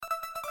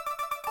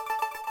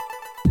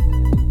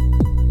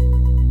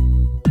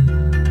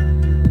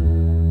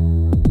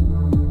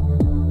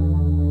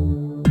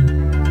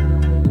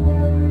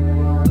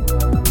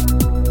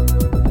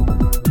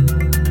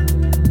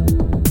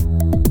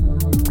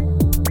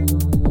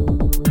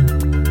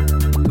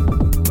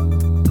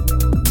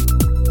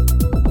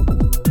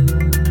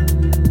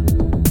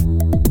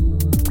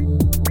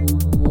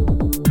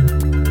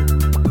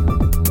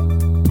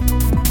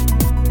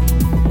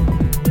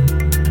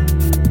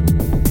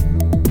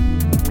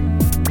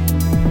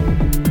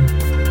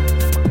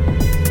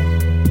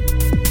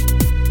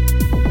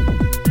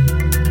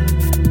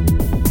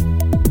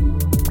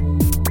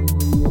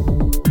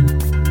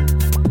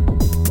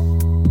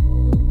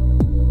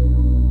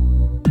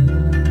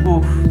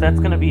that's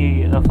gonna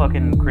be a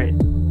fucking crit.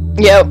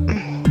 Yep.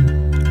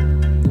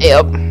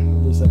 Yep.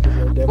 This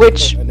episode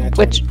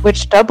definitely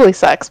Which doubly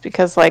sucks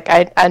because like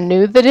I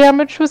knew the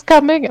damage was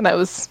coming and I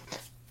was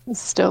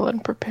still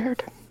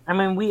unprepared. I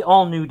mean, we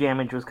all knew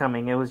damage was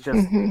coming. It was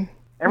just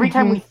every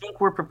time we think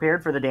we're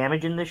prepared for the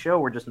damage in this show,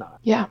 we're just not.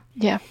 Yeah.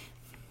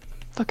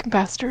 Fucking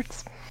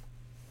bastards.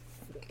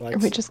 like,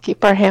 And we just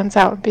keep our hands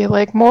out and be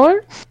like,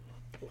 more?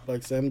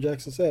 like Sam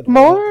Jackson said,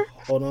 More?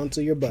 hold on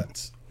to your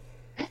butts.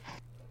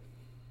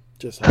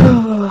 Just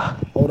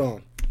hold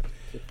on.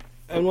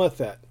 And with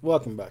that,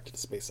 welcome back to the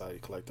Space Oddity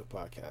Collective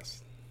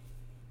podcast.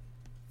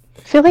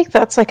 I feel like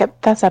that's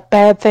a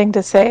bad thing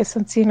to say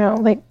since, you know,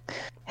 like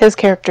his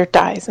character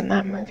dies in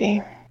that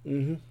movie.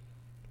 Mm-hmm.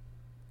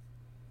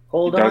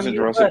 Hold He dies on, in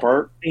Jurassic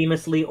Park.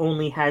 Famously,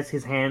 only has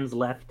his hands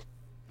left.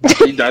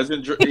 He dies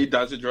in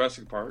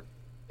Jurassic Park.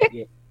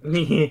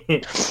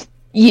 Yes,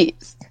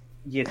 Yes.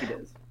 he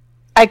does.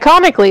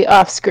 Iconically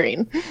off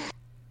screen.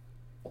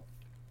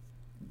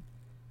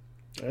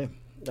 I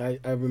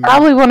remember.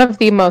 Probably one of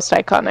the most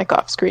iconic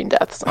off screen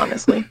deaths,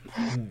 honestly.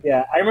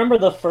 Yeah, I remember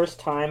the first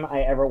time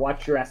I ever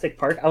watched Jurassic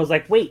Park. I was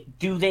like, "Wait,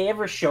 do they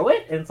ever show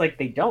it?" And it's like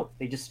they don't.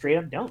 They just straight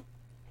up don't.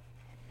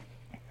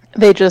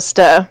 They just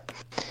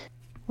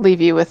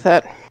leave you with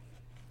that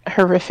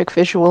horrific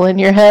visual in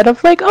your head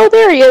of like, oh,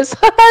 there he is.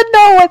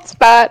 No, it's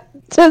not.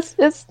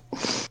 It's...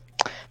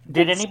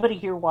 Did anybody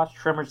here watch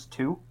Tremors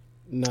 2?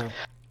 No.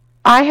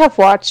 I have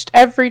watched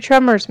every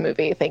Tremors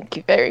movie. Thank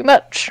you very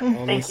much.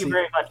 Thank you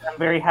very much. I'm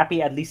very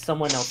happy. At least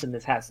someone else in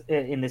this has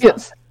Yes.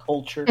 house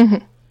culture.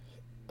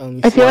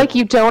 I feel like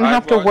you don't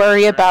have to watched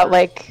worry about Tremors.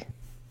 like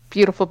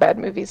beautiful bad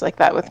movies like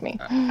that with me.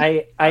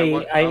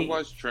 I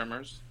watched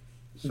Tremors.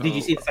 So Did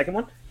you see the second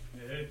one?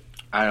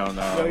 I don't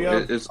know.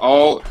 Yo. It's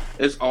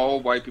all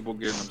white people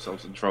getting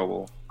themselves in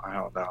trouble. I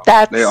don't know.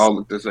 That's- They all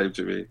look the same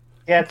to me.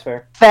 Yeah, it's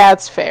fair.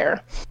 That's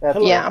fair.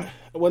 Hello. Yeah.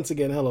 Once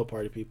again, hello,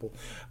 party people.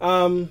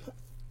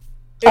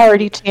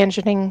 Already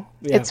tangenting.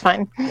 Yeah. It's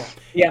fine.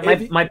 Yeah,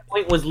 If you- my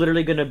point was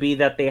literally going to be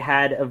that they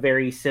had a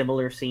very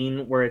similar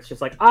scene where it's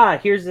just like,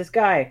 here's this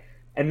guy,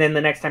 and then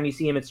the next time you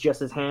see him, it's just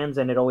his hands,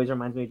 and it always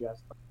reminds me of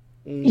Jurassic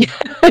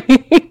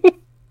Park.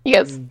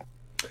 Yes.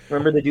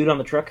 Remember the dude on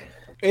the truck?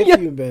 If Yeah.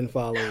 you've been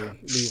following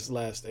these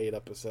last 8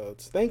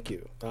 episodes, thank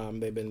you.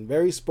 They've been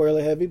very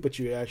spoiler heavy, but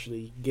you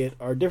actually get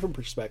our different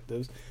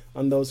perspectives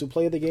on those who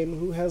play the game and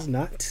who has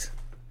not.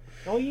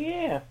 Oh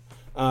yeah.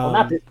 Well,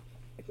 not this,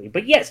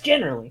 but yes,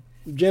 generally.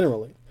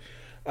 Generally.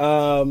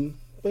 But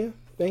yeah,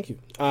 thank you.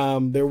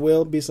 There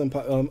will be some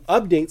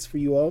updates for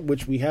you all,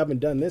 which we haven't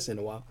done this in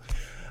a while.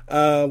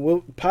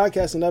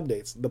 Podcast and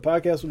updates. The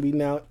podcast will be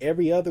now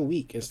every other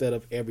week instead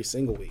of every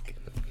single week.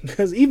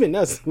 Because even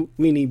us,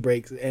 we need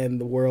breaks, and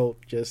the world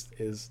just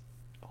is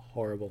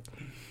horrible.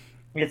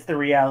 It's the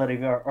reality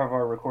of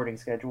our recording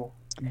schedule.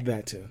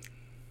 That too.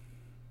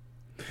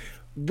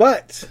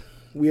 But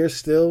we are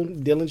still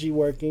diligently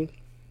working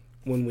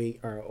when we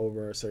are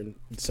over certain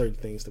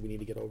things that we need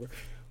to get over.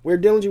 We're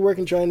diligently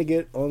working trying to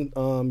get on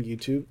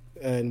YouTube,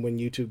 and when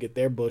YouTube get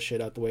their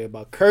bullshit out the way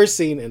about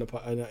cursing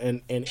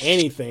and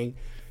anything,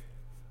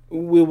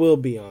 we will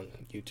be on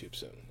YouTube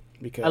soon.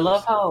 Because I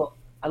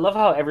love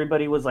how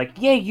everybody was like,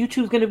 "Yeah,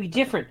 YouTube's going to be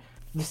different.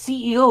 The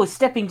CEO is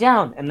stepping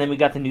down." And then we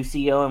got the new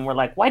CEO and we're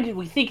like, "Why did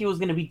we think it was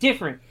going to be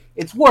different?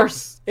 It's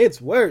worse." it's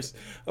worse.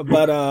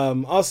 But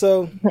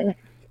also,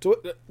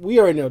 we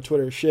already know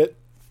Twitter is shit.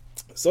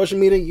 Social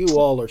media, you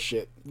all are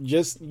shit.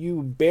 Just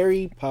you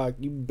bury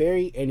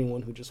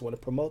anyone who just want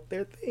to promote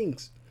their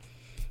things.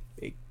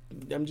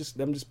 I'm just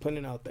putting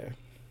it out there.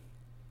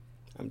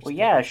 Well,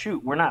 yeah,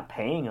 shoot, we're not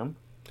paying them.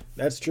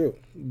 That's true.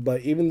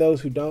 But even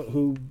those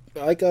who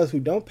like us who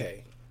don't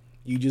pay,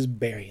 you just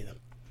bury them.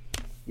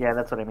 Yeah,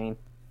 that's what I mean.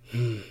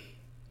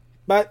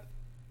 But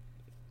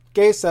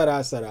que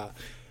sera.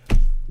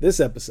 This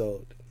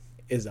episode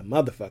is a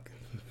motherfucker.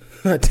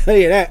 I tell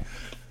you that.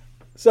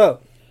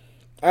 So,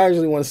 I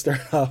actually want to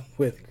start off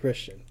with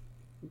Christian.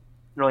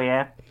 Oh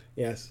yeah,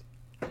 Yes,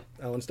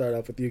 I want to start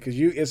off with you because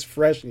it's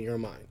fresh in your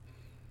mind.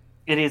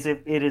 it is.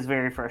 It is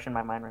very fresh in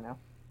my mind right now.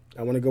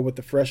 I want to go with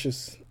the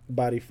freshest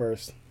body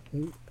first.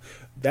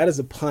 That is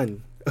a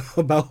pun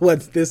about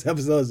what this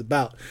episode is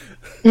about.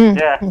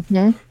 Yeah.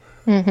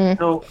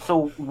 Mm-hmm.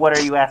 So what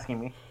are you asking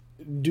me?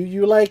 Do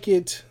you like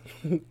it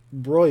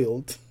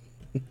broiled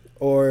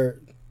or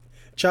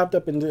chopped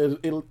up into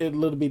a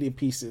little bitty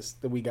pieces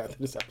that we got to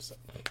this episode?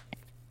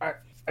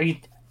 Are you?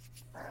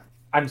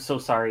 I'm so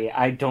sorry.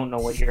 I don't know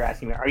what you're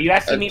asking me. Are you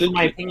asking me for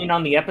my opinion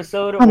on the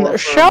episode? On or the for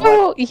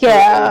show? what-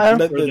 Yeah.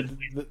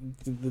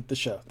 The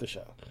show.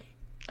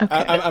 Okay.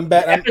 I'm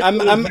bad.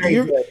 episode is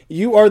very good.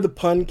 You are the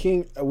pun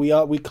king.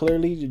 We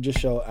clearly just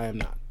show I am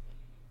not.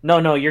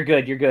 No, you're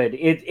good. You're good.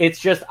 It's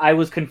just I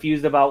was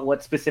confused about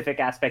what specific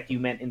aspect you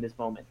meant in this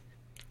moment.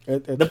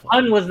 It's The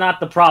fine. pun was not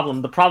the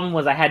problem. The problem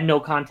was I had no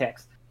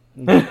context.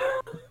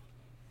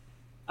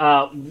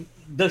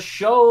 The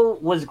show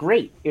was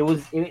great.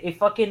 It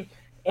fucking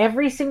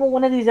every single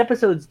one of these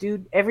episodes,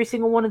 dude. Every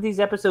single one of these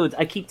episodes,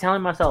 I keep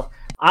telling myself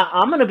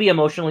I'm gonna be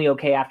emotionally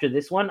okay after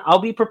this one. I'll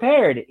be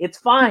prepared. It's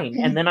fine,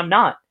 and then I'm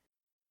not.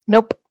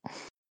 Nope.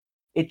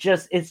 It's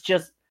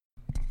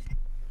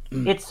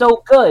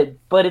so good,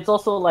 but it's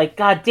also like,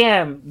 god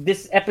damn,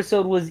 this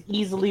episode was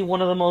easily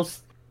one of the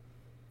most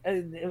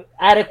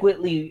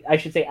appropriately,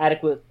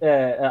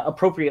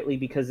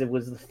 because it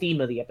was the theme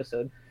of the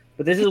episode.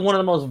 But this is one of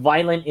the most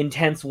violent,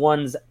 intense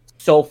ones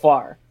so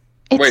far.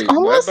 It's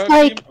almost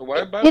like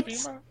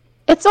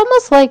it's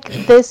almost like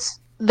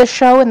the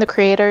show and the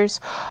creators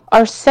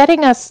are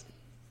setting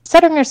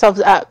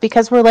ourselves up,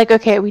 because we're like,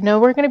 okay, we know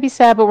we're going to be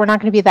sad, but we're not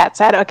going to be that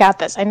sad. I got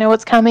this. I know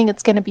it's coming.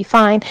 It's going to be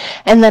fine.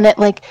 And then it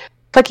like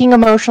fucking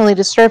emotionally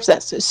disturbs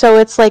us. So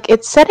it's like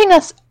it's setting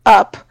us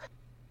up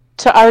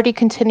to already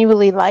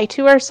continually lie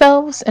to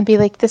ourselves and be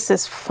like, this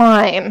is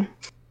fine.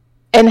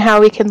 And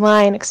how we can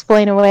lie and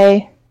explain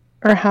away,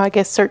 or how I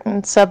guess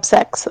certain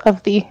subsects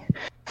of the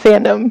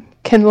fandom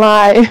can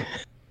lie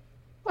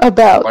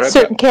about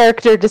certain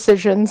character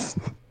decisions.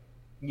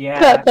 Yeah.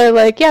 That they're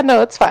like, yeah,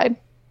 no, it's fine.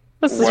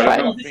 This is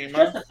fine. This is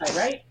justified,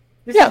 right?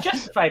 This is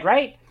justified,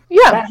 right?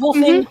 Yeah. That whole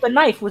thing with the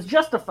knife was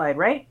justified,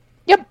 right?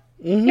 Yep.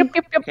 Mm-hmm. Yep.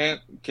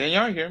 Can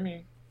y'all hear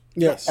me?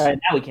 Yes. Now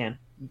we can.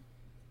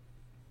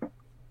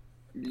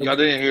 Y'all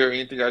didn't hear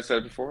anything I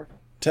said before?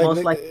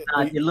 Most likely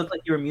not. It looked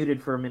like you were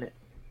muted for a minute.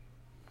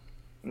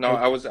 No,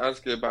 I was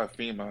asking about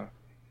FEMA.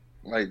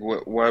 Like,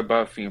 what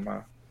about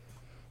FEMA?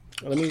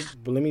 Let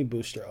me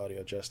boost your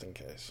audio just in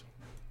case.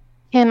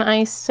 Can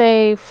I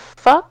say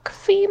fuck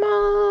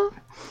FEMA?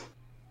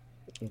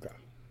 Okay.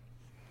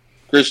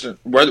 Christian,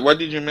 why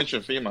did you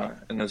mention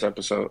FEMA in this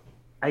episode?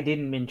 I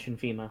didn't mention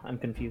FEMA. I'm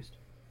confused.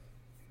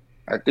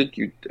 I think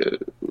you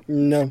did.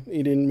 No,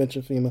 he didn't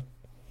mention FEMA.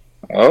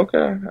 Okay.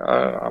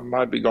 I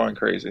might be going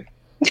crazy.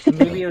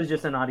 Maybe it was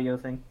just an audio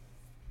thing.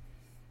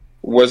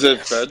 Was it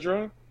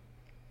Fedra?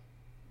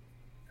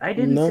 I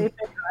didn't say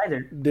Fedra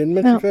either. Didn't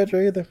mention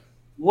Fedra either.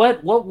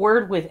 What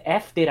word with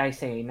F did I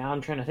say? Now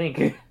I'm trying to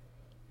think.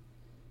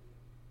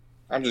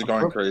 I'm just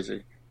going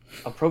crazy.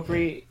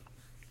 Appropriate.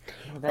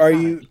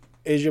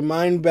 Is your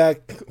mind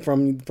back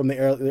from the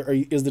air?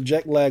 Is the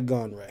jet lag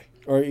gone, Ray,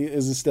 or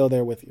is it still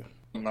there with you?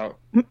 No.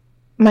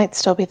 Might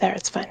still be there.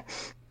 It's fine.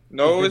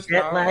 No, it's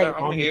jet not. lag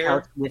I'm on here. the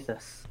couch with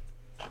us.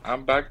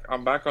 I'm back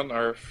on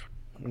Earth.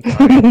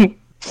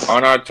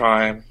 On our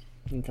time.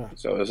 Okay.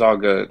 So it's all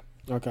good.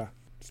 Okay.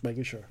 Just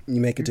making sure. You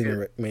may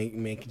continue.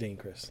 May continue,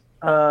 Chris.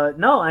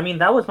 No, I mean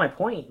that was my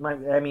point.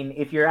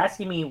 If you're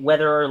asking me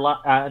whether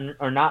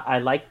or not I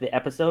like the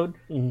episode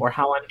or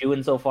how I'm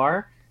doing so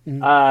far,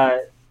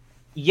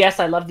 yes,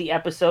 I love the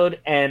episode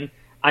and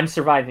I'm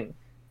surviving.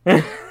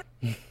 But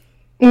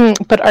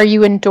are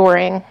you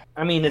enduring?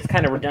 I mean, it's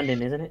kind of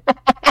redundant, isn't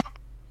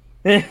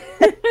it?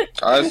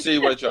 I see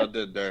what y'all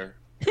did there.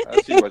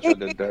 But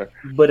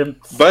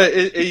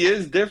it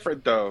is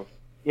different though.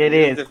 It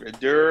is. Different.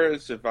 Enduring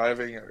and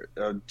surviving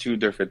are two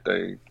different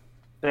things.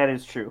 That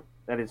is true.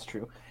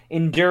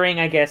 Enduring,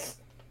 I guess,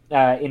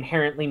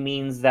 inherently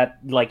means that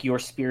like your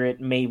spirit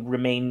may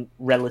remain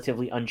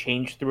relatively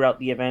unchanged throughout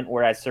the event,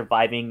 whereas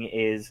surviving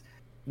is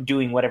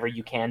doing whatever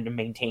you can to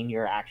maintain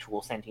your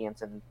actual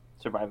sentience and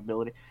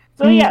survivability.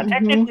 So yeah,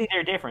 technically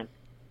they're different.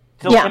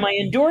 So am I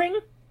enduring?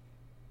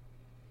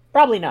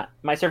 Probably not.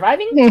 Am I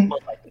surviving?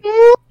 Most likely.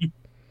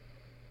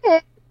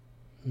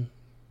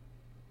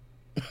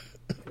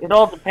 It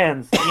all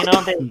depends. You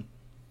know,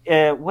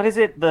 what is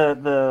it?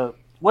 The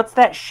what's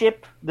that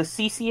ship? The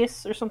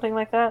Theseus or something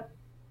like that?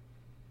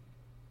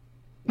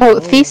 Oh,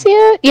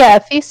 Theseus? Yeah,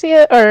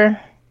 Theseus or...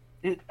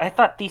 I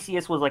thought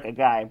Theseus was like a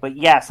guy, but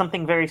yeah,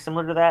 something very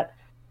similar to that.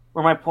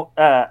 Where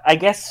I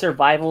guess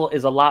survival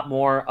is a lot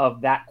more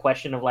of that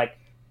question of like,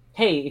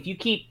 hey, if you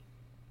keep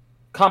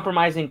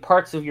compromising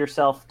parts of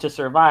yourself to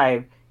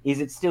survive, is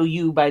it still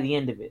you by the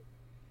end of it?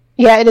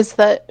 Yeah, it is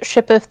the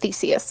ship of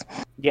Theseus.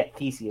 Yeah,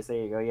 Theseus. There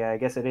you go. Yeah, I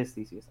guess it is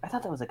Theseus. I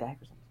thought that was a guy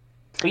for some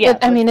reason. But yeah,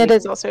 it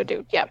is also a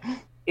dude. Yeah.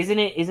 Isn't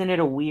it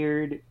a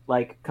weird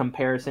like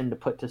comparison to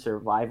put to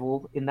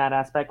survival in that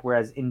aspect?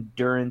 Whereas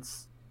enduring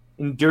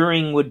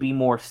would be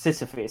more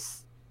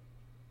Sisyphus,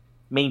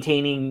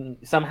 maintaining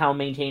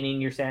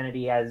your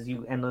sanity as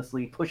you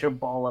endlessly push a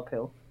ball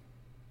uphill.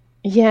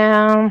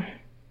 Yeah.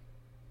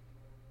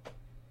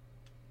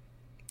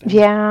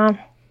 Yeah.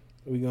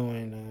 We're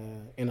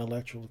going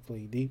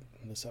intellectually deep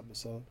in this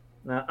episode.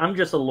 I'm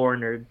just a lore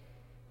nerd.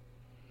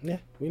 Yeah,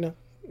 we know.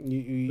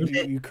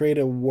 You create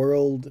a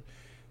world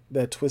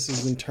that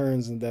twists and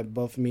turns and that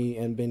both me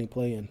and Benny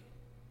play in.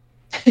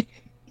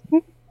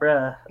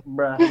 Bruh.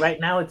 Right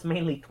now it's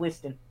mainly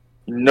twisting.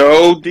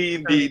 No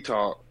D&D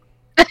talk.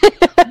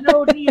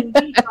 No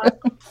D&D talk.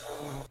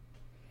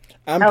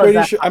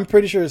 I'm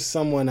pretty sure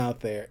someone out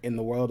there in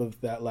the world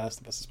of That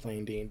Last of Us is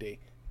playing D&D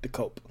to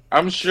cope.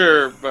 I'm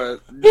sure,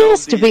 but no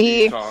has to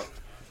be. talk.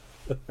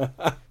 All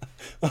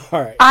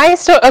right.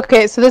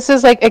 Okay, so this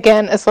is like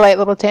again a slight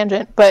little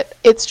tangent, but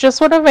it's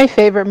just one of my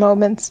favorite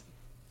moments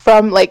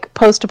from like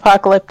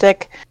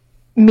post-apocalyptic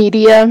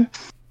media.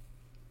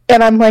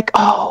 And I'm like,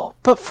 oh,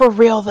 but for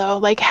real though,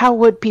 like how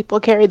would people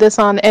carry this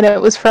on? And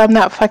it was from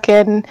that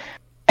fucking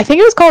I think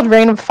it was called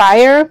Reign of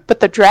Fire, but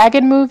the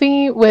dragon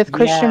movie with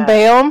Christian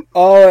Bale.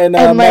 Oh, and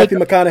Matthew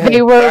like,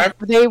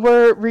 McConaughey. They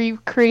were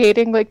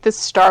recreating like the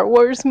Star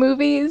Wars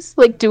movies,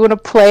 like doing a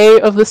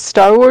play of the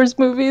Star Wars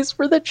movies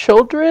for the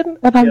children,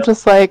 and I'm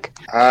just like,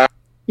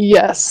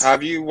 yes.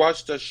 Have you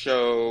watched the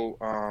show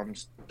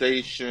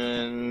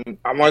Station?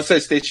 I want to say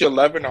Station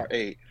 11 or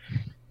 8.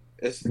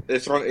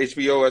 It's on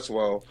HBO as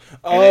well.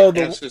 And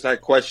it answers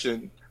that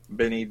question,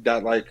 Benny,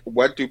 that like,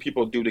 what do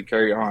people do to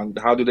carry on?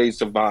 How do they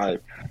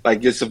survive?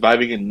 Like, is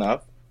surviving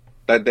enough?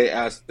 That they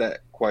ask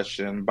that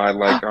question by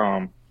like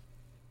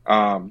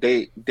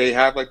they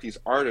have like these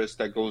artists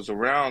that goes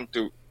around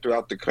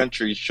throughout the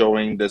country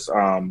showing this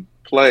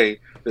play,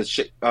 this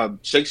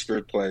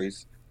Shakespeare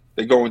plays.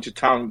 They go into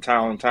town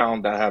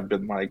that have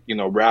been like, you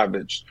know,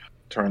 ravaged,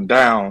 turned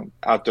down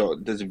after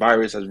this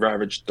virus has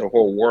ravaged the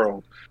whole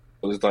world.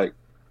 So it's like,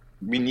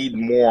 we need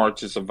more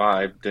to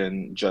survive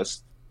than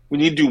just, we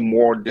need to do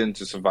more than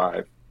to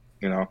survive,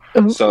 you know?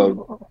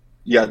 So,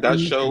 yeah, that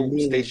show,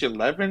 Station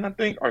 11, I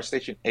think, or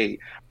Station 8,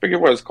 I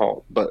forget what it's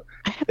called, but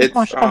it's,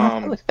 I'll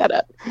have to look that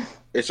up.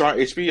 It's on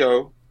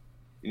HBO.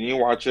 You need to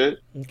watch it.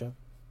 Okay.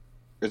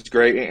 It's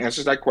great. It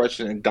answers that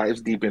question and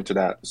dives deep into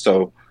that.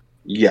 So,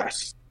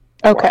 yes.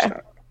 Okay.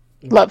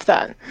 Love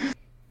that.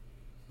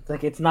 It's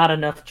like, it's not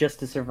enough just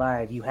to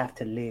survive. You have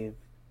to live.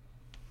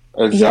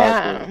 Exactly.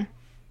 Yeah.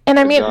 And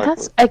I mean,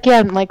 that's,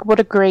 again, like, what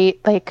a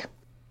great, like,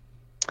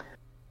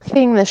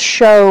 thing this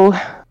show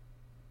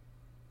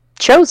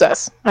shows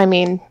us. I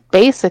mean,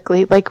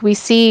 basically, like, we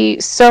see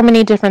so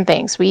many different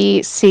things.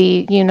 We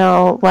see, you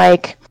know,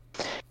 like,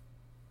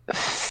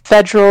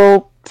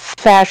 federal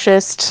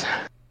fascist,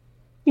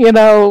 you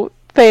know,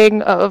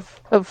 thing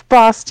of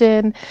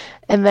Boston,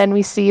 and then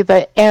we see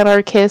the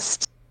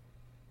anarchist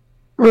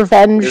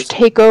revenge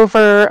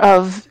takeover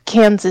of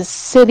Kansas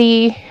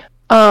City,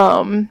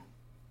 and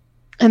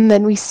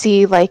then we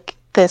see like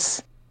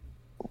this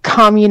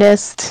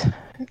communist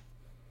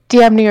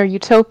damn near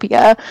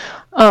utopia,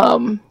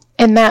 and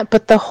that,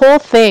 but the whole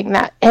thing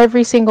that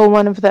every single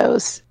one of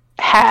those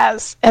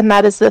has, and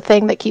that is the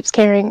thing that keeps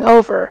carrying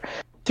over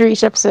through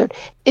each episode,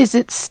 is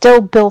it's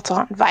still built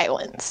on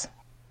violence.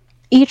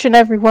 Each and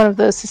every one of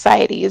those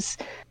societies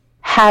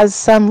has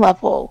some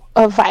level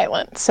of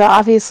violence. So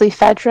obviously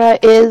Fedra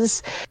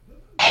is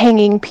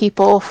hanging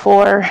people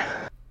for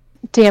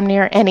damn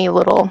near any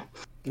little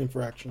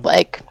infraction.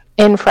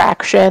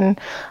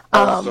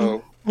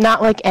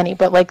 Not like any,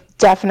 but like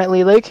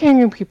definitely like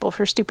hanging people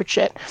for stupid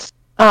shit.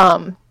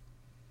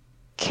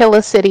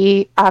 Killa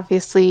City,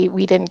 obviously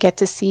we didn't get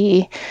to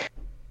see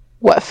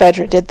what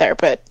Fedra did there,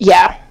 but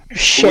yeah,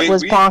 shit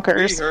was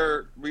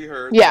bonkers. We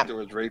heard that there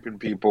was raping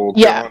people,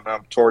 killing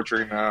them,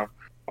 torturing them,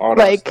 all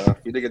that stuff.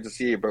 We didn't get to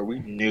see it, but we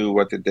knew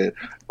what they did.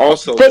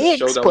 Also, the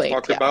show that we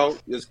talked about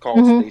is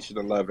called Station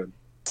 11.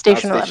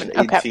 Station 11,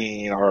 Station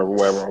 18 or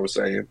whatever I was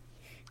saying.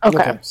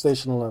 Okay.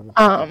 Station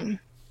 11.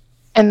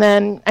 And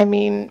then, I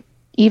mean,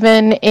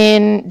 even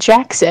in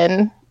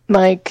Jackson,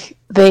 like,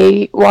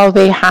 while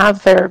they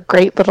have their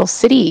great little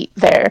city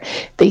there,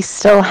 they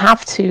still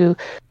have to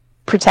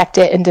protect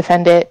it and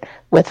defend it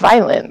with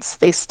violence.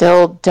 They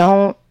still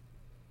don't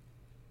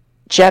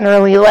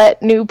generally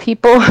let new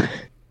people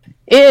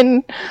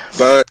in.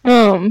 But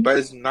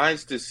it's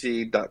nice to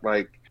see that,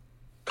 like,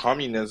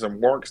 communism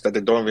works, that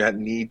they don't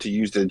even need to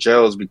use their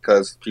jails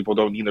because people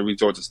don't need the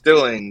resort to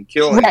stealing,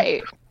 killing,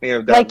 right?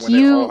 That like when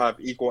they all have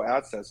equal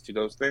access to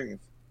those things.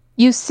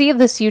 You see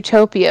this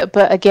utopia,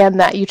 but again,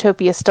 that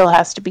utopia still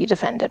has to be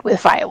defended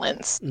with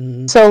violence.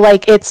 Mm-hmm. So,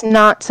 like, it's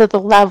not to the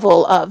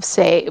level of,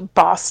 say,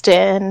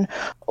 Boston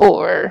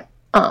or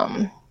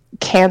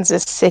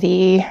Kansas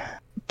City,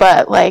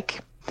 but,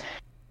 like,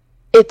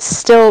 it's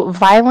still,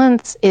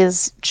 violence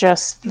is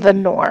just the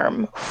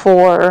norm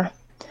for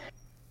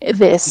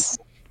this,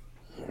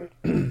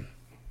 you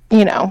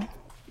know,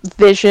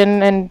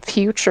 vision and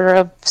future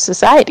of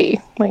society.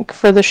 Like,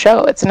 for the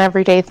show, it's an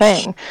everyday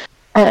thing.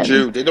 And,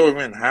 dude, they don't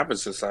even have a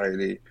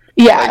society.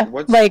 Yeah,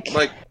 like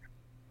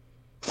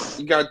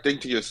you gotta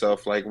think to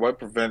yourself, like, what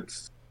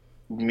prevents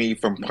me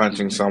from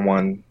punching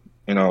someone,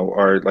 you know,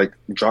 or like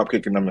drop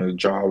kicking them in the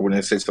jaw when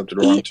they say something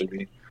wrong to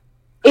me?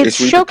 It's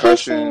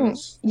showcasing,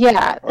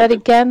 that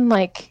again,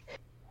 like,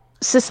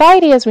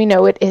 society as we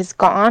know it is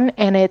gone,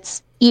 and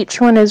it's,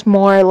 each one is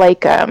more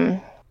like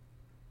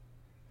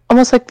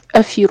almost like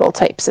a feudal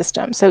type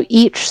system. So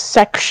each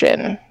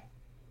section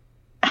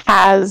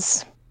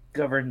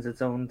governs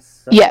its own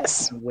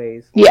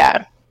ways.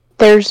 Yeah.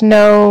 There's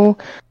no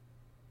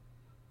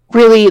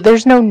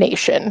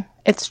nation.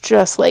 It's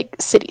just like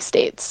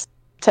city-states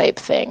type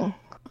thing.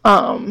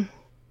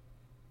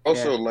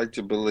 Also like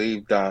to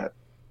believe that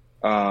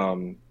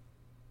that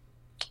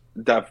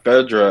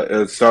Fedra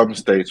in some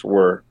states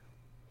were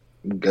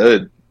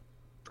good,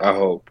 I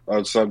hope.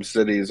 Some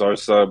cities or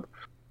some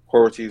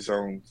quarantine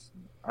zones.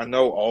 I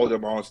know all of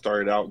them all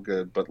started out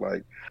good, but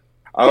like,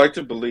 I like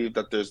to believe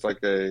that there's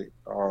like a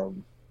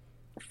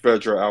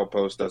Fedra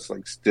outpost that's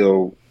like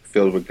still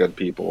filled with good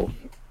people.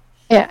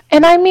 Yeah,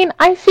 and I mean,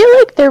 I feel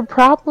like there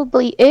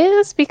probably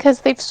is,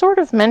 because they've sort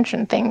of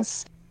mentioned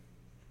things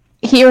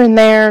here and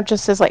there,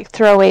 just as like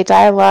throwaway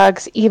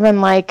dialogues,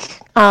 even like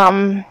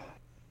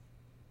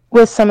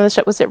with some of the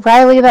shit, was it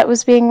Riley that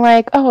was being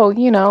like, oh,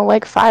 you know,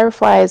 like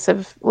fireflies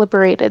have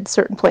liberated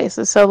certain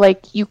places, so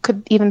like you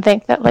could even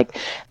think that like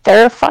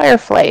there are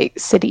firefly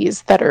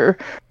cities that are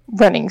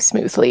running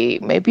smoothly,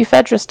 maybe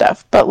Fedra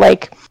stuff, but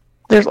like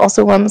there's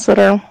also ones that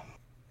are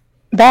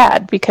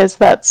bad, because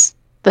that's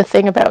the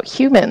thing about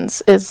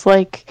humans, is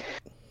like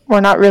we're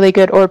not really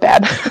good or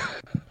bad.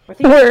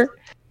 We're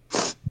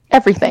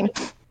everything.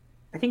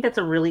 I think that's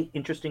a really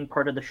interesting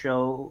part of the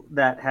show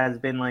that has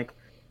been like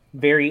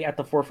very at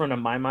the forefront of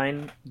my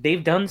mind.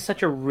 They've done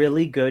such a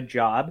really good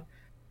job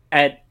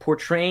at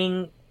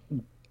portraying,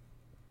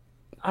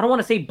 I don't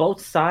want to say both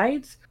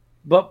sides,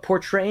 but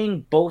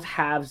portraying both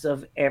halves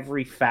of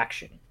every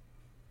faction.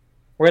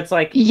 Where it's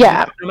like,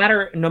 yeah,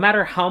 no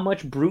matter how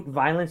much brute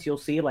violence you'll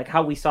see, like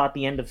how we saw at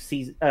the end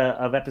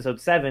of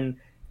episode 7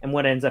 and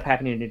what ends up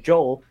happening to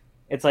Joel,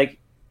 it's like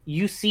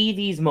you see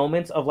these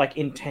moments of like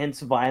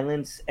intense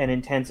violence and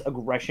intense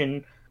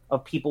aggression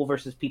of people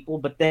versus people,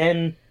 but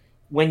then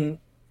when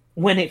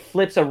it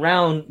flips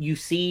around, you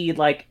see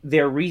like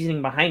their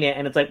reasoning behind it,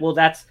 and it's like, well,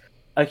 that's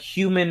a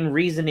human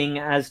reasoning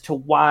as to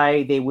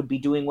why they would be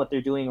doing what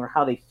they're doing or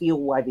how they feel,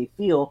 why they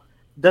feel.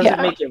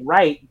 Doesn't make it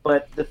right,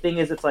 but the thing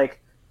is, it's like,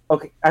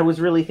 okay, I was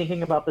really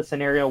thinking about the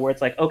scenario where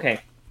it's like, okay,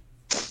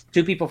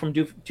 two people from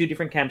two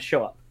different camps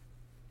show up.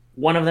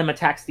 One of them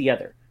attacks the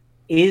other.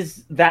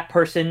 Is that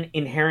person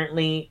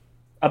inherently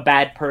a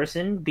bad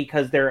person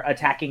because they're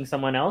attacking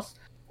someone else?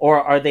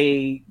 Or are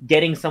they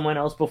getting someone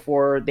else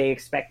before they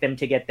expect them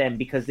to get them,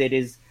 because it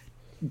is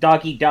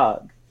dog eat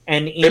dog?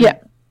 And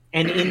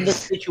in the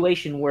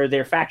situation where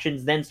their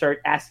factions then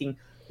start asking,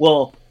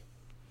 well,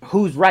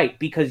 who's right?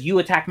 Because you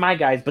attacked my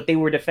guys, but they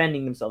were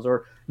defending themselves.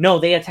 Or, no,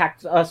 they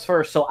attacked us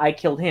first, so I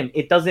killed him.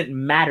 It doesn't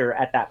matter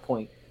at that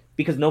point,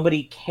 because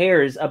nobody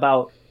cares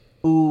about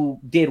who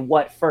did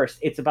what first.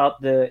 It's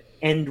about the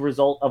end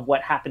result of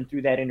what happened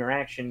through that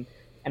interaction.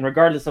 And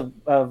regardless of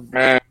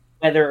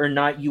whether or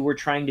not you were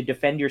trying to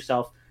defend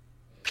yourself,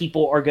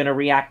 people are going to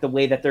react the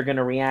way that they're going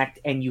to react,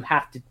 and you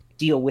have to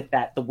deal with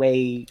that the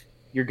way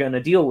you're going to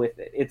deal with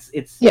it.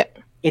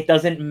 It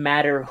doesn't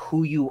matter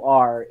who you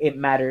are; it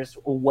matters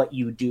what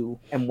you do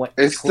and what.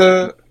 It's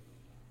the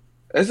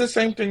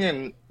same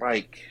thing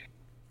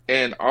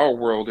in our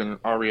world, in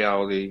our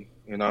reality.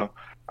 You know,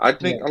 I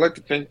like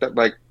to think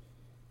that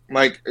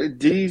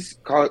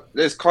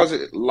this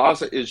causes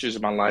lots of issues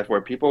in my life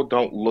where people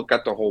don't look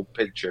at the whole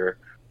picture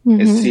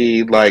and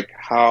see like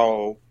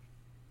how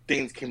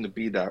things came to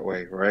be that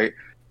way, right?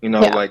 You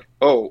know, like,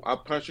 oh, I'm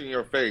punching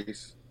your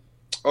face.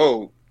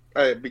 Oh,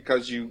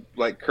 because you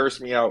like cursed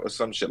me out or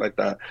some shit like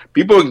that.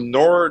 People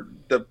ignore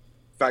the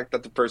fact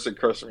that the person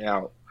cursed me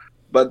out,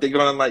 but they're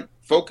gonna like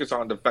focus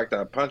on the fact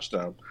that I punched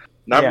them,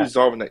 not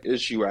resolving the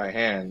issue at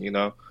hand. You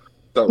know,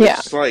 so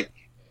it's like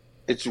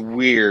it's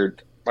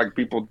weird. Like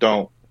people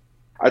don't.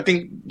 I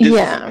think this is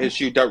an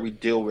issue that we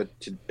deal with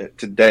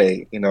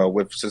today, you know,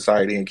 with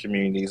society and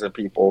communities and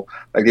people.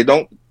 Like, they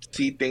don't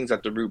see things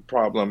at the root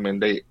problem,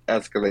 and they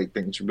escalate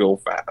things real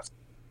fast.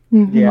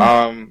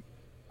 I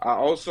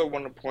also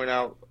want to point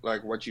out,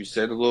 like, what you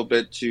said a little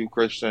bit too,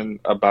 Christian,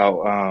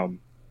 about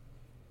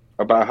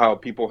how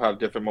people have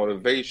different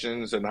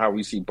motivations and how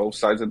we see both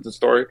sides of the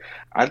story.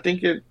 I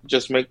think it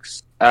just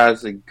makes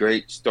as a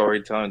great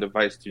storytelling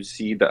device to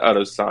see the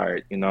other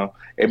side, you know.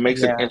 It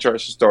makes an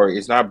interesting story.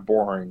 It's not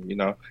boring, you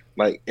know.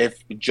 Like, if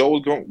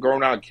Joel's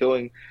going out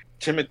killing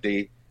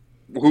Timothy,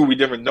 who we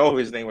didn't know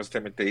his name was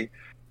Timothy,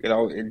 you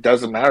know, it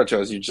doesn't matter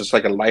to us. He's just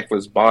like a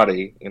lifeless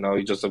body, you know.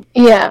 He's just a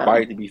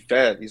body to be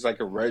fed. He's like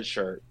a red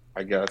shirt,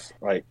 I guess.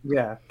 Like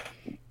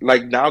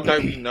now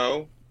that we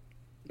know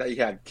that he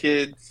had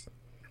kids,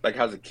 like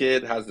has a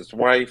kid, has this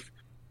wife,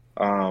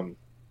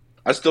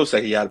 I still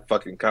say he had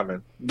fucking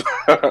coming.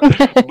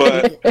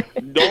 But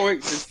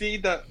to see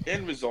the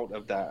end result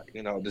of that,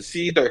 you know, to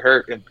see the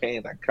hurt and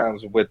pain that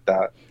comes with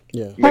that,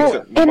 makes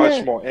it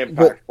much more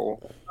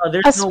impactful.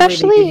 There's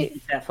especially, no way they didn't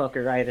eat that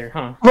fucker either,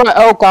 huh?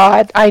 Oh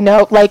god, I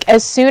know. Like,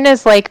 as soon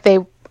as like they,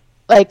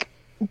 like,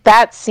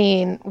 that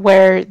scene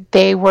where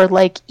they were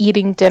like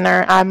eating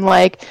dinner, I'm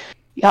like,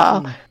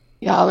 y'all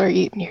are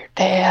eating your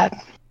dad.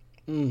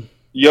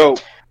 Yo.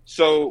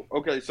 So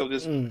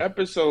this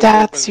episode...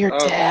 That's your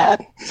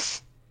dad.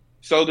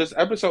 So this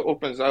episode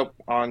opens up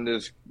on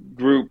this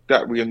group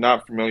that we are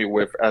not familiar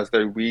with as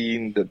they're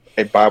reading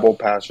a Bible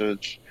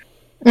passage.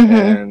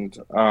 And,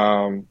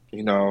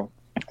 you know...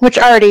 Which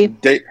already...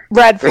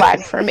 red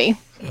flag for me.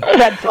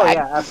 Red flag.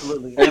 Oh, yeah,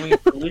 absolutely. I mean,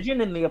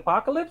 religion in the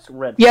apocalypse?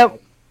 Red flag.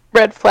 Yep.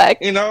 Red flag.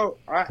 You know,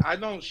 I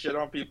don't shit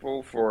on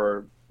people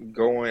for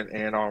going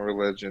in on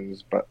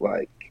religions, but,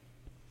 like...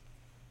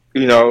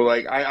 You know,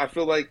 like, I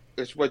feel like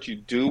it's what you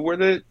do with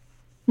it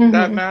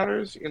that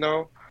matters, you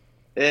know?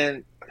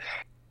 And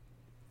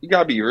you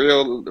gotta be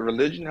real.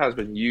 Religion has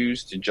been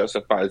used to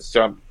justify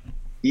some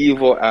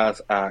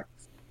evil-ass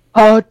acts.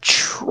 Oh,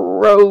 true.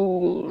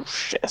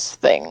 atrocious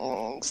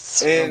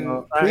things.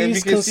 And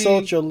please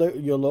consult your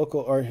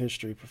local art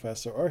history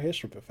professor,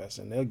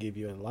 and they'll give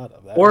you a lot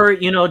of that. Or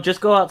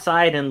just go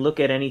outside and look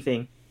at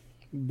anything.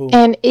 Boom.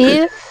 And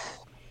if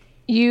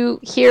you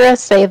hear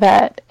us say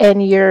that,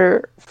 and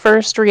your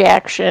first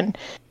reaction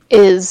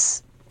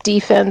is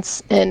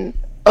defense and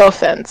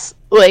offense,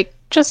 like,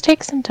 just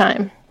take some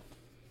time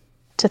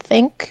to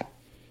think.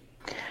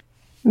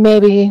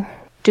 Maybe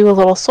do a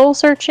little soul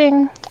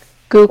searching,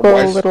 Google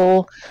a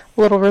little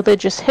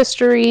religious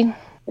history,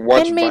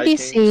 and maybe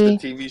Vikings, see the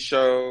TV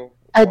show,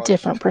 a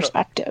different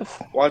perspective.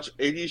 Watch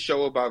any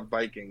show about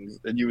Vikings,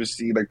 and you will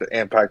see like the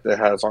impact it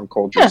has on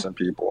cultures and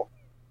people.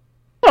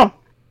 Oh,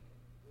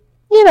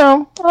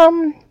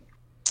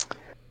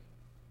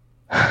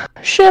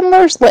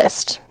 Schindler's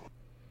List.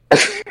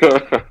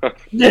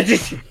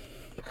 Anything,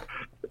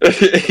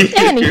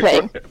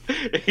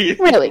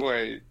 really.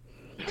 Way.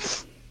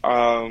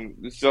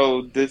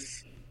 So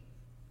this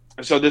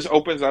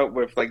opens up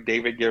with like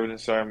David giving a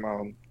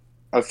sermon,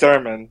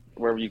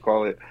 whatever you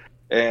call it,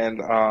 and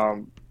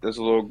this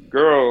little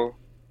girl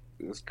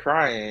is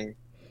crying,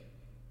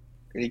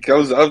 and he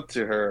goes up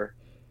to her.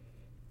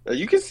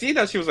 You can see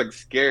that she was like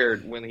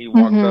scared when he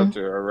walked up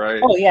to her,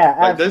 right? Oh yeah,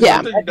 like,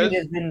 that dude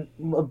has been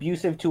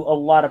abusive to a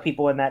lot of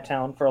people in that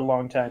town for a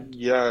long time.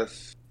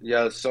 Yes.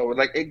 So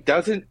like it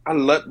doesn't.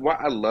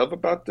 What I love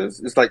about this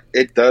is like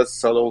it does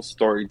subtle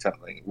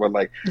storytelling where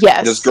like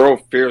this girl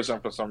fears him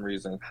for some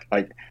reason.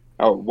 Like,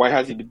 why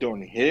has he been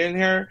doing hitting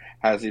her?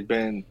 Has he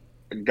been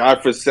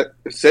God for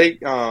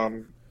sake?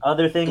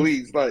 Other things,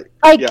 please,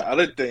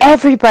 other things.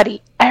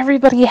 Everybody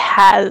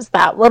has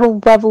that little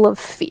level of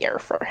fear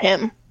for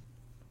him.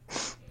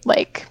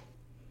 Like,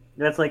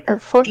 that's like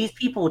these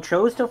people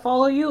chose to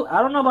follow you.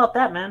 I don't know about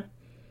that, man.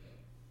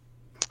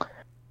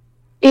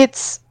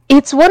 It's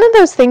one of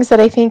those things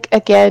that I think,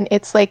 again,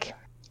 it's like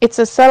it's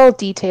a subtle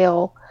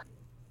detail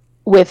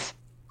with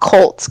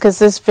cults, because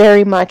this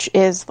very much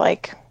is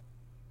like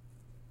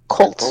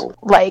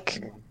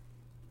cult-like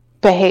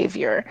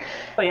behavior.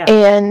 Oh, yeah.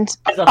 And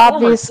as a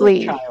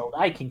obviously, child,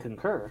 I can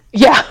concur.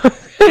 Yeah.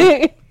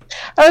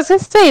 I was going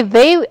to say,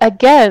 they,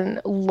 again,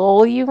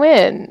 lull you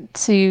in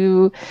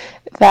to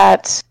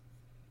that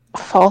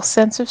false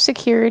sense of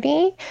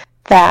security,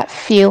 that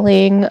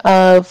feeling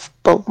of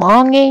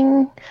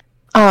belonging,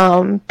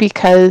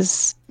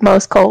 because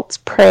most cults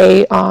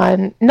prey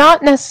on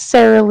not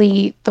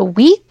necessarily the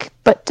weak,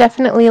 but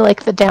definitely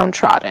like the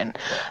downtrodden,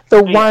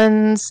 the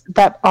ones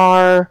that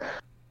are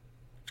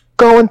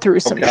going through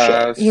some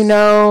shit,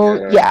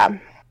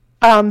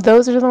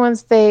 those are the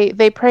ones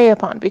they prey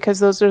upon, because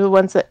those are the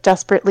ones that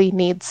desperately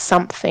need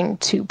something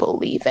to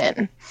believe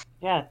in.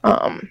 Yeah.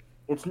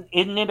 Isn't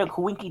it a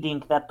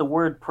coinkydink that the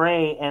word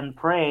pray and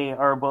pray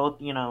are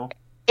both, Yeah.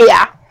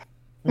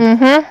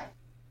 Mm-hmm.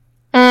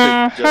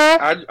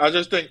 I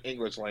just think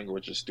English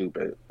language is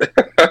stupid.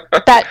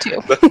 That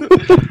too.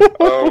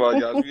 Oh my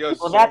gosh, we have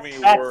so many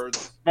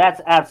words. That's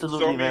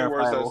absolutely so many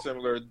words that are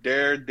similar.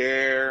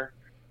 Dare.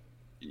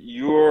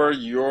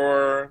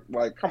 Your,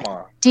 like, come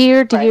on.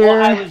 Dear. Right,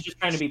 well, I was just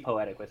trying to be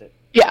poetic with it.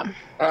 Yeah.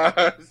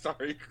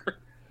 Sorry.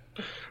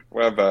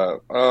 What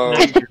about?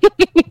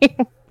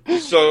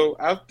 So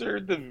after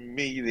the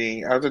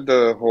meeting, after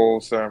the whole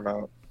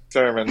sermon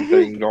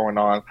thing going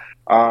on,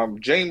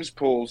 James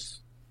pulls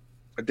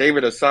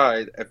David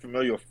aside, a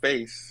familiar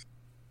face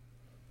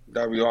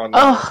that we all know.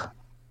 Oh,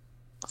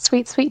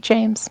 sweet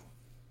James.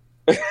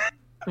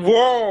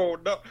 Whoa,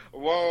 no,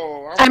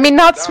 whoa! I mean,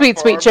 not sweet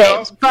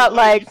James, but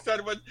like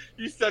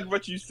you said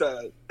what you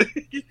said.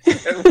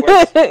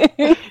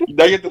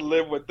 Now you have to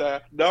live with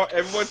that. Now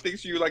everyone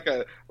thinks you're like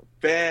a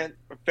fan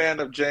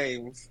of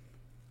James.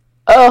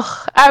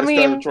 Ugh, I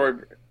mean,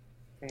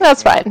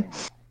 that's fine.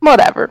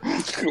 Whatever.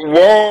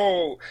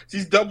 Whoa,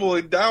 she's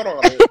doubling down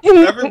on it.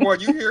 Everyone,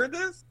 you hear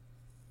this?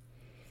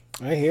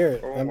 I hear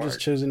it. I'm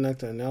just choosing not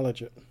to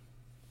acknowledge it.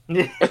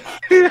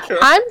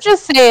 I'm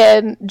just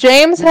saying,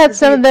 James had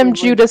some of them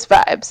Judas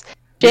vibes.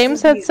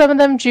 James had some of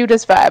them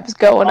Judas vibes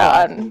going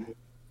on.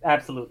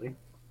 Absolutely.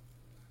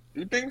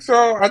 You think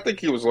so? I think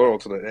he was loyal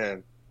to the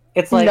end.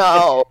 It's like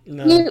no.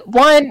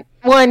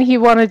 He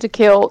wanted to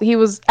kill. He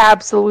was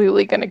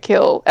absolutely going to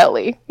kill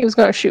Ellie. He was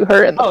going to shoot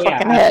her in the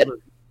fucking head.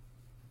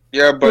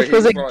 Yeah, but which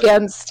was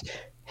against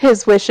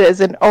his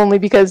wishes, and only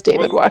because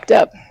David walked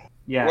up.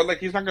 Yeah. Well, like,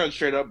 he's not going to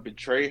straight up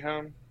betray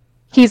him.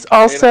 He's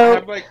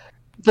also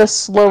the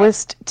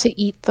slowest to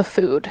eat the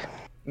food.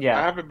 Yeah.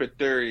 I have a bit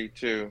theory,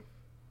 too.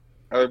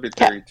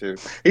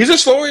 He's the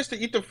slowest to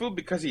eat the food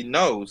because he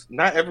knows.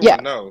 Not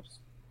everyone knows.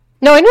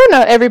 No, I know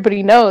not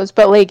everybody knows,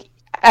 but, like,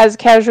 as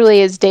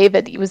casually as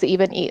David, he was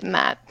even eating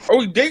that.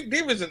 Oh,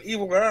 David's an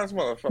evil-ass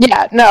motherfucker.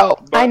 Yeah, no,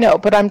 I know,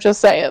 but I'm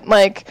just saying,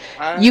 like,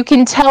 you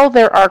can tell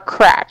there are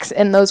cracks,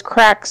 and those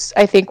cracks,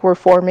 I think, were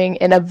forming,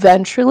 and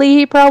eventually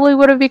he probably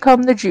would have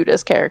become the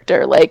Judas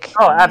character, like...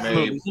 Oh,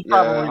 absolutely. He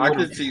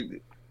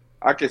probably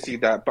I can see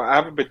that, but I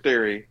have a bit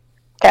theory.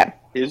 Okay.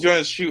 He's going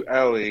to shoot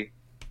Ellie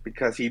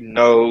because he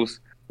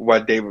knows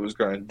what David was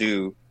going to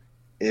do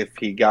if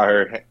he got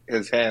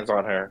his hands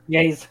on her.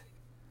 Yeah,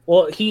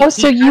 Well,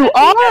 so you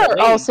are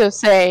also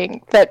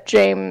saying that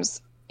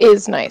James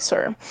is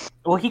nicer.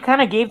 Well, he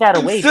kind of gave that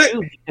away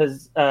too,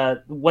 because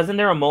wasn't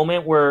there a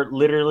moment where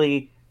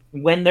literally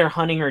when they're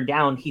hunting her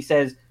down, he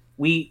says,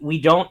 "We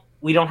don't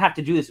have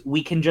to do this.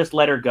 We can just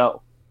let her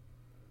go."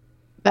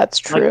 That's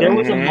true. Like, there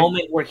was a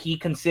moment where he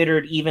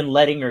considered even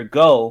letting her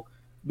go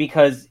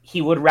because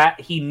he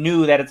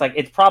knew that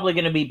it's probably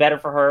going to be better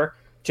for her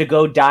to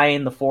go die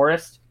in the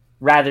forest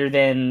rather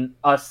than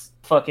us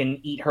fucking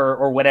eat her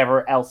or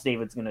whatever else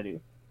David's going to do.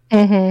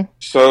 Mm-hmm.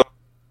 So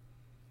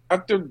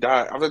after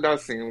that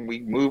scene, we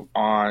move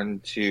on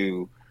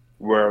to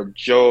where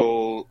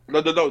Joel.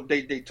 No.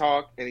 They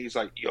talk, and he's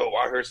like, "Yo,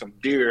 I heard some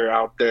deer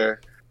out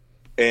there,"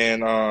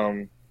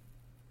 and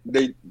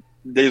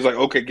they's like,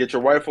 "Okay, get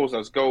your rifles.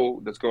 Let's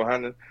go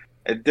hunting."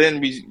 And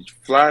then we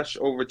flash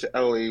over to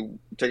Ellie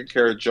taking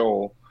care of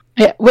Joel.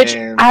 Yeah,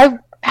 I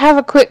have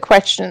a quick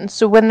question.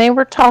 So when they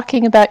were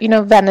talking about,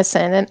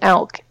 venison and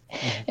elk,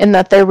 and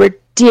that there were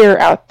deer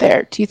out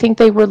there, do you think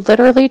they were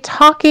literally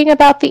talking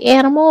about the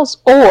animals,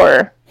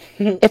 or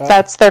if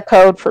that's their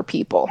code for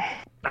people?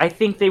 I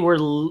think they were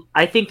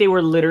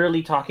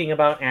literally talking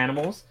about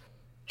animals,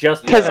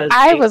 just because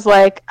I was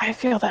like, I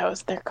feel that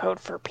was their code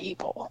for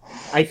people.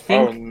 I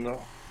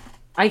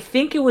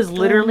think it was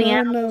literally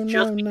animals,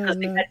 just because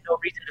they had no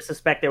reason to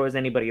suspect there was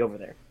anybody over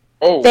there.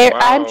 Oh, wow.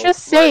 I'm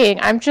just saying.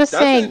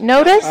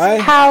 Notice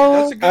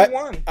how. That's a good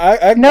one.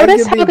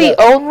 Notice how the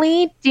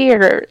only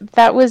deer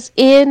that was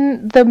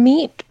in the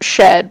meat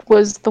shed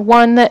was the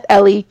one that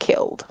Ellie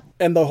killed,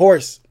 and the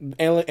horse,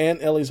 and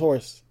Ellie's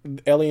horse,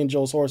 Ellie and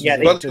Joel's horse. Yeah,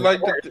 but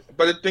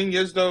the thing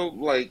is though,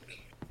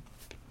 like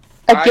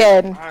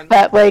again,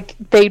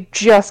 they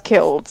just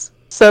killed,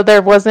 so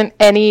there wasn't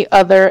any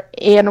other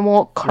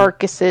animal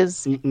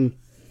carcasses in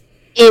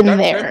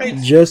there.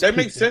 That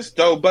makes sense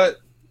though, but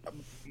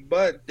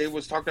they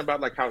was talking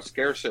about like how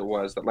scarce it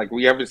was, that like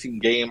we haven't seen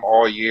game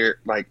all year,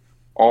 like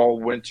all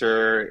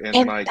winter,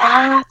 and like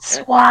that's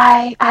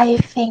why I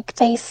think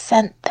they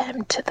sent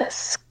them to the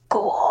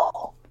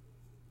school,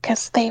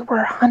 because they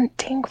were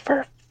hunting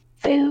for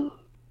food.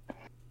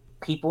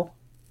 People.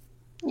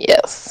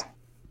 Yes.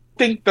 I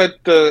think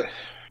that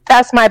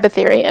that's my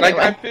theory anyway.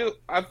 Like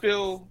I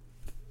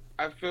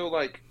feel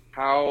like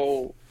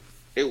how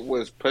it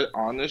was put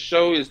on the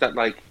show is that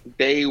like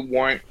they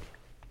weren't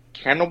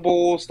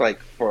cannibals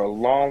like for a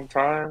long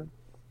time,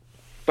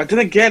 but then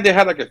again they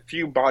had like a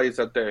few bodies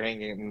up there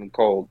hanging in the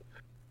cold.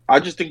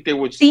 I just think they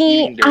would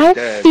eating their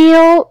dead.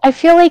 I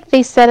feel like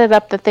they set it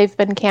up that they've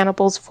been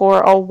cannibals for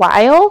a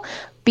while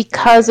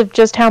because of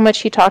just how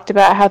much he talked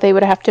about how they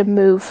would have to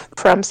move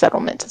from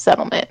settlement to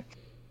settlement.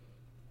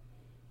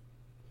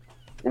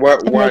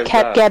 They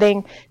kept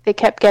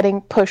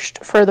getting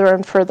pushed further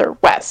and further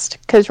west,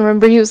 because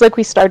remember he was like,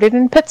 we started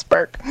in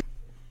Pittsburgh.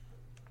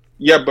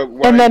 Yeah, but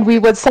and then we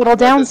would settle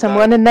down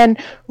someone, and then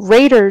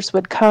raiders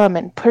would come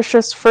and push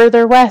us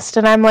further west,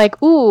 and I'm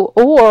like, ooh,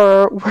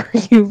 or were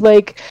you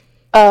like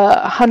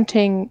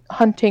hunting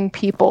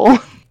people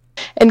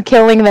and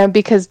killing them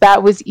because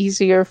that was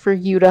easier for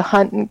you to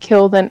hunt and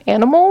kill than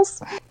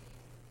animals?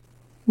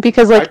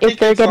 Because like if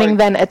they're getting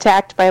then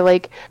attacked by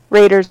like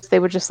raiders, they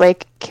would just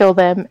like kill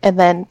them and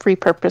then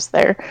repurpose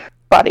their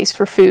bodies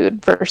for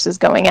food versus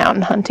going out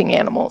and hunting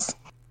animals.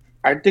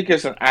 I think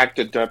it's an act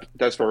of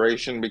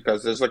desperation,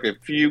 because there's like a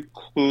few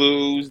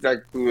clues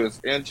that clue us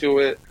into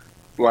it.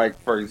 Like,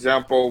 for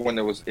example, when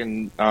it was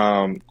in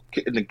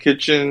the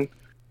kitchen,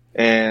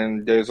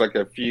 and there's like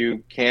a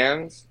few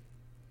cans,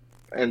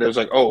 and there's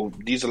like, oh,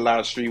 these are the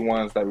last 3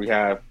 ones that we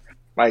have.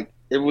 Like,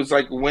 it was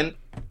like when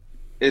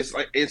it's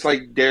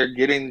like they're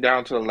getting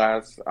down to the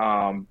last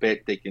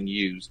bit they can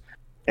use,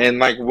 and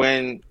like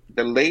when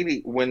the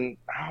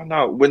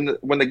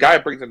guy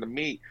brings in the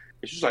meat,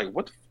 it's just like,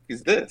 what the f-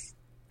 is this?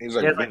 He's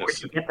like, venison.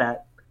 Where'd you get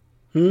that?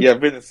 Yeah,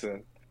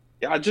 venison.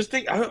 Yeah, I just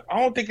think I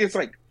don't think it's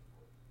like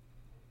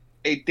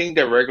a thing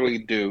they regularly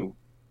do.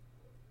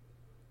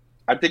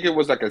 I think it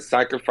was like a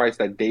sacrifice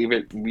that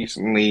David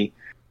recently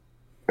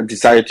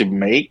decided to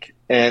make,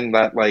 and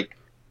that like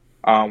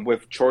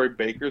with Troy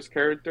Baker's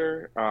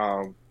character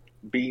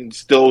being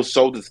still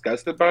so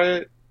disgusted by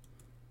it,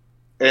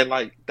 and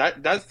like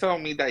that's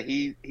telling me that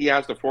he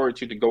has the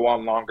fortitude to go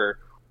on longer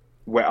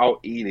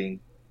without eating,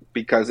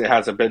 because it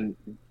hasn't been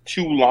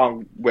too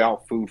long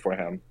without food for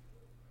him.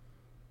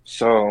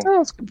 So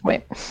that's a good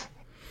point.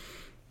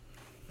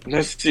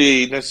 Let's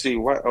see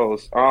what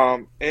else.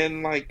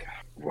 And like,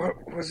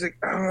 what was it?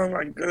 Oh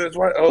my goodness,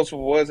 what else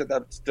was it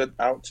that stood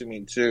out to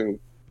me too?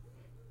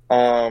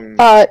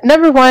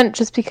 Number one,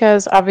 just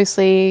because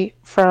obviously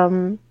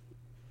from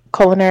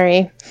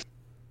culinary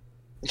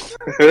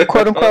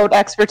quote unquote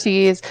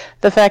expertise,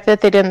 the fact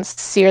that they didn't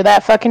sear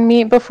that fucking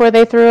meat before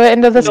they threw it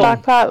into the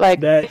stock pot,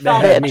 like that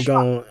had me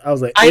going. I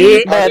was like,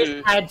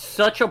 I had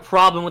such a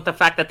problem with the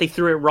fact that they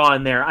threw it raw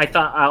in there. I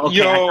thought, I thought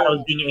I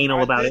was being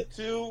anal about it.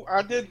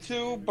 I did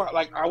too, but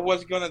like I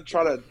was gonna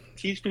try to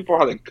teach people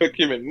how to cook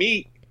human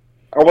meat.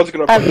 I wasn't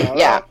gonna put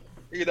that up.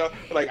 You know,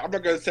 like I'm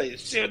not gonna say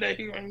sear that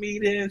human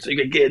meat in so you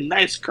can get a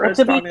nice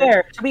crust on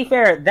it. To be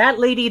fair, that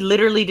lady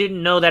literally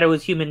didn't know that it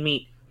was human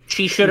meat.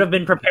 She should have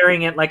been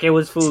preparing it like it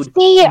was food.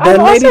 See, I'm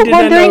also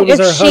wondering if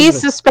she's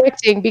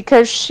suspecting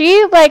because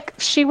she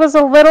was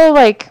a little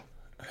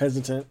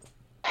hesitant.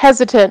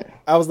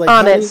 I was like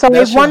on it, so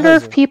I wonder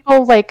if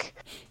people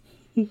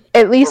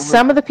at least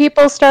some of the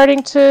people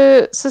starting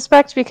to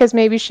suspect because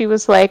maybe she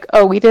was like,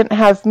 "Oh, we didn't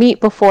have meat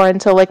before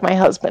until my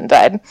husband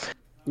died."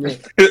 Yeah.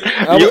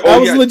 I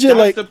was legit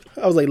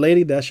I was like,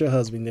 lady, that's your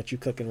husband that you're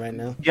cooking right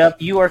now.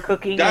 Yep, you are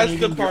cooking. That's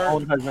the part. Your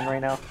own husband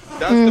right now.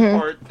 That's the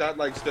part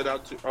that stood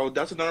out to. Oh,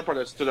 that's another part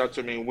that stood out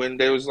to me when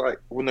they was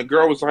when the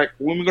girl was like,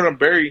 "When we gonna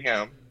bury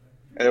him?"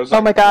 And it was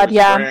oh my god,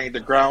 yeah. The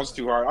ground's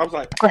too hard. I was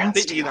like,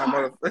 ground's too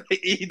hard.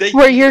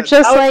 Where you're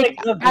just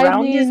the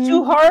ground is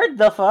too hard.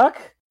 The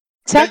fuck.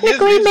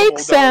 Technically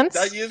makes sense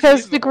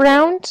because the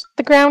ground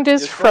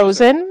is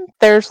frozen.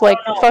 There's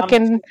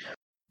fucking.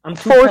 I'm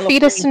 4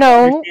 feet of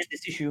snow.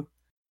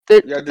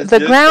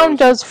 The ground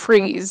does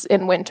freeze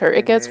in winter.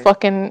 It gets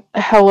fucking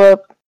hella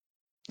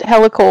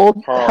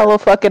cold, hella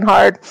fucking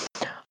hard.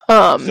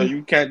 So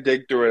you can't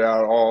dig through it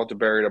at all to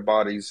bury the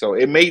bodies. So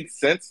it made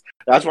sense.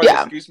 That's why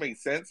the excuse made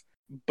sense.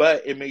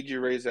 But it made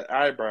you raise an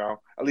eyebrow.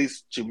 At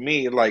least to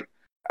me,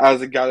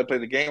 as a guy that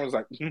played the game, I was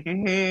like, you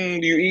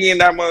eating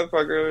that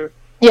motherfucker?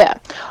 Yeah.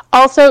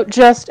 Also,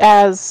 just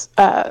as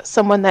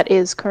someone that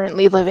is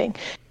currently living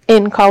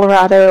in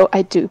Colorado,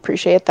 I do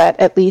appreciate that,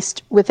 at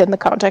least within the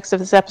context of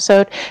this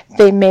episode,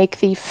 they make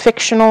the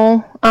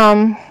fictional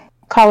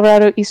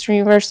Colorado Eastern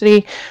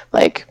University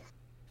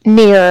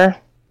near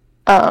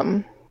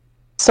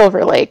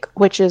Silver Lake,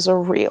 which is a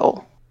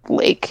real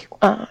lake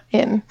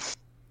in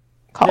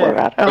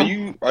Colorado.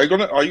 Yeah. Are you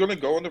gonna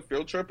go on the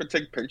field trip and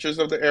take pictures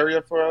of the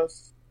area for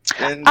us?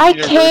 I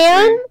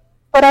can,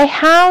 but I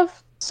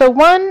have. So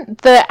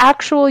the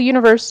actual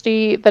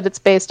university that it's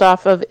based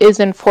off of is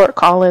in Fort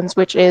Collins,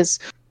 which is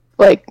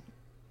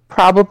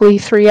probably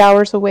 3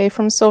 hours away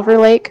from Silver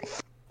Lake.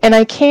 And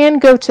I can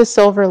go to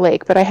Silver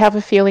Lake, but I have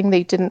a feeling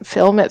they didn't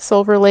film at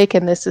Silver Lake,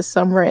 and this is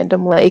some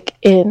random lake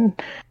in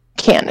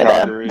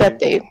Canada that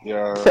they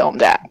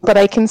filmed at. But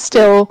I can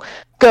still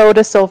go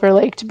to Silver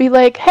Lake to be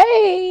like,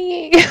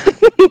 hey!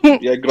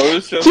 Yeah, go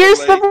to Silver Here's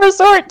Lake. the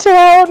resort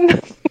town!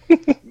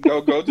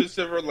 Go to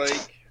Silver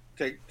Lake,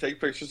 take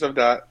pictures of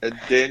that, and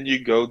then you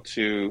go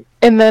to...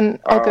 And then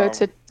I'll go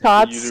to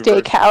Todd's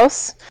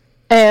Steakhouse,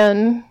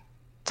 and...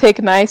 take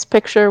a nice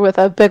picture with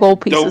a big old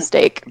piece of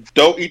steak.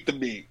 Don't eat the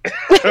meat.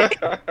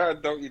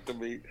 Don't eat the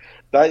meat.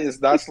 That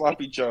is not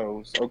Sloppy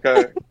Joe's,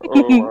 okay?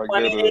 Oh my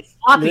goodness. It's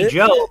Sloppy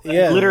Joe.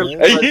 Yeah. Literally.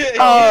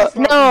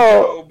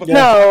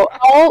 No.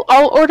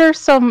 I'll order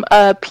some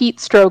Pete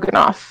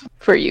Stroganoff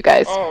for you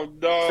guys. Oh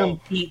no. Some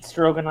Pete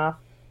Stroganoff.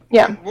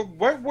 Yeah.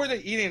 What were they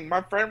eating?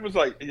 My friend was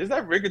like, "Is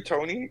that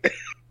rigatoni?"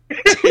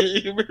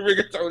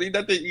 Rigatoni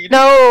that they eat?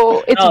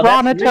 No, it's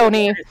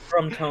Ronatoni.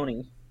 From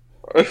Tony.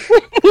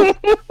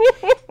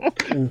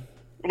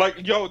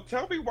 Yo,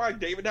 tell me why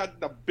David had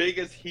the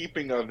biggest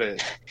heaping of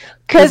it.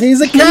 Because he's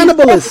a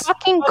cannibalist.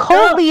 Fucking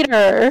cult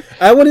leader.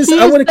 I wouldn't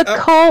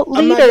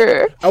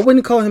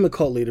call him a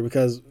cult leader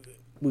because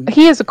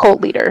he is a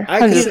cult leader.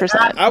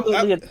 100%. I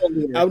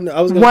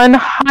was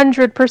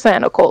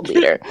 100% a cult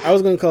leader. I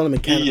was going to call him a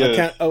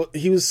cannibalist.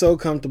 He was so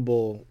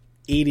comfortable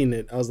eating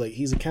it. I was like,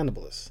 he's a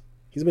cannibalist.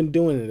 He's been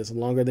doing it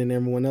longer than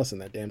everyone else in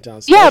that damn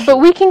town. Yeah, but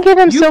we can give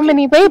him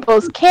many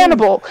labels.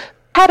 Cannibal,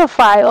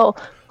 pedophile,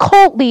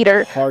 cult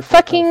leader,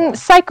 fucking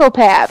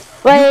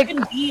psychopath. You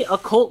can be a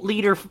cult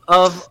leader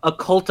of a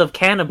cult of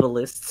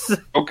cannibalists.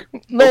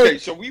 Okay,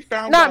 so we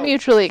found not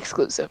mutually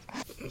exclusive.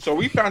 So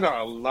we found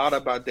out a lot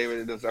about David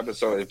in this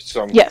episode.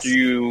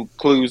 Few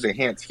clues and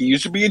hints. He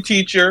used to be a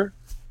teacher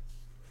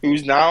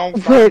who's now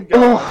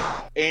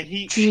and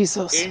he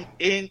Jesus.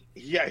 And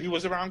he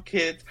was around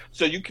kids.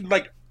 So you can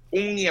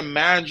only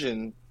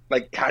imagine,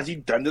 has he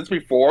done this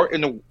before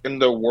in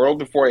the world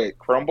before it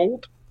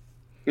crumbled?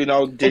 Did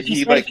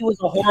he said he was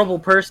a horrible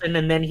person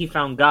and then he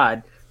found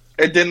God?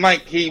 And then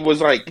he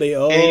was like, his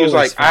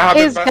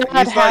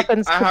God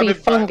happens to be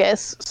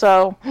fungus.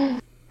 So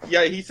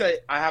yeah, he said,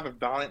 "I have a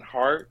violent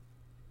heart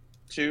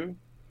too."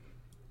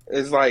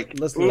 It's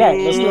let's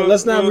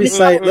not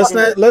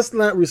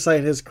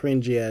recite his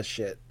cringy ass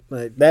shit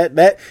like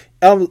that.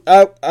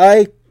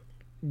 I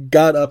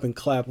got up and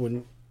clapped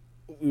when.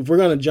 If we're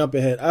gonna jump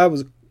ahead,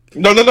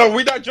 No,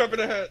 we're not jumping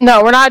ahead.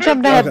 No, we're not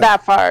jumping ahead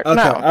that far. Okay,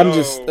 no. I'm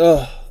just.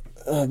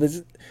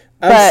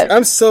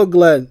 I'm so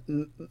glad.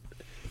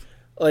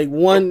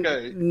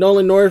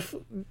 Nolan North,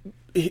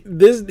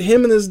 this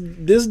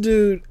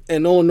dude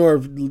and Nolan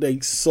North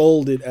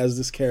sold it as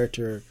this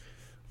character.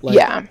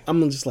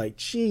 I'm just like,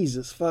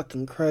 Jesus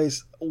fucking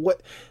Christ!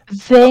 What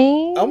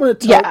they? I want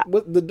to talk. Yeah.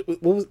 What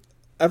was?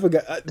 I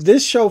forgot.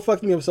 This show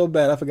fucked me up so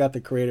bad. I forgot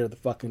the creator of the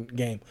fucking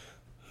game.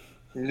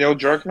 Neil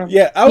Druckmann?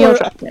 Yeah,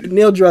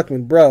 Neil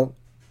Druckmann, bro.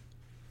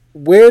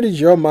 Where did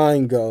your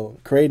mind go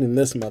creating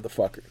this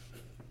motherfucker?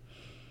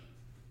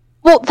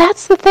 Well,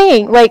 that's the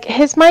thing.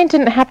 His mind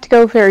didn't have to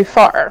go very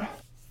far.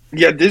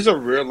 Yeah, these are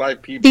real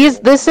life people.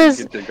 This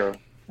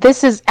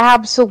is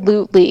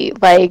absolutely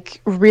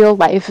real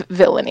life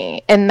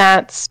villainy, and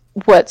that's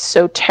what's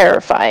so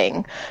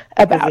terrifying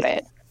about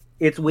it.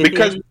 it's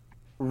within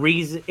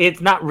reason.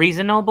 It's not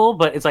reasonable,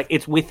 but it's like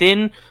it's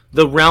within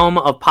the realm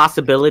of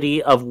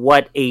possibility of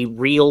what a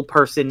real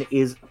person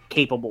is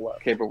capable of.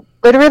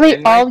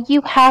 Literally, all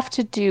you have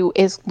to do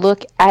is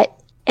look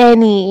at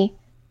any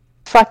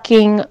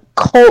fucking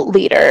cult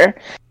leader,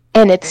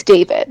 and it's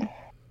David.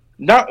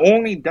 Not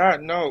only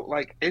that, no,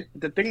 like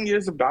the thing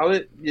is about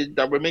it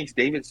that what makes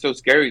David so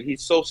scary.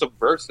 He's so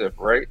subversive,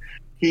 right?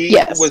 He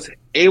was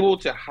able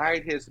to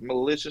hide his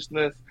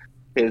maliciousness,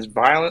 his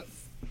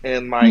violence,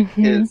 and like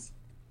his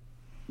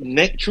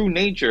true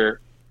nature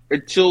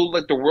until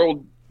like the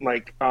world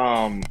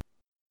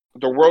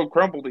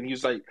crumbled, and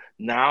he's like,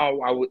 now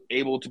I was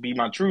able to be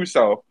my true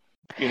self.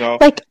 You know,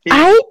 like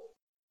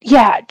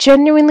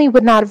genuinely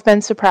would not have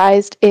been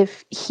surprised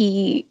if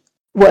he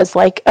was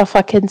like a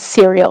fucking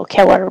serial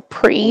killer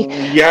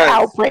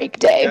pre-outbreak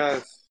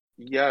day.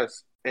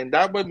 Yes. And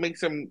that what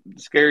makes him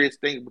the scariest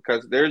thing,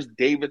 because there's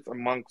Davids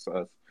amongst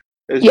us.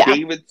 There's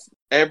Davids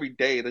every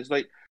day. There's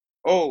like,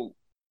 oh,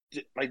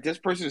 like this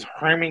person is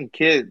harming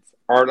kids,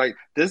 or like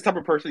this type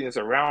of person is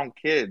around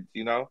kids,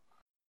 you know?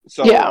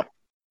 So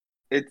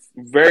it's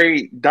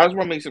that's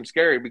what makes him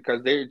scary,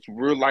 because there's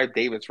real life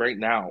Davids right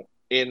now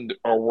in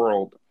our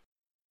world.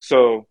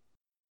 So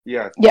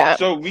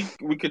so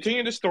we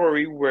continue the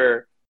story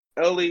where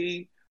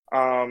Ellie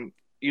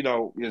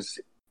is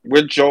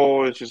with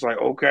Joel, and she's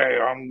like, okay,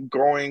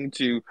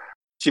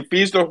 she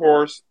feeds the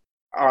horse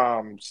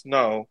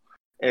Snow,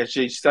 and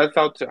she sets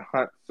out to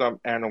hunt some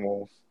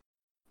animals.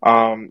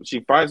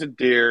 She finds a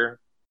deer.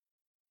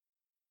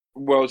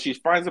 Well, she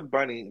finds a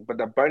bunny, but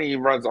the bunny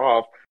runs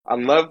off. I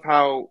love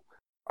how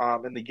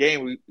in the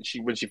game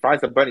when she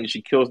finds the bunny,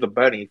 she kills the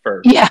bunny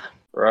first. Yeah.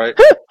 Right?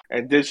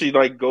 And then she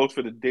like goes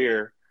for the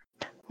deer.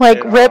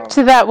 Like, rip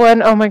to that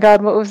one, oh my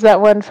god, what was that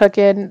one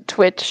fucking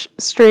Twitch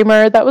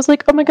streamer that was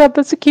like, oh my god,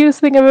 that's the cutest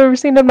thing I've ever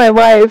seen in my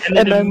life,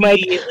 and then like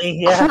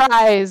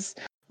cries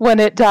when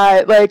it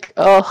died, like,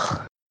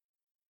 ugh.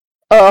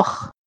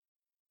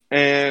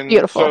 And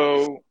beautiful.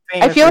 So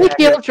I feel like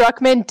Neil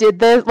Druckmann did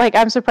this, like,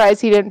 I'm surprised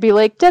he didn't be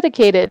like,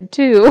 dedicated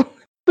to,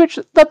 which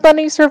the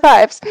bunny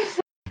survives.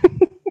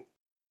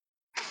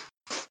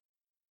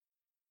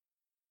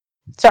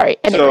 Sorry,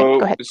 anyway,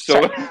 go ahead.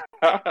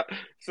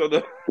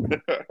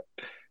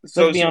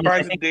 So she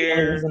finds a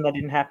deer. The reason that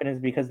didn't happen is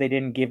because they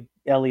didn't give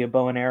Ellie a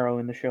bow and arrow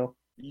in the show.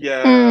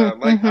 Yeah,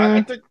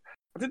 I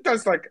think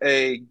that's like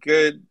a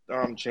good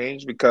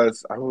change,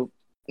 because I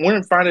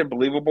wouldn't find it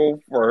believable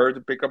for her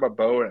to pick up a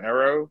bow and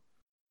arrow.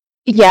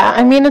 Yeah,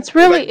 I mean, it's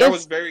really that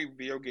was very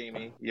video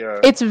gamey. Yeah,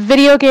 it's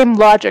video game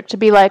logic to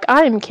be like,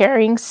 I'm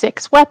carrying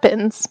 6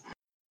 weapons.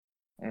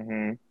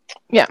 Mm-hmm.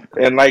 Yeah,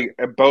 and like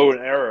a bow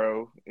and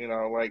arrow, you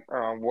know, like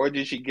where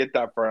did she get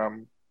that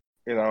from?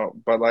 You know,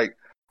 but like,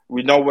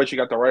 we know where she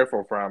got the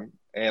rifle from,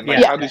 and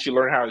like, how did she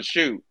learn how to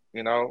shoot?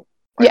 You know,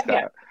 like that.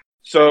 Yeah.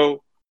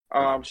 So,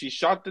 she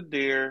shot the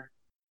deer.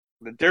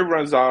 The deer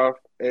runs off,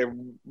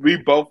 and we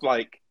both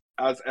like,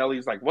 as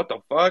Ellie's like, "What the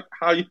fuck?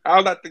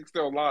 How that thing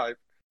still alive?"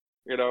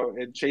 You know,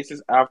 and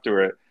chases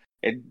after it.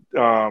 And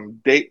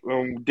then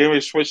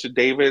we switch to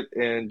David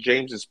and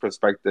James's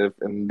perspective,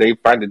 and they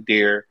find the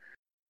deer,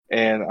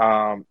 and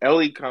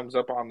Ellie comes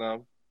up on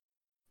them,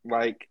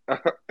 like,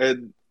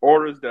 and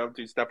orders them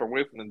to step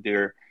away from the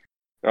deer.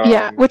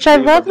 Which I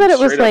love that it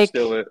was like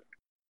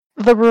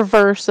the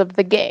reverse of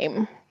the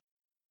game.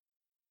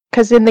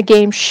 Because in the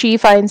game, she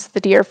finds the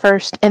deer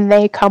first, and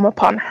they come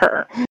upon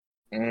her.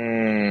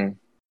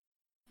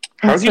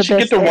 How did she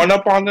get the one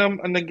up on them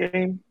in the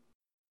game?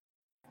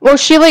 Well,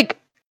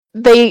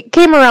 they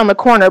came around the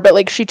corner, but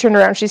like she turned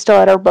around, she still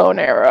had her bow and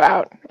arrow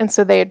out, and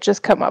so they had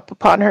just come up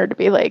upon her to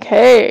be like,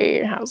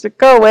 "Hey, how's it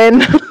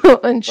going?"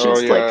 And she's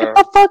like, "Get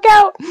the fuck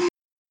out!"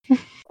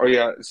 Oh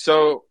yeah,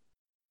 so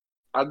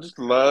I just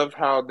love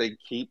how they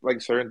keep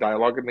like certain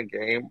dialogue in the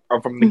game,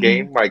 from the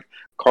game, like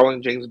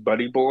calling James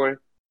Buddy Boy.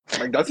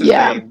 Like, that's his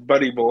name,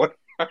 Buddy Boy.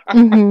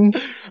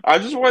 I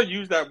just want to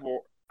use that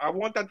more. I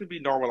want that to be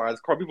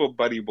normalized. Call people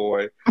Buddy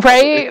Boy.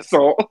 Right?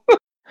 So,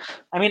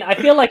 I mean, I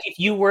feel like if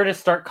you were to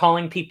start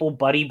calling people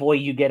Buddy Boy,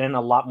 you get in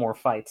a lot more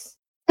fights.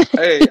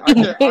 Hey,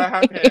 I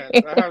have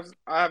hands.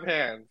 I have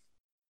hands.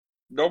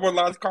 No one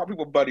allowed to call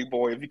people Buddy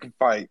Boy if you can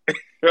fight.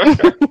 Or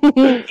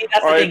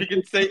if you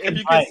can say it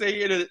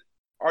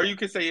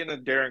in a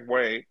daring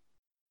way.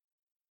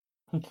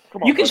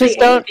 Come on, you can say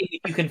anything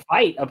if you can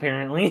fight,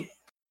 apparently.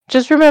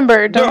 Just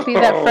remember, don't be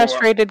that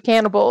frustrated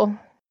cannibal.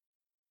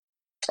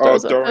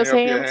 Don't up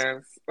your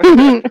hands.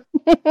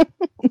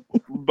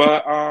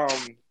 But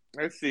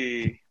let's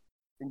see,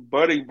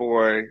 Buddy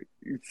Boy.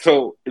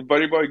 So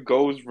Buddy Boy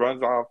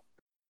runs off,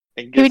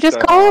 and gets. Can we just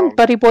call him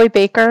Buddy Boy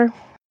Baker?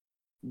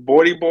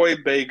 Buddy Boy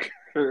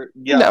Baker.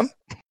 Yes. No.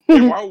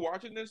 And while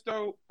watching this,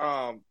 though,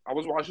 I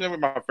was watching it with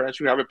my friends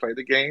who haven't played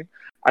the game.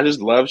 I just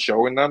love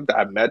showing them that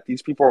I met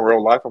these people in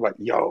real life. I'm like,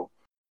 yo.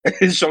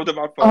 And show them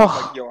my phone.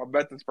 Like, yo, I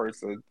met this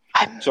person.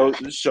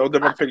 Show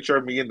them a picture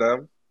of me and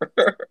them.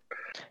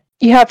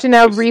 You have to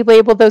now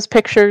relabel those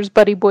pictures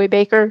Buddy Boy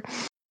Baker.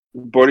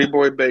 Buddy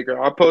Boy Baker.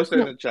 I'll post it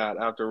in the chat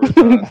after we're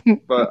done.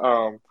 But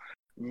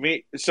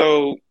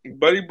So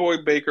Buddy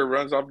Boy Baker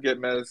runs off to get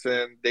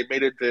medicine. They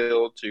made a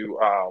deal to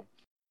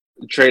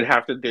trade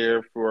half the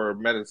dare for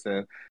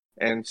medicine,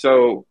 and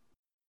so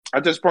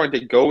at this point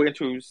they go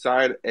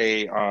inside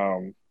a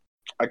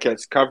I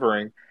guess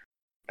covering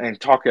and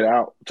talk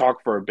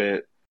for a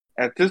bit.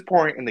 At this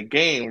point in the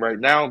game, right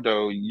now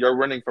though, you're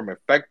running from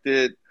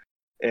infected,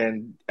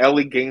 and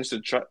Ellie gains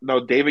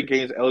David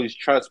gains Ellie's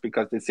trust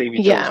because they save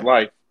each other's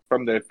life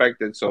from the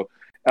infected. So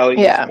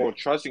Ellie is more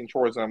trusting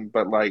towards them,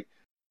 but like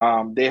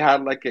they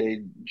had like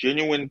a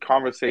genuine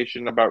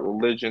conversation about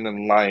religion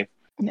and life,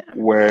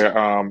 where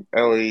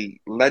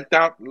Ellie lets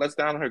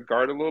down her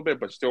guard a little bit,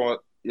 but still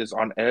is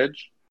on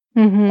edge.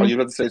 Are you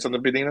about to say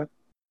something, Benina?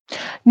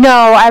 No,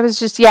 I was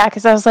just,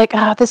 because I was like,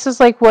 this is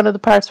like one of the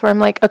parts where I'm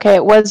like, okay,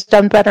 it was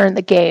done better in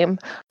the game,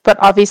 but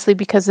obviously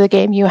because of the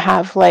game you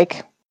have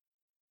like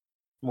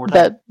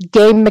the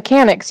game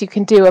mechanics you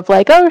can do of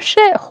like, oh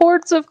shit,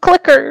 hordes of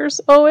clickers,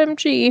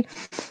 OMG.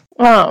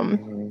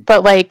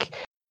 But like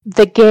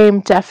the game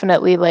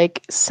definitely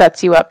like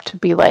sets you up to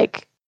be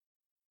like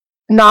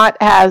not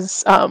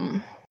as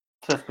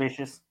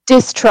suspicious,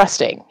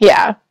 distrusting,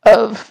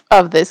 of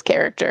this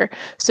character.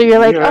 So you're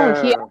like,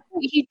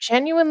 he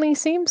genuinely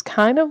seems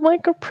kind of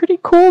like a pretty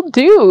cool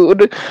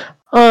dude.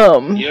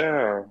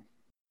 And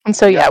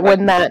so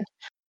when that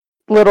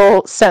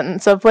little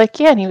sentence of like,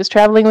 and he was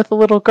traveling with a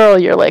little girl,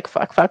 you're like,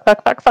 fuck.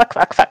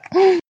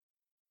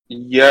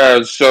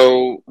 Yeah,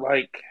 so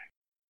like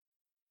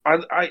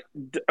I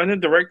on the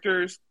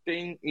director's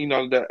thing,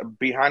 the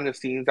behind the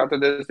scenes after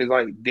this is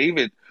like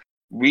David,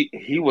 we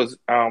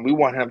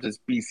want him to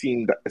be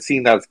seen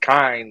as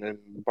kind and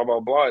blah blah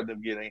blah at the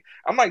beginning.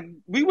 I'm like,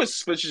 we were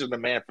suspicious of the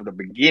man from the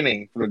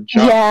beginning, from the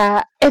jump.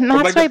 Yeah, and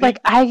that's why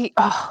I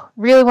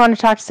really want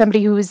to talk to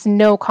somebody who has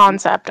no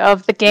concept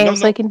of the game,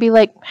 so I can be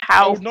like,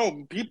 how?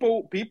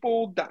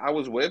 People that I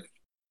was with,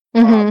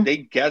 they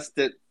guessed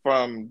it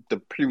from the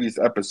previous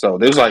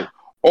episode. It was like,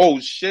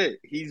 oh shit,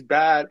 he's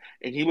bad,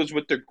 and he was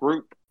with the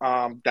group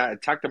that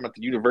attacked him at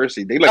the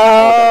university. They like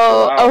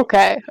called that out.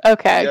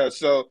 Okay. Yeah,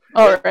 so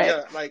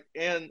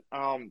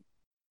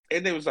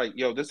and they was like,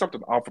 yo, there's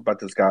something off about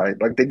this guy.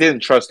 Like they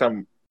didn't trust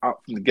him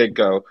out from the get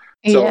go.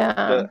 So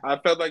I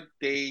felt like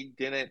they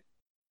didn't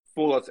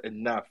fool us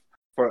enough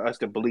for us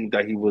to believe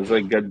that he was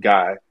a good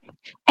guy.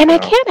 And I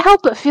can't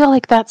help but feel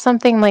like that's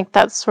something like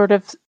that's sort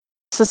of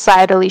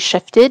societally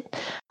shifted,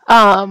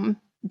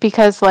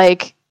 because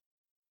like,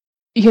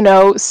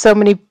 so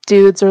many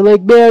dudes are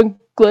like, man,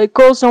 like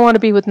girls don't want to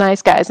be with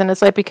nice guys, and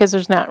it's like because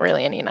there's not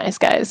really any nice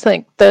guys.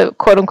 Like the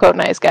quote unquote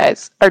nice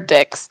guys are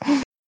dicks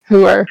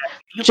who are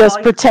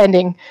just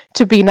pretending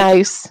to be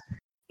nice.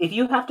 If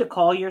you have to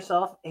call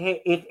yourself,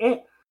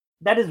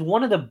 that is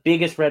one of the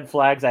biggest red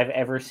flags I've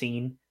ever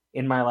seen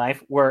in my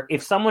life. Where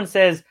if someone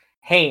says,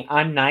 "Hey,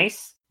 I'm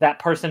nice," that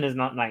person is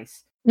not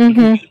nice.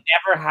 Because you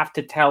never have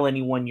to tell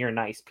anyone you're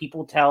nice.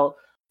 People tell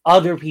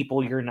other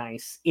people you're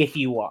nice if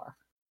you are.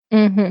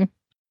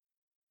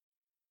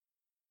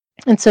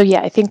 And so,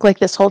 I think like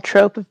this whole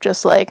trope of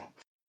just like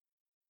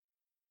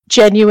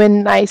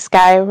genuine nice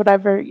guy or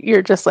whatever,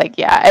 you're just like,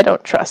 I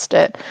don't trust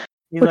it.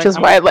 Which is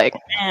why like,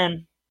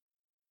 man,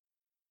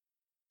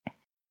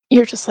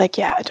 you're just like,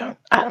 I don't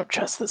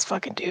trust this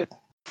fucking dude.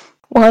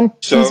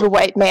 He's a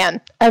white man.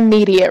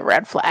 Immediate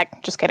red flag.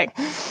 Just kidding.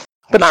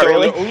 But not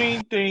really. The only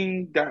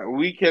thing that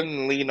we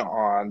can lean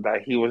on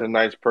that he was a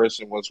nice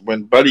person was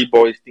when Buddy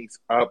Boy sneaks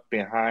up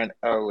behind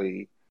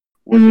Ellie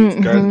with his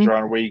gun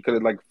drawn, where he could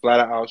have like flat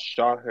out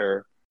shot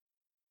her,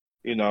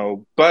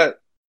 But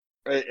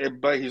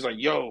he's like,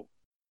 "Yo,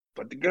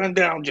 put the gun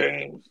down,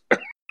 James."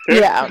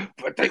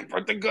 put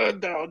the gun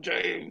down,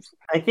 James.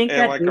 I think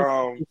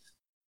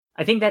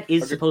that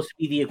is supposed to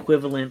be the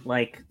equivalent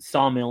like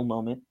Sawmill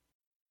moment.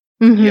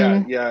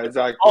 Yeah,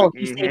 exactly. Oh,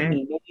 he saved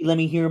me. Maybe let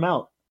me hear him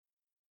out.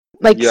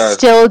 Like,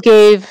 still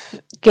gave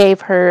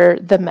her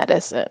the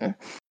medicine.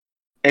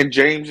 And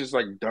James is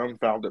like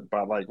dumbfounded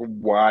by like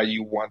why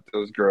you want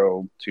this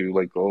girl to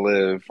like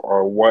live,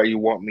 or why you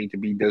want me to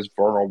be this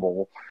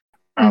vulnerable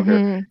out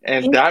there,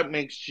 and that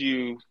makes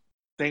you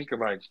think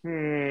like,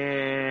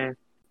 why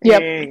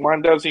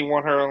does he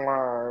want her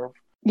alive?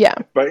 Yeah.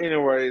 But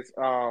anyways,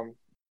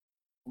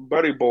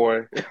 Buddy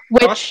Boy.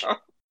 Which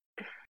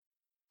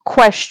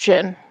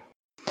question?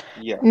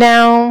 Yeah.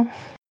 Now,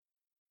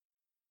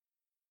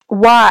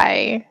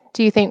 why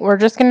do you think we're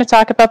just going to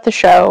talk about the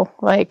show?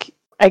 Like,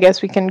 I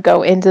guess we can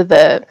go into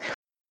the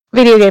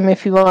video game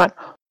if you want.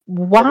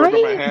 Why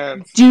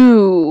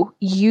do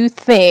you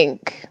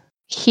think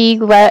he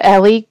let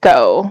Ellie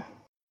go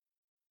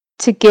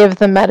to give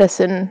the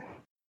medicine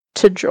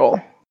to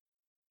Joel?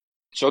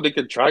 So they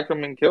could track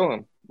him and kill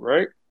him,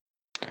 right?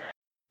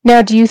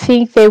 Now, do you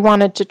think they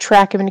wanted to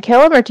track him and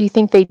kill him, or do you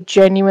think they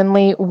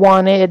genuinely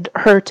wanted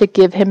her to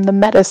give him the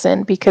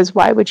medicine? Because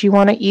why would you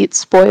want to eat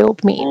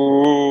spoiled meat?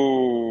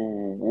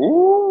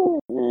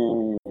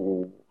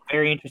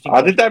 Very interesting.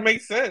 I think that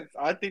makes sense.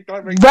 That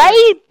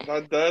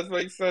does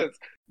make sense.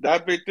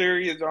 That big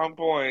theory is on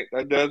point.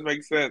 That does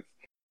make sense.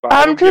 But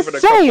I'm just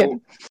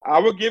saying. I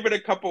would give it a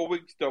couple of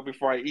weeks though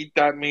before I eat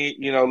that meat.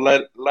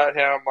 Let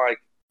him like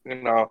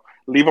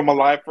leave him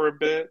alive for a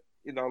bit.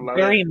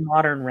 Very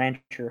modern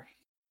rancher.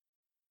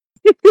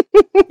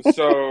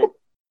 So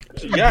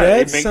yeah, That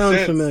it makes sounds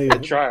sense. familiar.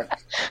 It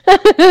tracks.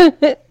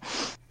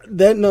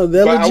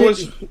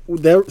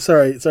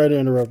 Sorry to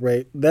interrupt.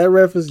 Right, that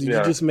reference you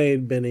just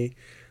made, Benny.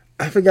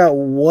 I forgot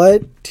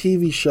what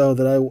TV show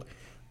that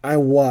I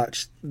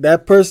watched.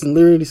 That person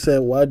literally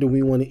said, "Why do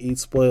we want to eat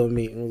spoiled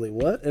meat?" And I was like,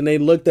 "What?" And they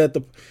looked at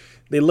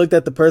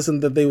the person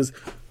that they was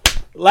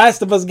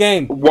Last of Us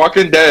game.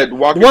 Walking Dead.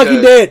 Walking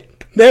Dead.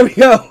 There we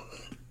go.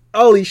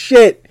 Holy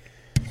shit.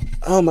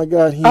 Oh my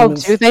god.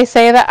 Humans. Oh, do they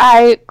say that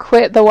I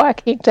quit The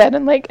Walking Dead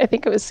in I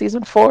think it was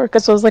season 4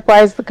 because I was like,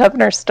 why is the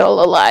governor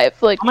still alive?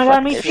 Like, oh my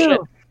god, me too.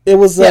 Shit. It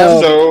was. I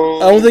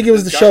don't think it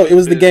was the show. It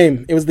was the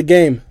game. It was the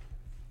game.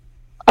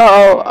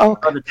 Oh,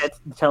 okay. Oh,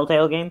 the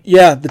Telltale game.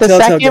 Yeah, the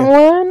Telltale second game.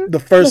 One. The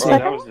first one.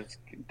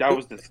 That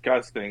was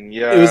disgusting.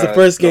 Yeah, it was the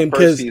first game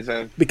because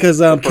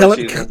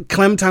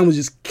Clementine was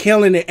just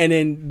killing it, and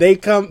then they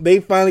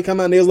finally come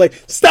out and they was like,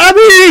 "Stop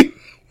eating!"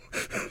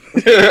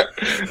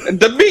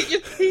 The meat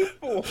is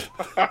people.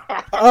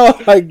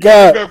 Oh my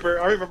god!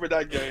 I remember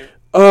that game.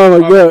 Oh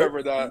my god! I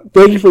remember that.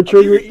 Thank you for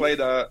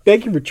triggering.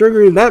 Thank you for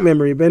triggering that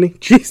memory, Benny.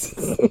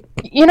 Jesus.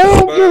 You're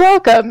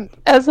welcome.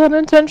 As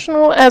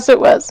unintentional as it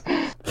was.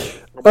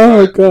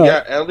 Oh my god!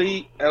 Yeah,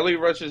 Ellie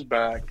rushes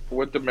back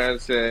with the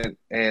medicine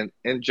and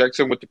injects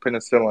him with the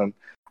penicillin,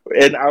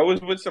 and I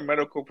was with some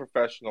medical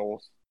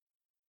professionals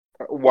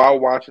while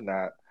watching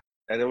that,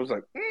 and it was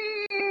like,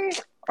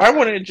 I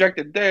want to inject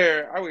it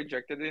there. I would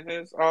inject it in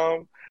his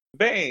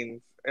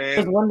veins. And, I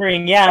was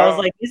wondering, I was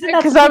like, isn't that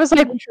because I was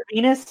like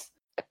intravenous?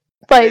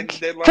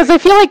 Because I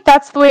feel like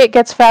that's the way it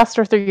gets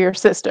faster through your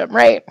system,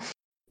 right?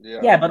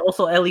 Yeah, but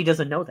also Ellie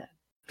doesn't know that.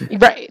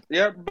 Right.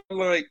 Yeah,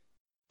 but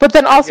But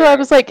then also I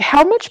was like,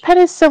 how much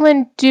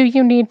penicillin do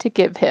you need to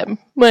give him?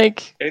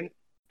 And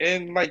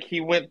she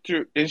went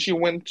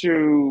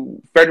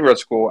to federal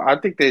school. I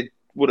think they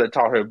would have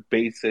taught her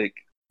basic,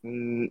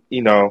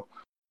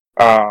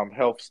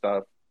 health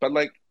stuff. But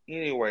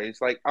anyways,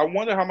 I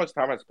wonder how much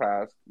time has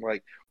passed.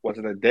 Was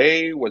it a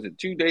day? Was it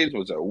 2 days?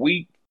 Was it a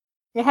week?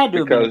 It had to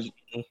have been a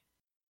day.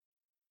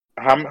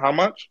 How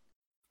much?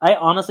 I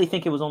honestly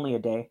think it was only a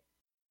day.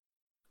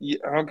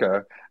 Yeah, okay.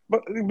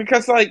 But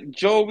because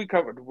Joel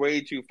recovered way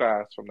too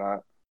fast from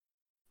that.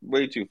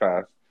 Way too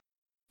fast.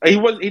 He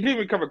didn't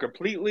recover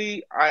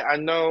completely. I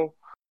know.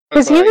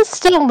 Because he was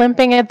still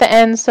limping at the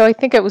end, so I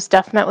think it was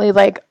definitely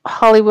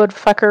Hollywood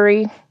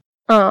fuckery.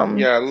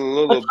 Yeah, a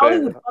little bit.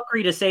 Hollywood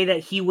fuckery to say that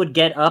he would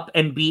get up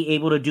and be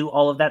able to do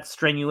all of that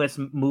strenuous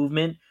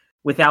movement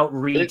without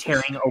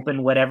tearing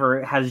open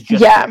whatever has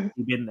just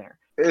been there.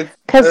 It's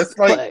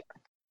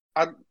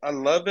I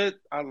love it.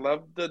 I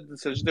love the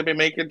decision they've been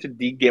making to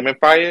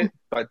de-gamify it,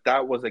 but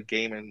that was a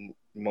gaming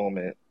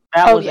moment.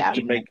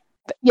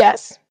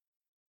 Yes.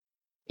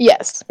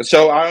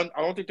 So I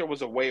don't think there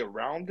was a way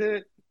around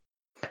it.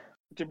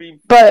 To be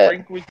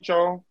frank with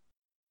y'all.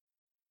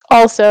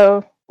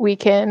 Also, we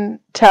can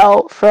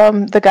tell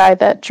from the guy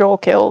that Joel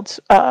killed,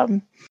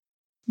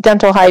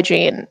 dental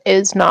hygiene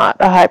is not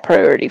a high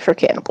priority for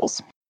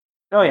cannibals.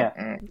 Oh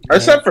yeah.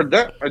 Except for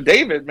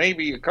David,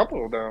 maybe a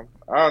couple of them.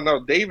 I don't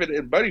know. David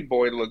and Buddy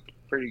Boy looked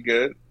pretty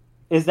good.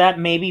 Is that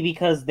maybe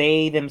because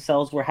they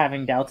themselves were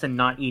having doubts and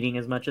not eating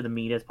as much of the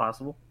meat as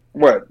possible?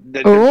 What?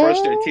 They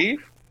brush their teeth?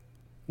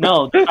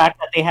 No, the fact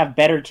that they have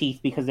better teeth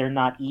because they're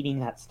not eating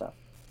that stuff.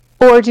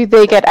 Or do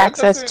they get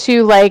access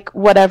to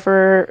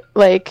whatever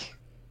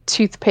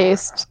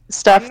toothpaste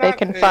stuff they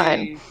can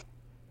find?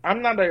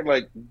 I'm not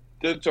a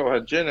dental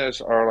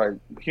hygienist or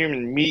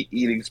human meat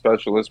eating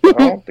specialist, but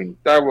I don't think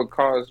that would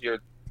cause your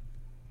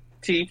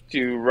teeth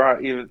to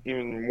rot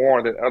even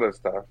more than other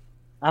stuff.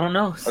 I don't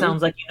know.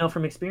 Sounds like you know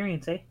from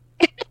experience, eh?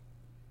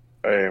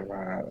 Hey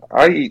man,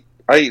 I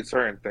eat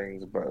certain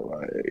things, but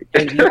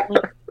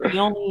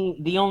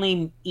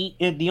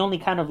the only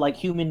kind of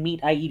human meat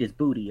I eat is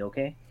booty.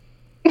 Okay.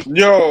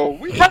 Yo,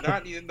 we do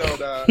not need to know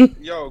that.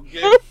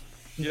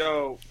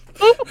 Yo,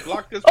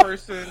 block this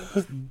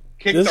person.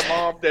 Kick them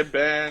off their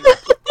band.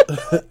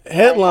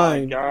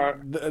 Headline. Oh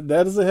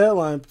that is a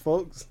headline,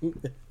 folks.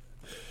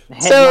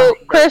 So,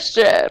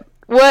 Christian,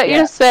 what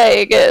you're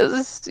saying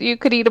is you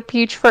could eat a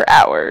peach for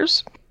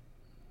hours.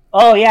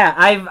 Oh yeah,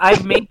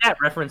 I've made that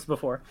reference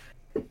before.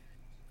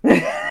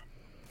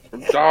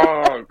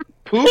 Dog,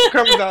 poop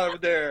comes out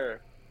of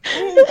there.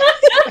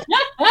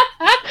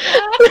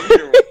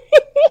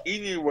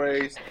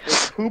 Anyways,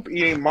 the poop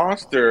eating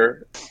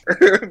monster.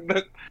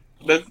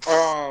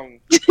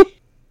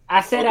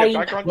 I said I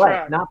eat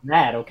what, not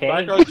that, okay?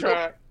 Back on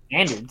track.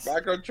 Standards.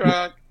 Back on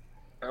track.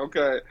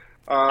 Okay.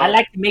 I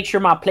like to make sure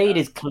my plate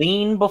is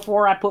clean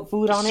before I put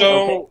food on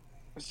it.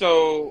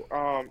 So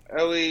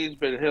Ellie's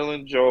been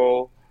healing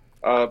Joel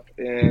up,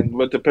 and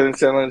with the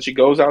penicillin, she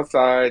goes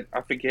outside.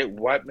 I forget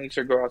what makes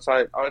her go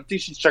outside. I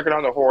think she's checking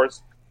on the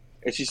horse,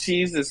 and she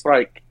sees this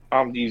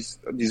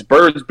these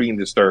birds being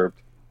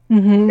disturbed,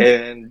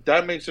 and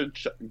that makes her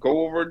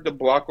go over the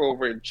block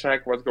over and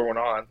check what's going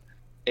on.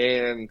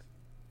 And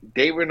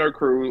David and her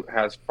crew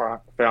has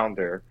found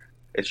her,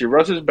 And she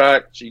rushes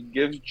back. She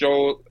gives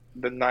Joel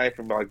the knife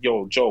and be like,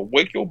 "Yo, Joel,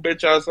 wake your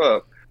bitch ass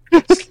up."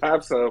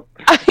 Slaps him.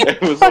 I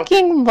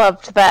fucking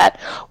loved that.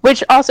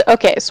 Which also,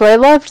 okay, so I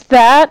loved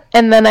that,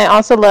 and then I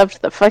also loved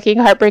the fucking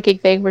heartbreaking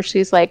thing where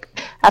she's like,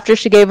 after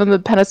she gave him the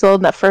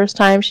penicillin that first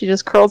time, she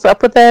just curls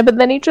up with him, and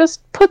then he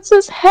just puts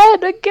his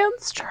head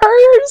against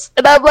hers,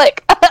 and I'm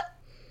like,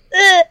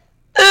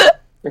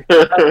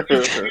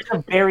 Here's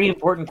a very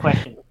important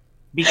question.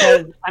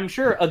 Because I'm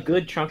sure a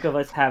good chunk of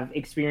us have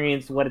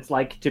experienced what it's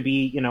like to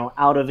be,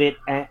 out of it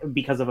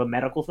because of a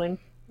medical thing.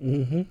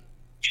 Mm-hmm.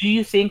 Do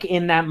you think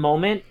in that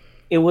moment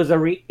it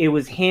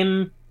was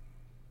him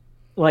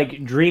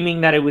like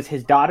dreaming that it was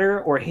his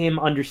daughter, or him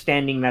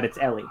understanding that it's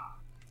Ellie?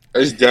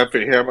 It's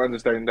definitely him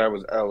understanding that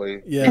was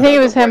Ellie. Yeah. I think it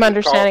was him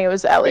understanding it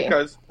was Ellie.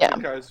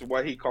 Because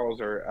what he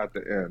calls her at the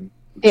end.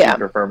 Yeah.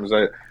 Confirms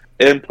that.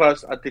 And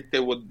plus, I think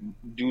they would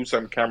do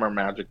some camera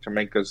magic to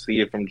make us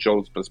see it from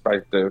Joel's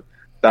perspective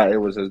that it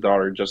was his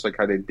daughter, just like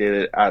how they did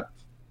it at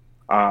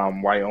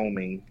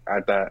Wyoming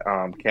at that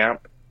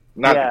camp.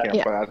 Not the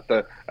camp,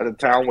 but at the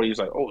town where he's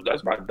like, "Oh,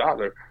 that's my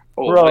daughter.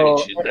 Oh, bro,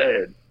 wait, she's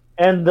dead."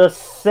 And the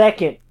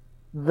second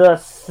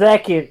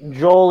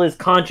Joel is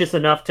conscious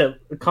enough to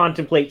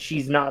contemplate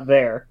she's not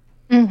there,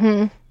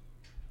 mm-hmm.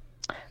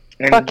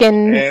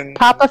 And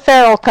Papa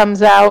Farrell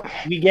comes out.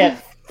 We get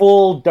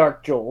full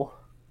Dark Joel.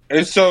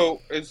 And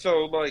so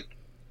like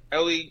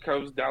Ellie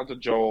comes down to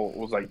Joel,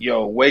 was like,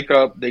 "Yo, wake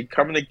up! They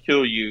coming to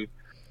kill you.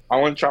 I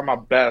want to try my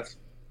best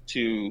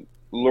to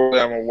lure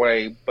them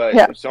away, but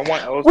if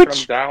someone else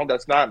comes down,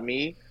 that's not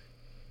me.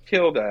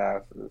 Kill the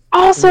asses."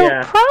 Also,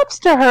 props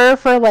to her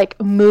for like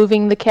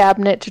moving the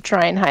cabinet to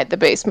try and hide the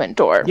basement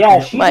door. Yeah,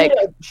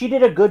 she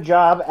did a good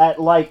job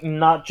at like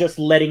not just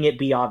letting it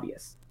be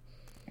obvious.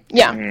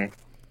 Yeah.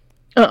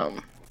 Mm-hmm.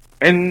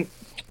 And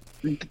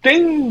the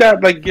thing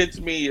that like gets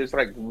me is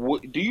like,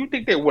 do you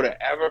think they would have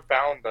ever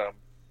found them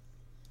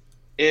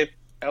if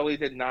Ellie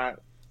did not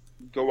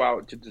go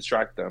out to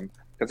distract them?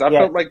 Because I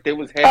felt like they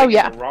was heading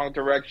in the wrong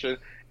direction,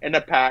 and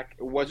the pack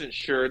wasn't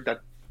sure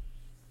that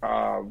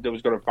they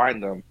was going to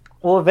find them.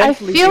 Well,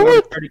 eventually they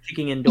started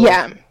kicking in doors.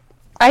 Yeah,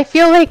 I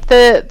feel like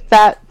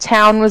that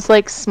town was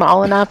like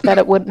small enough that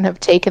it wouldn't have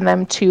taken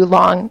them too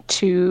long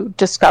to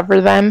discover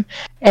them,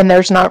 and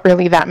there's not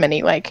really that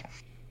many like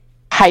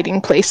hiding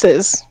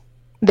places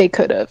they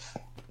could have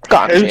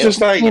gone to. It was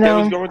just like they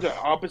was going the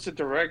opposite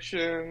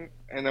direction,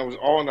 and it was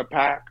all in the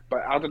pack.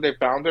 But after they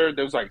found her,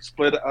 they was like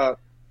split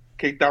up,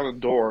 kicked down the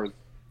doors.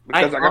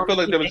 Because I feel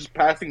like they were just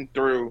passing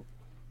through.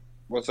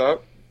 What's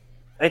up?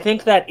 I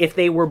think that if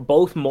they were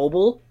both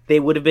mobile, they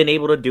would have been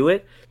able to do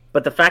it.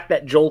 But the fact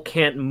that Joel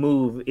can't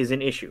move is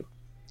an issue.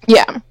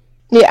 Yeah.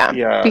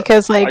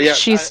 Because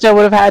she still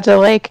would have had to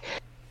like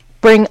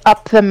bring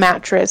up the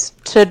mattress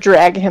to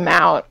drag him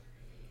out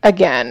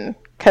again.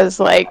 Because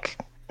like,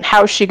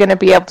 how's she going to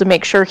be able to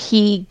make sure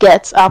he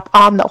gets up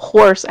on the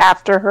horse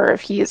after her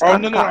if he is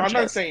unconscious? No, I'm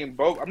not saying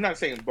both. I'm not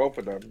saying both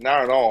of them.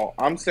 Not at all.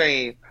 I'm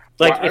saying.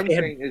 Like, what I'm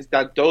saying is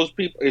that those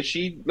people, if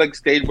she like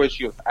stayed where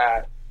she was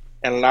at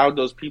and allowed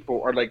those people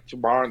or like to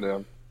warn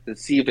them to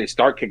see if they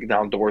start kicking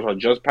down doors or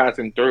just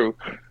passing through,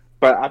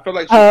 but I feel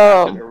like she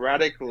acted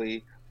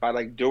erratically by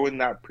like doing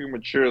that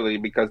prematurely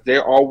because they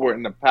all were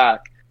in the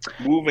pack,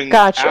 moving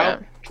out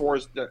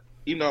towards the.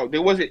 They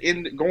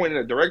wasn't going in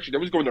a direction; they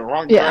was going in the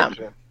wrong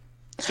direction.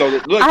 So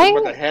look, they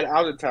went to head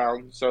out of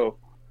town. So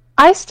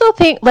I still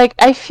think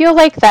I feel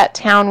like that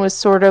town was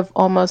sort of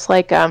almost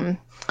like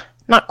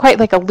not quite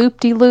like a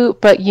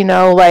loop-de-loop, but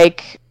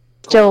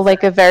still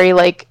like a very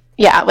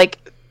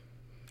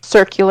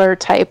circular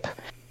type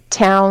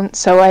town.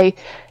 So I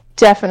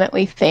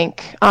definitely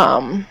think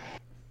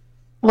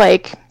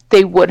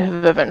they would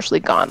have eventually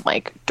gone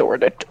door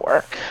to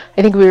door.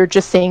 I think we were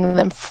just seeing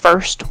them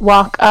first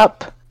walk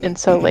up, and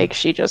so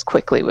she just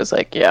quickly was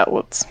like, yeah,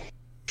 let's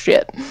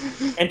shit.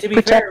 And to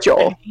be fair,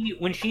 Joel.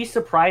 When she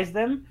surprised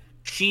them,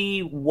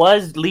 she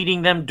was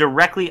leading them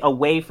directly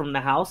away from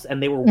the house,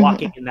 and they were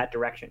walking in that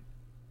direction.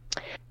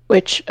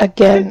 Which,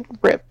 again,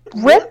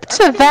 rip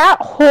to that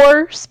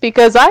horse,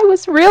 because I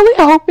was really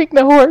hoping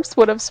the horse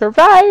would have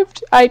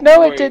survived. I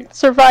know it didn't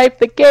survive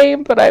the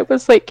game, but I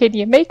was like, can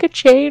you make a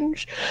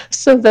change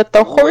so that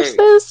the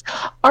horses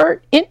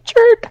aren't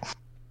injured?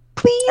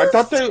 Please? I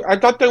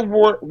thought they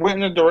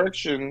went in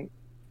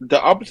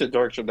the opposite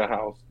direction of the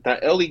house. That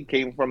Ellie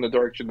came from the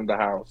direction of the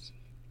house.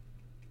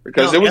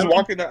 Because it was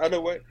walking the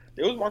other way.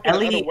 It was walking the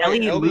other way.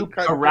 Ellie looped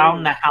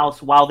around the house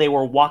while they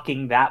were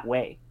walking that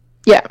way.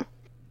 Yeah.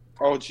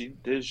 Oh,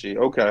 did she?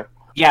 Okay.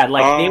 Yeah,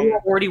 they were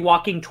already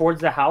walking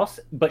towards the house,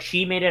 but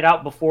she made it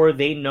out before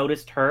they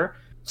noticed her.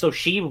 So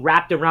she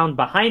wrapped around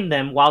behind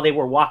them while they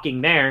were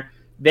walking there,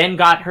 then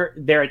got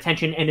their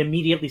attention and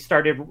immediately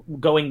started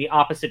going the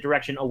opposite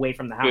direction away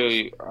from the house.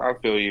 I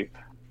feel you.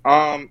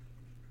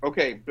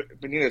 Okay,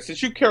 Benita,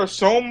 since you care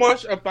so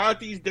much about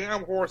these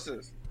damn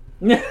horses,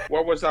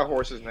 what was that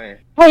horse's name?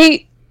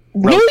 I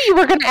knew you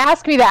were going to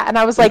ask me that, and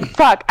I was like,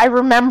 fuck, I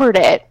remembered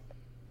it.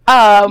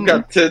 You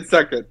got 10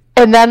 seconds.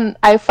 And then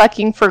I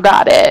fucking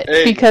forgot it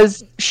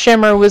because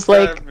Shimmer was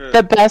like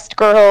the best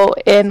girl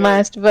in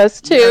Last of Us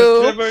 2.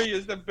 Shimmer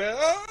is the best.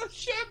 Oh,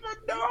 Shimmer,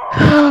 no!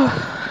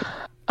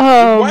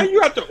 Why do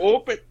you have to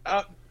open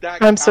up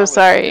that? I'm so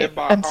sorry.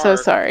 I'm so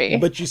sorry.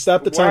 But you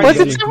stopped the time. Was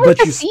it something with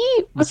the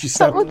C? Was it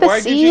something with the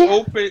C?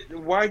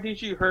 Why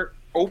did you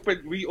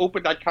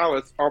reopen that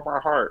callus on my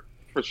heart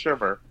for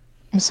Shimmer?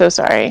 I'm so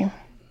sorry.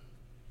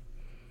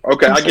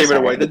 Okay, I gave it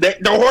away. The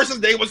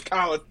horse's name was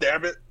Callus.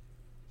 Damn it!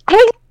 I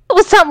think it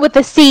was something with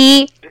the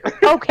C.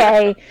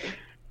 Okay.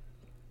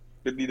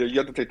 Benita, you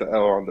have to take the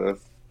L on this.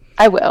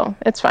 I will.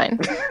 It's fine.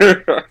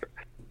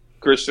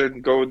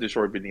 Christian, go and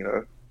destroy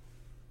Benita.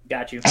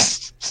 Got you.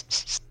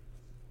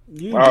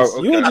 You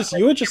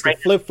were just a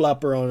flip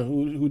flopper on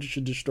who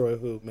should destroy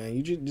who, man.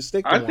 You just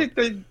stick to one. I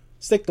think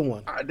stick to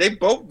one. They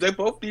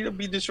both need to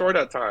be destroyed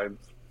at times.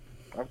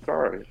 I'm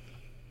sorry.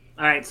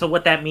 All right. So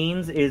what that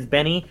means is,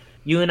 Benny,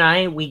 you and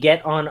I, we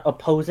get on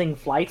opposing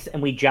flights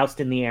and we joust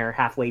in the air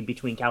halfway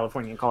between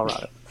California and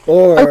Colorado.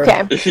 Okay,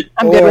 I'm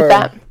good with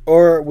that.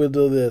 Or we'll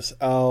do this.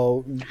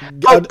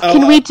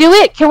 Can we do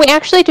it? Can we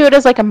actually do it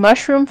as like a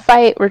mushroom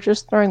fight? We're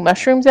just throwing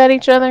mushrooms at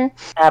each other.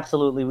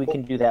 Absolutely, we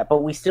can do that,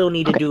 but we still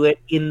need to do it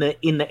in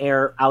the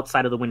air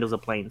outside of the windows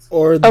of planes.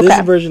 Or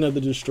this version of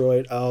the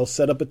Destroyed, I'll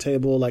set up a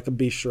table like a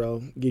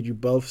bistro, give you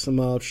both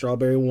some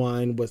strawberry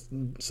wine with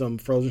some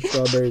frozen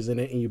strawberries in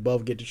it, and you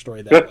both get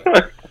destroyed that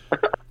way.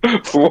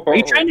 Are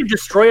you trying to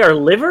destroy our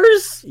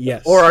livers?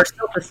 Yes. Or our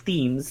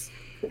self-esteems?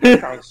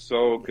 That sounds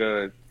so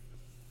good.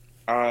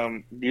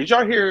 Did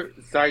y'all hear,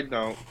 side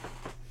note,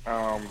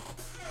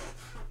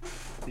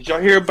 did y'all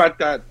hear about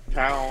that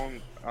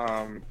town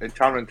in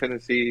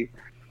Tennessee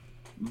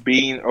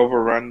being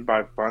overrun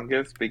by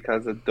fungus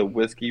because of the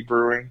whiskey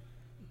brewing?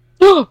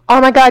 Oh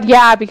my god,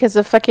 yeah, because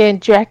of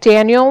fucking Jack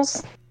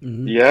Daniels.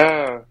 Mm-hmm.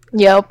 Yeah.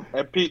 Yep.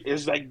 And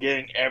it's like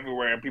getting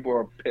everywhere and people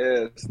are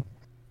pissed.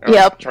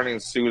 Yep. Trying to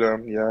sue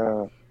them,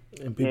 yeah.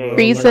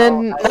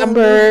 Reason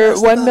number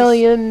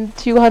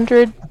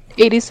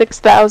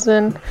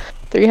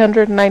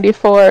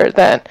 1,286,394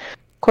 that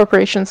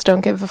corporations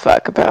don't give a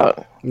fuck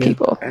about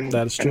people. And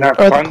that is true. Or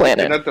the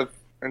planet.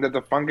 And that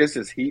the fungus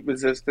is heat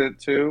resistant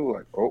too.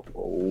 Like,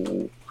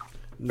 oh.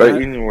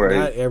 But anyway.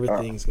 Not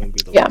everything's going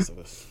to be The Last of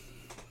Us.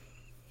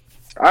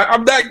 I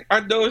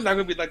know it's not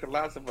going to be like The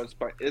Last of Us,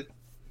 but it's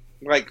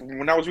like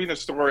when I was reading the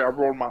story, I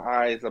rolled my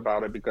eyes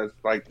about it because,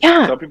 like,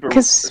 some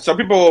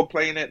people were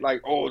playing it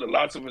like, "Oh, The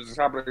Last of Us is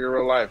happening in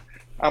real life."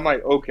 I'm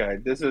like, okay,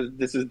 this is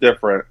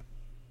different.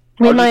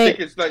 We might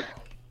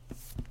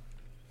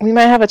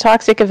have a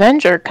toxic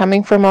Avenger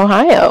coming from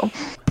Ohio.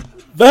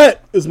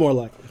 That is more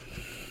likely.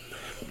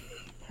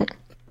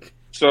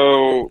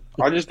 So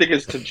I just think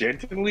it's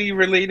tangentially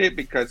related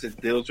because it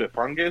deals with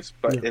fungus,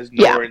 but it's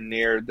nowhere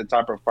near the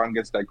type of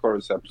fungus that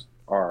cordyceps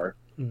are.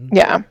 Mm-hmm.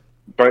 Yeah.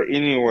 But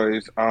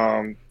anyways,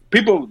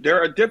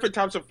 there are different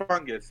types of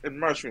fungus in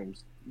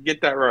mushrooms. Get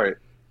that right.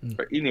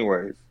 But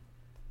anyways,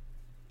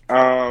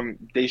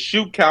 they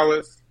shoot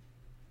Callus.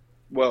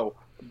 Well,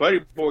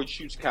 Buddy Boy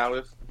shoots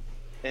Callus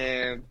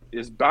and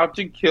is about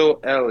to kill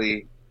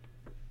Ellie,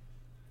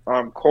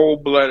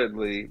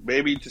 cold-bloodedly,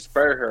 maybe to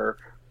spare her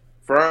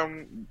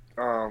from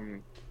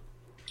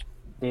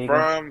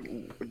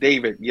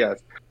David.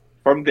 Yes,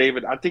 from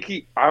David. I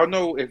don't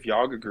know if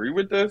y'all agree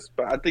with this,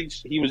 but I think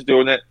he was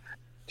doing it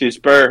to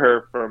spare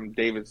her from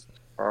David's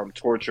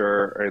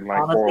torture and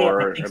like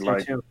horror and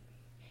like.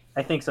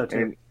 I think so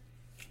too.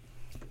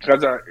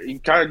 Because you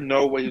kind of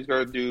know what he's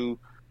gonna do,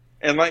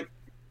 and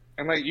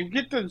you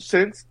get the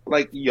sense,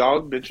 like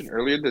y'all mentioned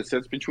earlier, the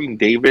sense between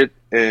David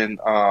and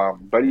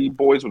Buddy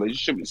Boy's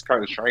relationship is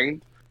kind of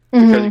strained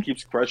because he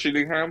keeps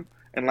questioning him,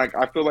 and like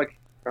I feel like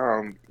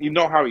you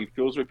know how he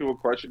feels when people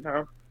question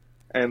him,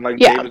 and like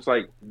David's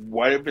like,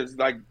 what if it's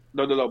like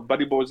no,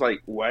 Buddy Boy's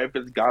like, what if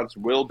it's God's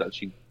will that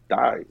she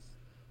dies?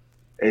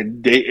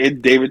 And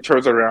David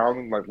turns around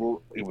and like,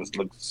 well, he looks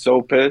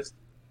so pissed.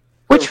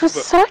 Which was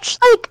such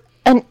like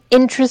an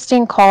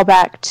interesting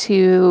callback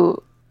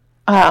to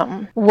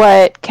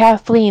what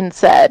Kathleen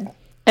said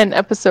in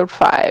episode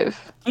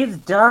 5. Kids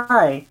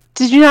die.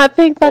 Did you not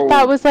think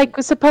that was like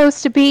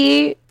supposed to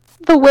be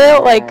the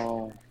will? Like,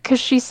 because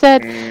she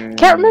said,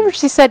 can't remember if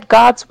she said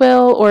God's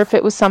will or if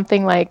it was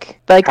something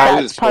like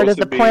that's part of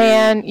the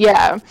plan.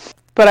 Yeah.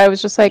 But I was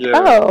just like,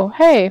 oh,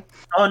 hey.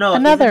 Oh no!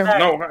 Another.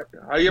 No,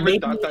 I ever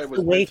thought that was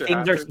the way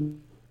things are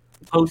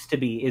supposed to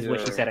be is what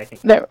she said. I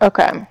think.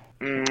 Okay.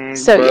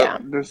 So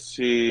let's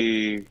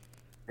see.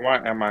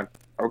 Why am I?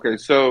 Okay,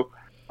 so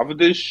after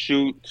this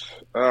shoot,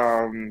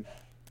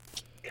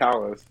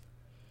 Callus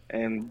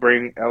and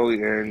bring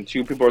Ellie in.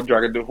 2 people are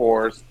dragging the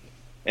horse,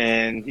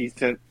 and he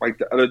sent like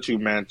the other 2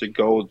 men to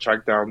go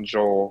track down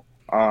Joel.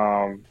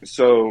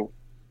 So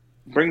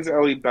brings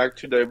Ellie back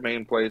to their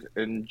main place,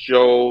 and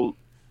Joel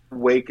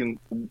wakens.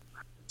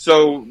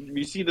 So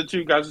you see the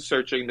 2 guys are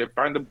searching. They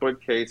find the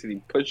bookcase, and he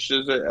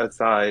pushes it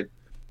aside.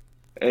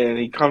 And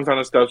he comes down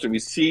the steps, and we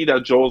see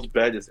that Joel's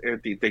bed is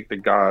empty. Thank the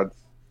gods.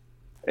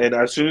 And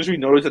as soon as we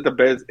notice that the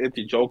bed is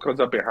empty, Joel comes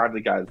up behind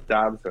the guy and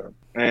stabs him.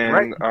 And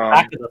right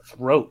back of the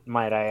throat,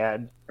 might I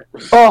add.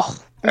 Oh,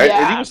 And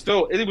yeah. he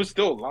was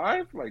still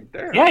alive. Like,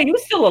 damn. Yeah, he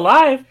was still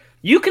alive.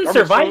 You can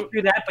survive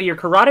through that, but your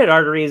carotid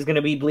artery is going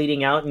to be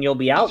bleeding out, and you'll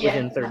be out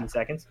within 30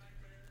 seconds.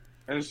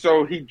 And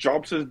so he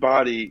drops his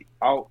body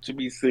out to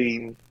be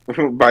seen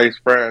by his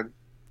friend,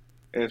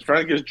 and his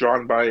friend gets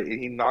drawn by it, and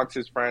he knocks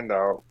his friend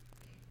out,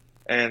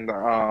 and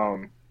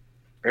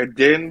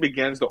then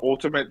begins the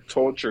ultimate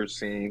torture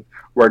scene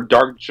where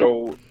Dark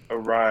Joe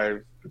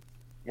arrives.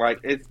 Like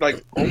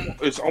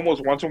it's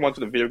almost one-to-one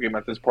to the video game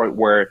at this point,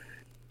 where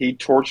he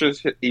beats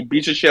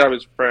the shit out of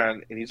his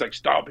friend, and he's like,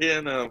 "Stop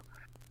hitting him!"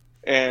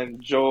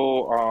 And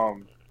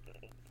Joe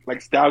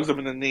like stabs him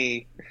in the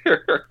knee.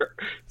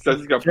 Says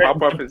he's gonna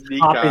pop up his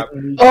kneecap.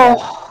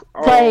 Oh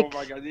my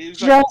god!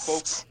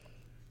 Just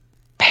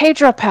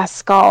Pedro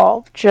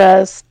Pascal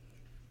just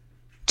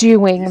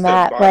doing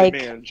that. Like,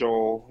 man,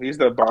 Joel. He's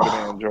the body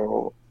man,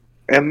 Joel.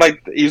 And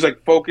like he's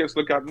like, focus,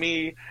 look at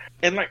me.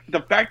 And like the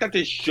fact that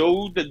they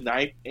showed the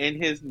knife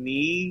in his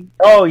knee.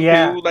 Oh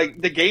yeah. Too, like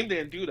the game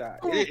didn't do that.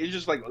 It's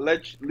just like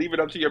leave it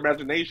up to your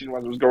imagination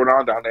what was going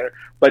on down there.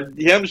 But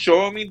him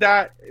showing me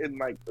that and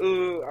like, I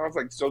was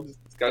like so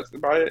disgusted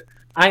by it.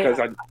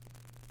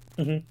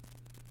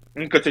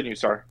 Continue,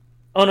 sorry.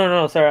 Oh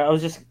no, sorry. I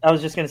was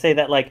just gonna say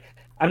that like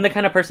I'm the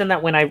kind of person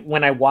that when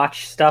I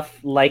watch stuff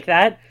like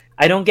that,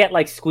 I don't get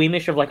like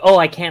squeamish of like, oh,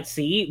 I can't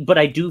see, but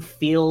I do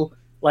feel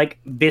like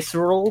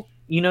visceral.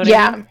 You know what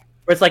I mean?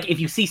 Where it's like if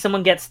you see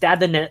someone get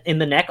stabbed in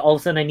the neck, all of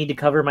a sudden I need to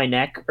cover my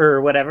neck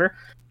or whatever.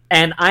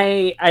 And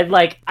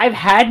I've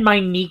had my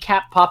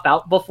kneecap pop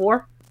out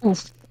before.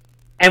 Oof.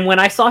 And when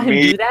I saw him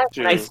do that,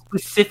 and I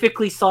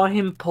specifically saw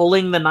him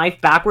pulling the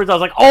knife backwards, I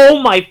was like,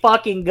 "Oh my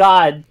fucking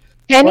god!"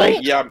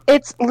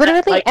 It's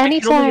literally like,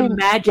 anytime. I can only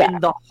imagine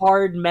the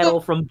hard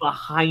metal from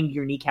behind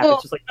your kneecap.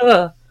 It's just like,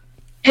 ugh.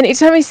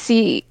 Anytime I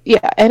see,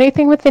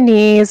 anything with the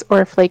knees,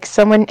 or if like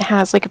someone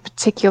has like a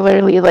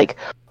particularly like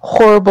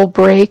horrible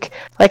break,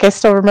 like I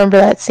still remember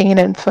that scene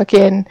in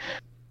fucking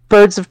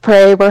Birds of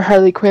Prey where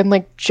Harley Quinn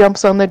like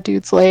jumps on the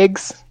dude's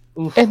legs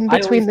in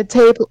between the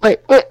table,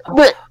 like.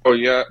 Oh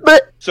yeah.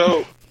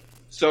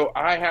 So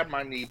I had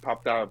my knee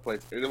popped out of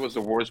place. It was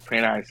the worst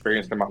pain I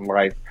experienced in my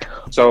life.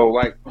 So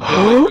like,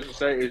 what to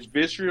say is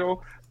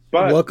visceral.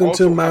 But welcome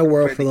to my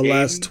world for the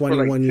last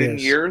 21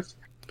 years,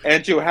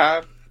 and to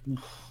have.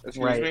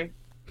 Excuse me?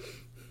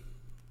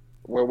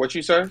 Well, what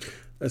you say?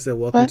 I said,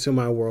 welcome to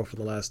my world for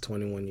the last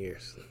 21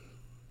 years.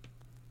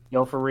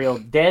 Yo, for real.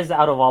 Dez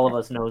out of all of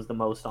us knows the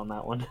most on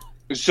that one.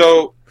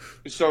 So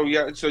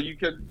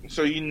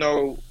you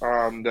know,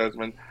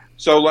 Desmond.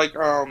 So like,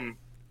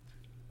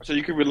 so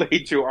you can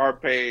relate to our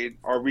pain,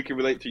 or we can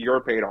relate to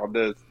your pain on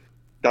this.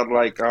 That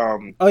like,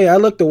 oh yeah, I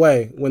looked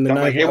away when the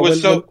knife.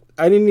 When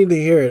I didn't need to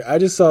hear it. I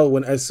just saw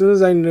as soon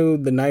as I knew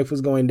the knife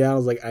was going down, I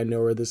was like, I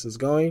know where this is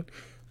going.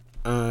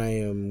 I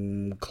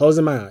am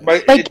closing my eyes.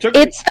 Like,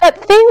 it's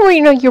that thing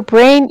where, your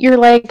brain, you're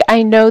like,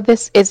 I know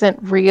this isn't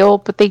real,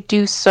 but they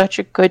do such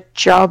a good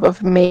job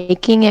of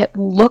making it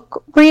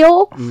look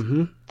real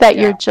that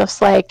you're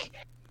just like,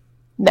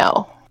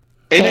 no.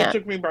 And it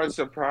took me by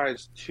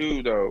surprise,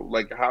 too, though.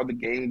 Like, how the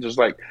game just,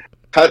 like,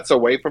 cuts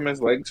away from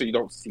his leg so you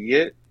don't see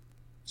it.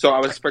 So I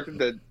was expecting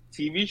the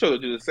TV show to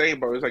do the same,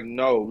 but it was like,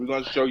 no, we're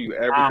going to show you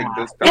everything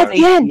this time.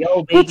 Again,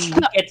 yo, baby, you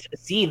get to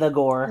see the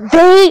gore.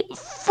 They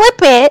flip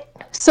it.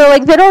 So,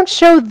 like, they don't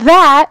show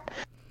that,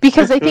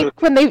 because I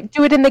think when they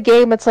do it in the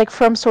game, it's, like,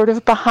 from sort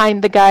of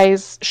behind the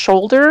guy's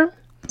shoulder.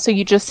 So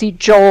you just see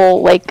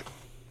Joel, like,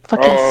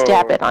 fucking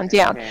stab it on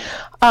down.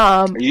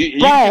 But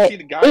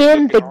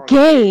in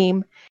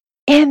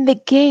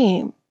the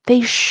game,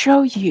 they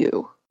show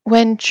you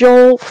when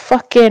Joel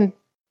fucking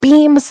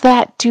beams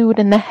that dude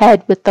in the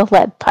head with the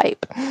lead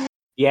pipe.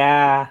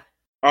 Yeah.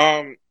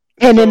 And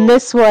in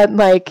this one,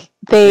 like,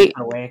 I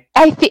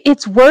think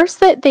it's worse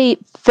that they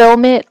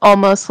film it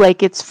almost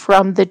like it's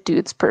from the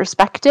dude's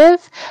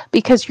perspective,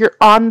 because you're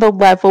on the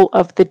level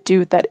of the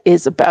dude that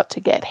is about to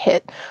get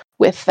hit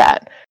with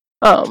that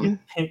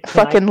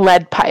fucking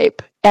lead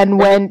pipe. And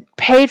when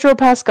Pedro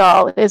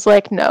Pascal is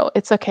like, no,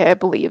 it's okay, I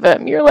believe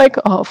him, you're like,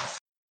 oh, fuck.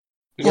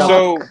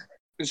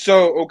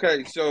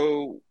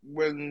 So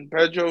when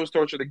Pedro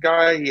tortured the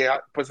guy, he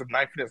puts a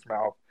knife in his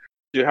mouth.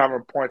 You have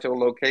him point to a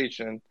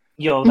location.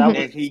 Yo, that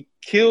and he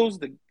kills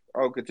the.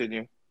 Oh,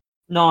 continue.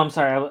 No, I'm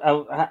sorry.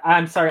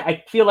 I'm sorry.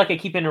 I feel like I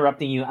keep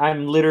interrupting you.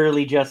 I'm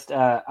literally just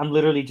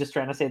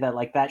trying to say that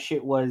like that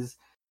shit was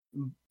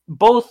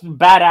both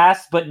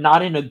badass, but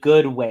not in a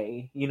good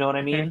way. You know what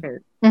I mean?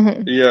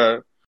 Yeah.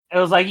 It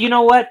was like, you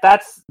know what?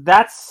 That's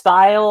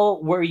style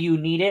where you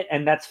need it,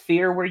 and that's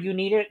fear where you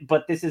need it.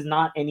 But this is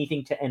not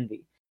anything to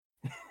envy.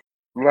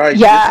 Like,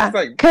 yeah,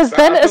 because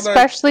then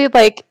especially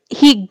like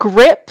he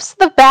grips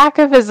the back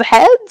of his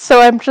head, so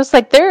I'm just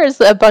like, there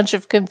is a bunch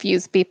of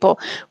confused people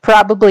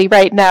probably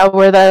right now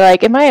where they're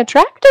like, am I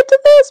attracted to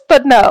this?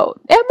 But no,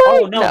 am I?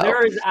 Oh no,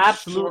 there is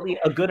absolutely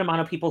a good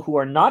amount of people who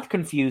are not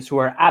confused, who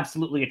are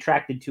absolutely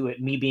attracted to it,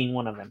 me being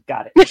one of them.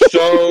 Got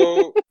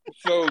it.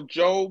 So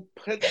Joe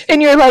puts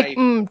and you're like,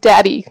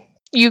 Daddy,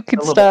 you can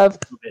stuff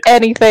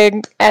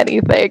anything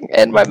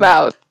in my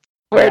mouth.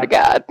 Swear to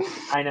God.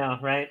 I know,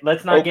 right?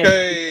 Let's not get...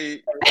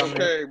 Okay.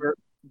 We're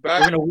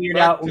gonna weird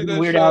out.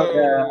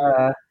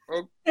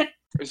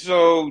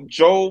 So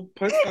Joel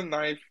puts the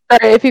knife.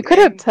 Alright, if you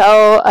couldn't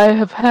tell, I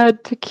have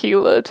had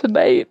tequila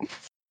tonight.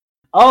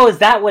 Oh, is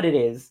that what it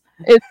is?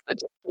 It's the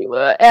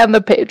tequila and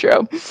the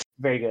Pedro.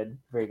 Very good.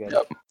 Very good.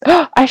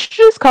 I should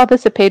just call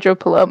this a Pedro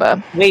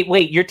Paloma.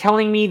 Wait, you're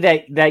telling me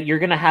that you're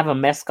gonna have a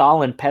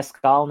mezcal and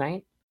pescal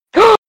night?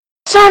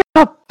 Son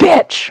of a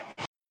bitch!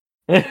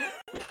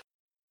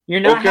 You're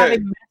not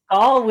having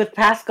mezcal with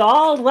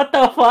Pascal? What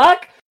the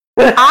fuck?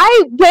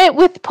 I went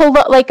with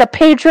a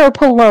Pedro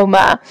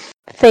Paloma.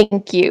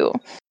 Thank you.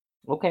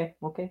 Okay.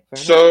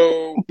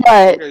 So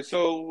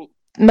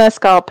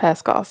Mezcal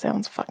Pascal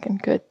sounds fucking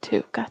good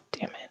too. God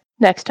damn it.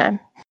 Next time.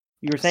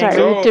 You were saying...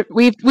 Sorry,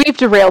 we've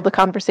derailed the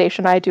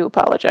conversation. I do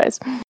apologize.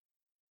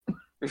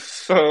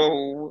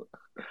 So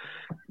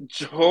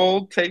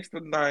Joel takes the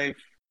knife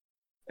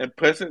and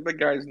puts it in the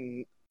guy's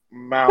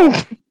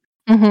mouth.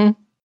 Mm-hmm.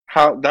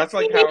 That's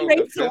like how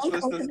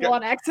defenseless this guy...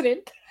 on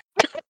accident.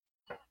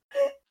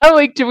 I'm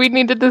like, do we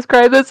need to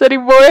describe this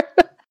anymore?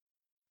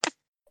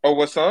 Oh,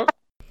 what's up?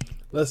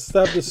 Let's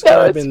stop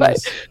describing No,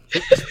 this.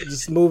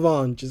 Just move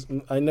on.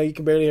 I know you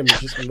can barely hear me.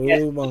 Just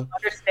move on.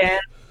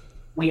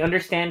 We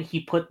understand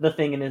he put the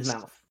thing in his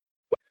mouth.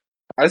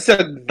 I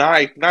said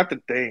knife, not the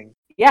thing.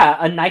 Yeah,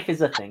 a knife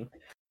is a thing.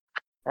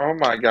 Oh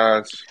my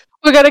gosh.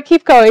 We gotta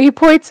keep going. He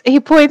points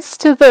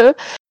to the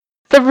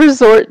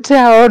resort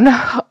town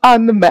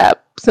on the map.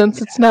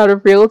 Since it's not a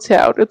real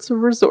town, it's a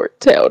resort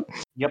town.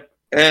 Yep.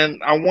 And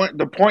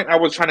the point I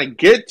was trying to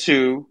get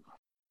to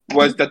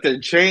was that they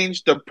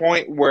changed the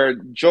point where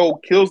Joe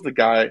kills the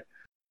guy.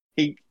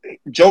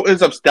 Joe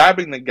ends up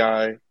stabbing the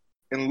guy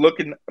and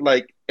looking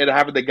like and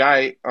having the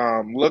guy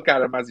look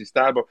at him as he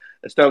stabbed him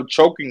instead of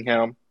choking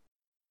him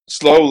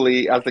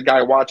slowly as the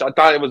guy watched. I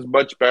thought it was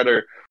much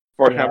better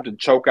for him to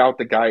choke out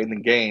the guy in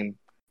the game.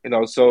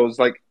 So it's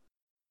like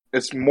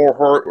it's more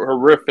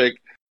horrific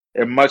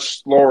and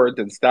much slower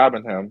than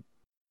stabbing him.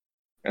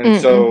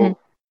 And so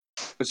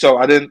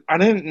I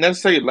didn't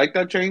necessarily like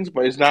that change,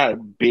 but it's not a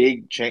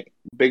big change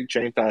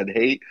that I'd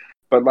hate.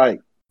 But like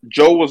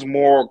Joe was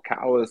more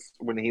callous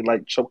when he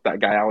like choked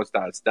that guy out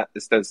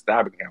instead of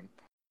stabbing him.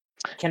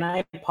 Can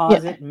I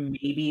posit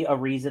maybe a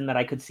reason that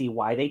I could see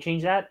why they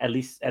changed that? At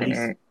least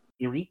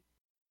theory.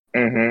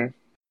 Mm-hmm.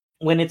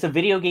 When it's a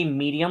video game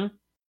medium,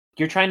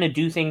 you're trying to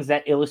do things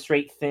that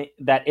illustrate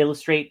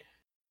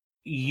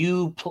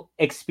you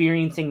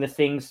experiencing the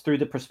things through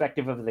the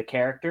perspective of the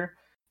character.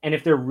 And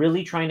if they're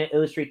really trying to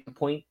illustrate the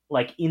point,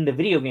 like in the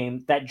video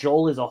game, that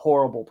Joel is a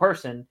horrible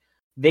person,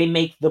 they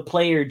make the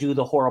player do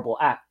the horrible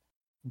act.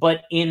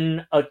 But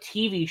in a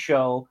TV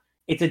show,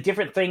 it's a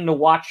different thing to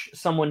watch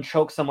someone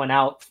choke someone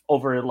out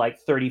over like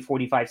 30,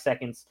 45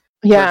 seconds.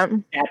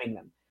 Stabbing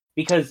them.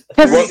 Because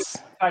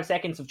 35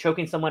 seconds of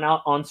choking someone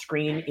out on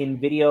screen in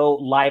video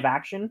live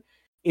action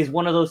is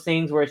one of those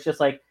things where it's just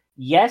like,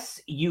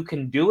 yes, you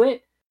can do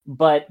it,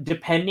 but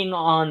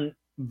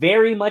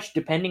very much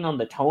depending on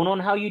the tone on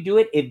how you do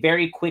it, it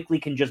very quickly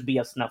can just be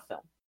a snuff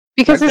film.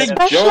 Because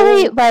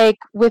especially like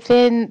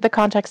within the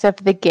context of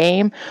the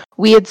game,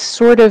 we had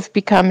sort of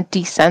become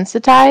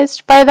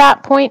desensitized by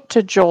that point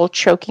to Joel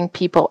choking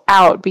people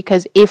out.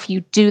 Because if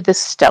you do the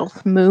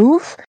stealth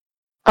move,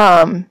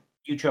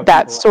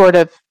 that's sort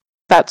of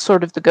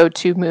the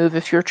go-to move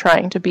if you're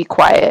trying to be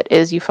quiet.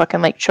 Is you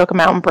fucking like choke them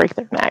out and break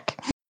their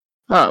neck.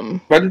 But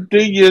the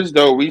thing is,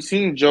 though, we've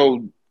seen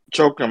Joe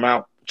choke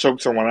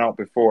someone out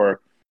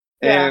before,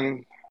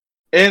 and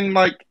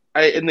like.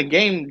 In the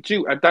game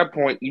too, at that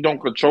point you don't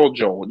control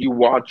Joel. You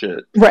watch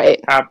it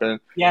happen.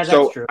 Yeah,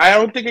 that's true. I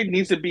don't think it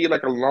needs to be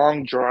like a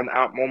long drawn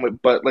out moment,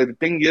 but like the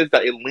thing is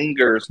that it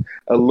lingers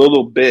a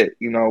little bit,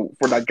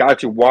 for that guy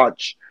to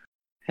watch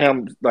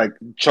him like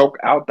choke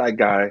out that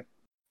guy.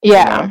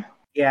 Yeah.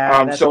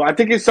 Yeah. So I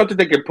think it's something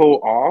they can pull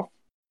off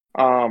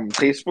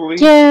tastefully.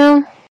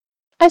 Yeah.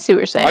 I see what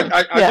you're saying.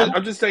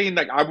 I'm just saying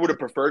like I would have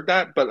preferred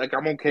that, but like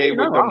I'm okay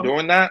with them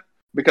doing that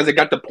because they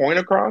got the point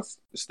across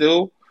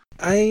still.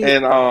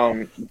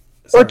 Or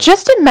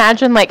just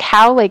imagine like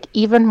how like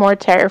even more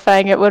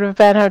terrifying it would have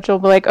been how Joel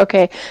would be like,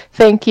 okay,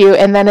 thank you,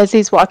 and then as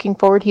he's walking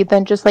forward he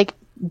then just like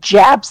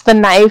jabs the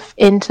knife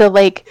into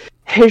like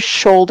his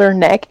shoulder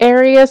neck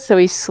area so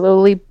he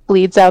slowly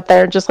bleeds out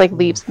there and just like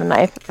leaves the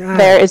knife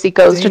there as he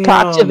goes to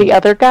talk to the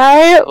other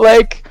guy.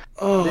 Like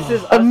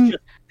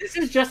this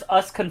is just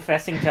us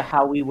confessing to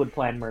how we would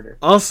plan murder.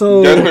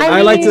 Also,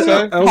 I was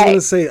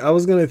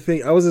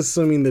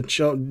assuming that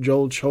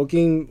Joel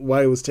choking,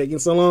 why it was taking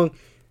so long.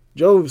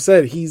 Joel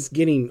said he's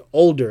getting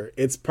older.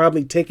 It's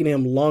probably taking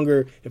him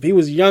longer. If he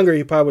was younger,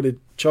 he probably would have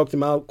choked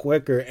him out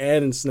quicker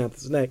and snapped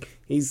his neck.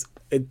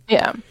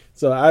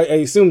 So I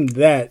assumed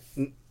that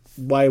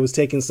why it was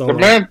taking so long.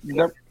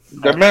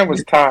 The man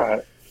was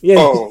tired.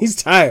 Yeah, he's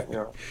tired.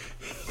 Yeah.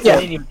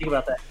 I didn't even think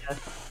about that.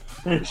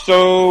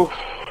 So,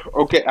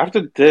 okay,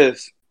 after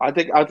this, I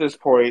think at this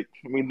point,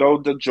 we know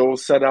that Joel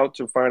set out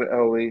to find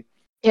Ellie.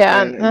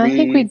 Yeah, and I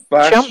think we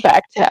jump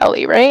back to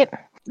Ellie, right?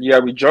 Yeah,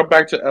 we jump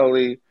back to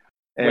Ellie.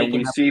 and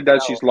we see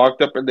that she's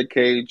locked up in the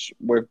cage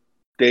with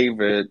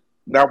David.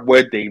 Not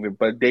with David,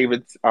 but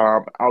David's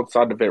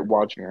outside of it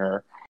watching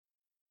her.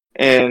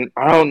 And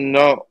I don't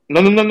know.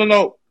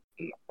 No.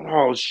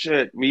 Oh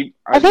shit! We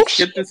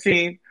skipped the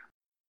scene.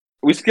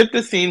 We skipped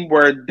the scene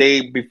where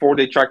before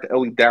they tracked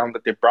Ellie down,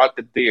 that they brought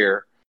the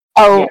deer.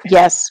 Oh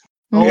yes.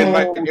 And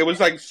like it was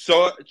like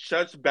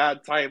such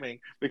bad timing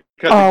because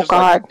they just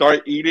like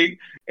start eating,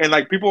 and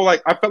like people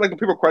like I felt like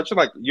people question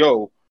like,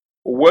 "Yo,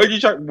 what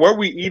are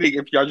we eating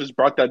if y'all just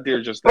brought that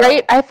deer just now?"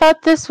 Right? I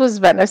thought this was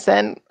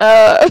venison.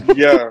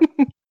 Yeah.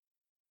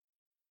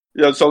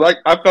 Yeah. So like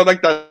I felt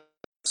like that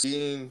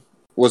scene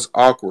was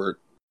awkward.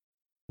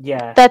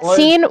 Yeah. That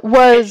scene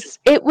was.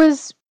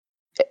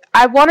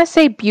 I want to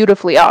say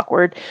beautifully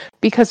awkward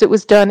because it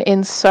was done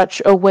in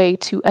such a way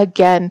to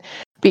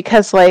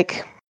because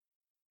like.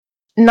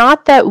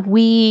 Not that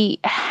we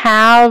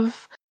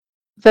have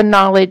the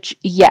knowledge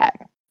yet,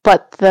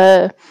 but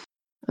the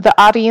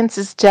audience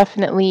is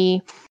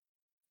definitely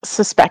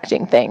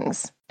suspecting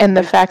things. And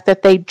the fact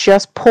that they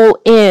just pull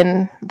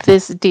in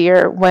this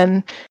deer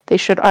when they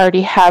should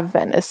already have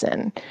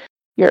venison,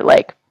 you're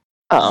like,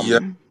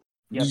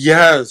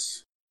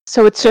 Yes.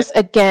 So it's just,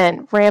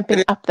 again,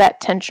 ramping up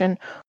that tension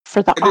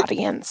for the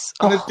audience.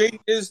 And the thing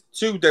is,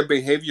 too, their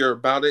behavior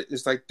about it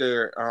is like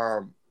their...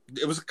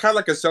 It was kind of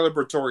like a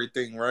celebratory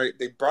thing, right?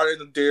 They brought in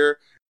the deer,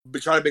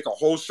 but trying to make a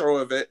whole show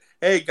of it.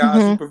 Hey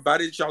guys, we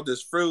provided y'all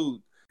this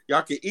food.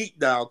 Y'all can eat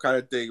now, kind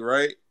of thing,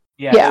 right?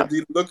 Yeah. And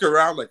they look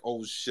around like,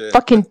 oh shit.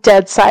 Fucking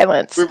dead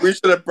silence. We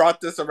should have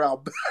brought this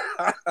around.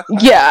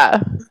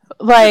 Yeah.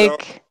 Like.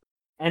 You know?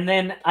 And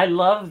then I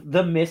love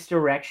the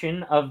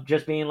misdirection of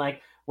just being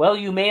like, well,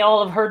 you may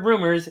all have heard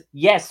rumors.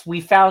 Yes,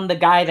 we found the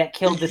guy that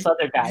killed this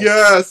other guy.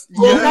 Yes.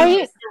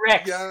 Right?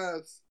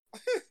 Yes.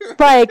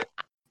 Like,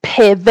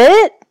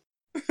 pivot.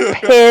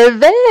 Like,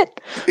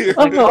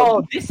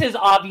 oh, this is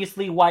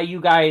obviously why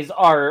you guys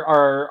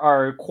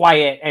are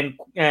quiet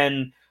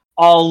and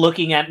all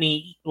looking at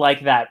me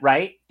like that,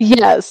 right?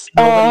 Yes.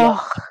 Nobody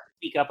else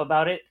speak up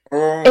about it.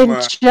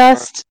 And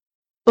just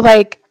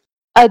like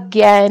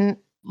again,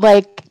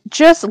 like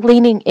just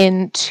leaning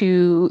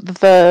into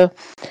the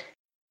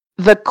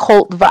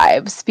cult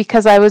vibes,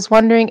 because I was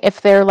wondering if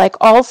they're like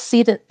all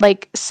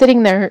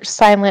sitting there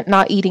silent,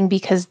 not eating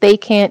because they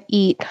can't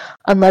eat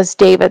unless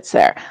David's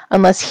there,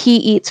 unless he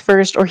eats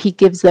first or he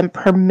gives them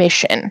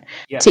permission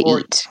to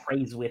eat.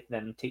 Prays with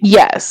them to eat.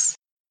 Yes.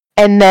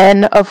 And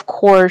then of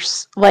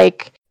course,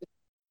 like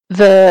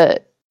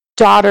the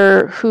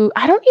daughter who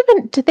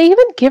did they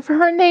even give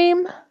her a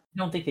name? I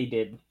don't think they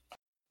did.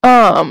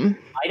 Might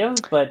have,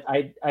 but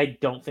I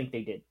don't think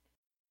they did.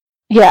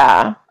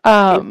 Yeah.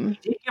 If they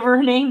did give her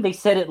a name, they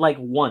said it like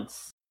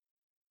once.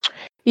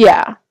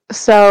 Yeah.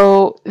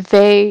 So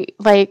they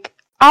like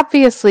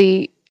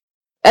obviously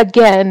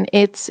again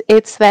it's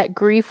that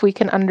grief we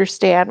can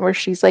understand where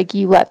she's like,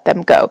 you let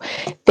them go.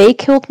 They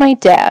killed my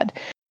dad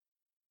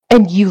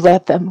and you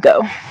let them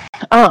go.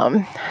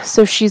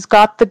 So she's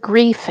got the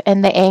grief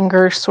and the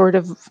anger sort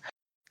of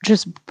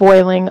just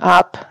boiling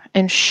up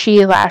and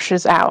she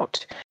lashes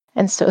out.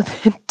 And so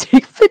then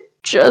David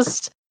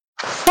just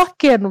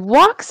fucking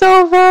walks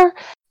over,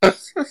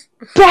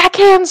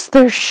 backhands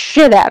the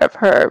shit out of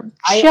her.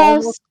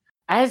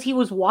 As he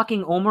was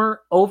walking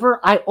over,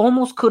 I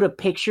almost could have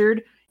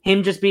pictured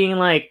him just being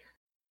like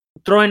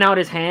throwing out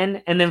his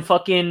hand and then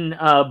fucking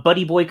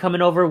Buddy Boy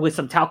coming over with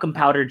some talcum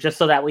powder just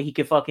so that way he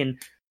could fucking.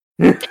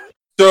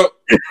 So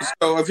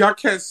if y'all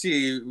can't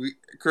see,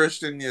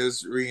 Christian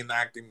is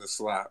reenacting the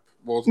slap.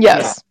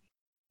 Yes.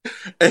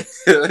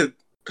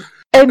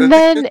 And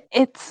then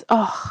it's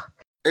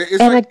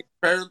like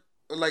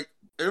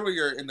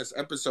earlier in this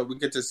episode, we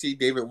get to see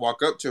David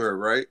walk up to her,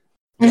 right?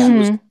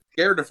 Mm-hmm. She was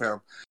scared of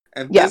him,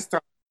 and this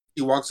time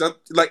he walks up,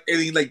 and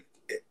he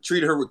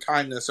treated her with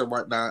kindness and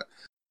whatnot.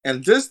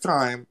 And this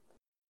time,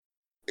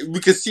 we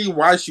could see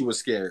why she was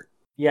scared.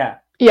 Yeah.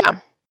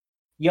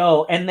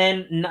 Yo, and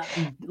then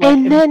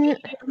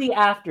immediately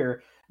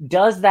after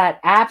does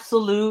that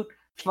absolute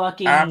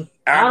fucking not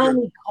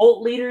only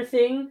cult leader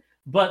thing,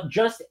 but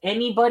just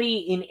anybody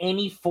in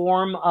any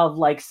form of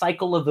like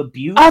cycle of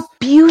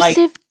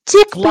abusive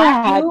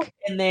dickbag,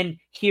 and then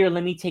here,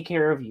 let me take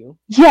care of you.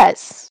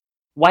 Yes.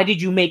 Why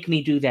did you make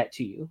me do that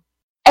to you?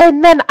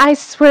 And then I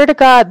swear to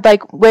God,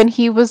 like when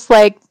he was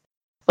like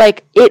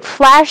it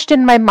flashed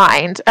in my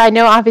mind. I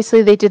know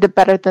obviously they did it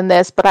better than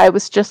this, but I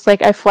was just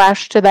like, I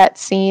flashed to that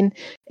scene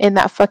in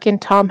that fucking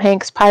Tom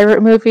Hanks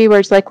pirate movie where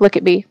he's like, look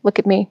at me.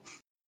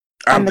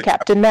 I'm the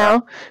captain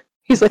now.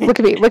 He's like,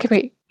 look at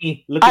me.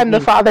 I'm the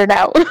father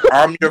now.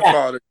 I'm your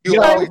father.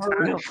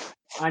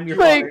 I'm your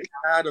father.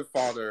 Had a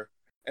father.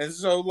 And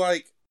so,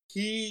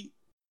 he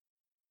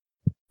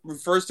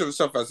refers to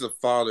himself as a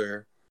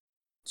father,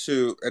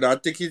 too. And I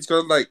think he's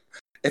going to,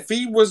 if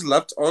he was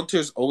left onto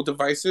his old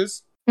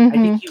devices... Mm-hmm.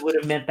 I think he would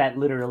have meant that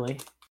literally.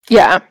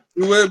 Yeah.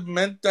 He would have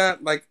meant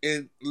that,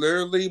 in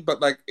literally,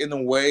 but, in a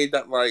way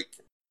that,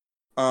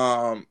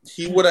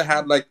 he would have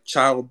had,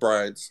 child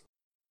brides.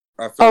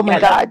 Oh my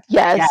God,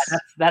 yes.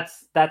 Yeah,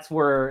 that's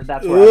where I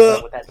was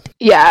going with that.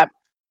 Yeah.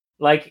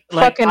 Like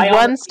fucking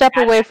one step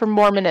away from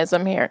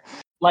Mormonism here.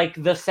 Like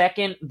the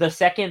second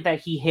that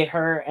he hit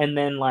her and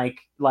then like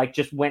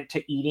just went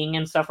to eating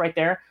and stuff right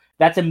there,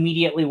 that's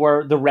immediately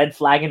where the red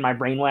flag in my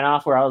brain went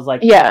off, where I was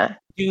like, yeah,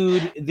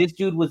 dude, this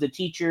dude was a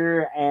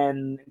teacher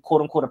and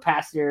quote unquote a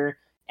pastor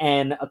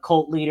and a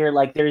cult leader.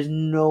 Like, there's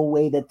no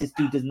way that this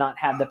dude does not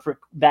have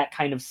that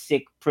kind of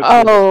sick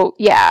proclivity. Oh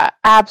yeah,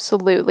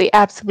 absolutely.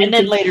 And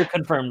then later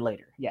confirmed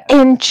later. Yeah.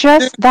 And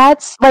just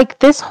that's like,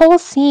 this whole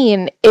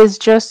scene is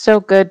just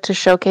so good to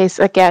showcase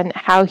again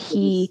how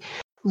he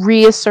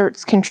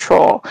reasserts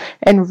control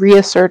and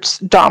reasserts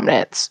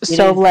dominance.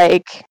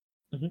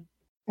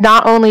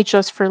 Not only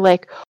just for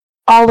like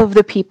all of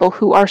the people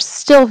who are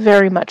still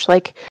very much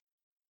like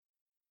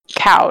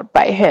cowed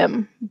by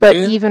him, but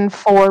even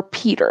for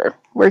Peter,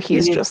 where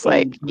he's just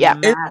like, yeah.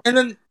 And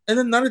then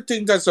another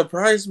thing that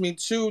surprised me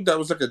too, that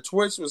was like a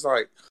twist, was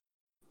like,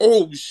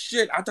 oh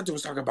shit, I thought they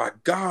was talking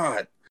about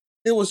God.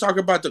 It was talking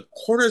about the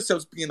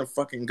cordyceps being a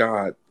fucking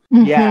god.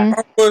 Yeah.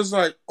 I was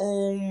like,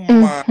 oh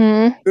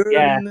my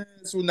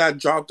goodness, when that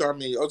dropped on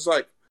me. I was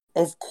like,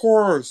 of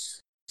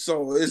course.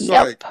 So it's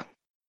like,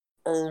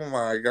 oh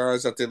my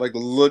gosh, that they like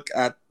look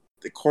at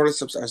the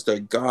cordyceps as their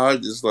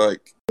god is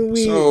like,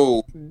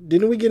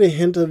 Didn't we get a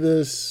hint of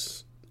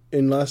this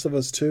in Last of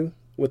Us 2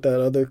 with that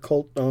other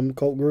cult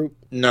group?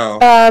 No.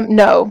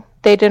 No,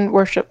 they didn't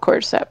worship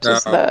cordyceps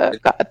as the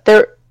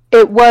god.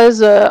 It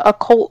was a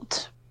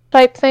cult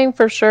type thing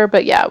for sure,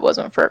 but yeah, it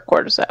wasn't for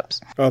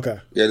cordyceps. Okay.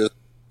 Yeah,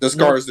 the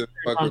Scars didn't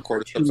fuck with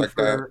cordyceps like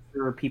that.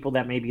 For people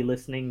that may be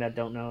listening that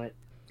don't know it.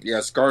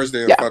 Yeah, Scars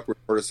didn't fuck with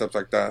cordyceps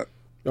like that.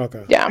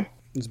 Okay. Yeah.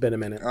 It's been a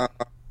minute.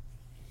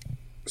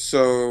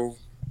 So,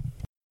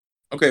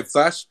 okay,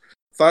 flash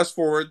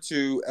forward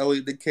to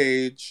Ellie the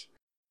Cage.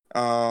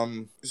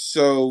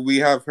 So we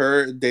have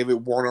her and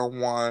David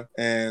one-on-one,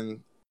 and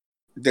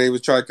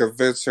David trying to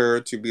convince her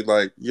to be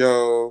like,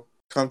 yo,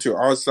 come to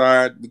our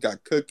side. We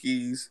got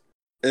cookies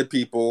and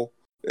people.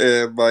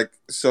 And like,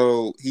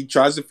 so he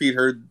tries to feed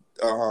her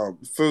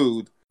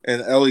food,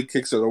 and Ellie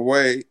kicks it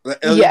away.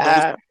 Ellie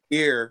knows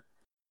here,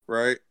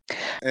 right?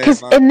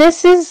 And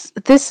this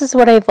is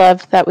what I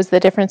loved. That was the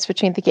difference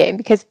between the game,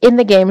 because in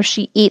the game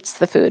she eats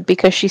the food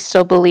because she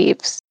still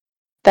believes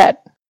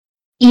that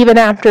even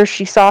after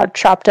she saw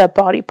chopped up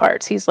body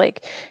parts, he's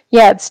like,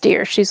 yeah, it's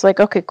deer. She's like,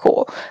 okay,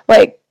 cool.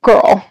 Like,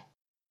 girl,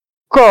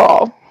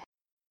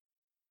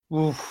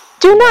 Oof.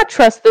 Do not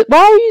trust that. Why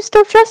are you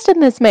still trusting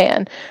this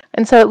man?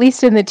 And so at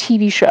least in the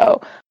TV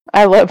show,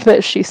 I love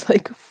that she's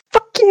like,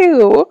 fuck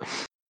you.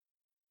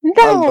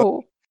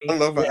 No. I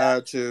love her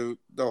attitude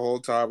the whole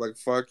time. Like,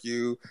 fuck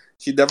you.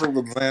 She never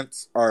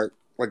relents or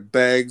like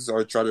begs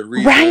or try to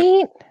read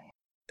right?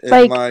 And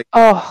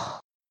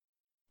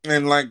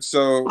And I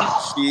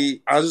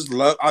just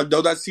love. I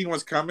know that scene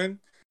was coming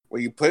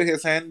when you put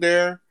his hand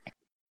there.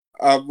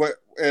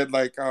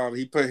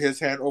 He put his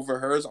hand over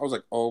hers. I was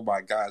like, oh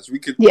my gosh, we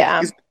could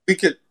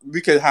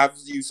have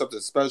you something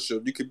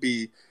special. You could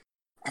be,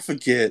 I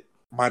forget,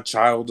 my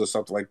child or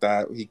something like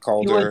that. He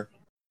called her.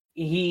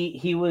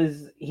 He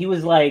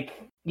was like,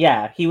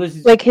 yeah, he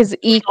was like his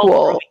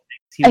equal.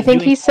 I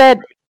think he said.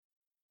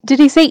 Did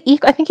he say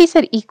equal? I think he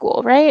said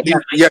equal, right?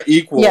 Yeah,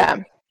 equal. Yeah.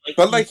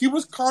 But like he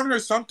was calling her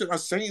something or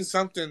saying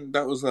something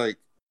that was like,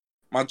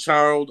 my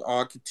child,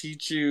 I could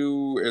teach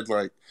you, and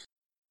like.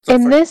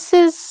 And this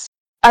is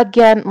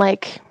again,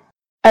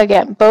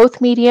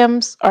 both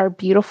mediums are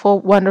beautiful,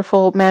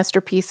 wonderful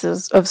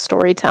masterpieces of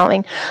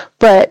storytelling.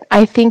 But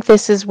I think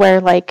this is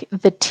where like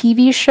the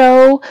TV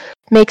show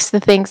makes the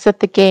things that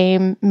the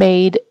game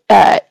made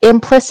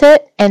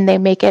implicit, and they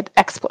make it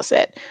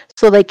explicit.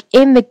 So like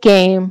in the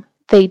game,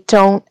 they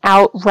don't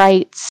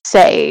outright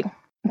say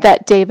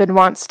that David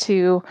wants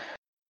to,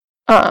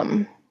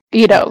 do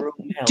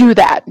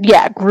that.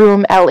 Yeah,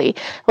 groom Ellie.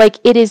 Like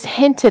it is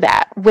hinted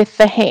at with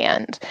the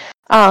hand.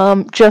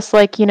 Just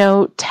like,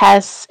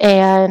 Tess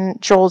and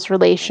Joel's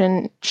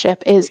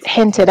relationship is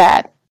hinted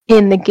at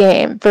in the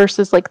game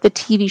versus like the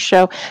TV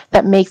show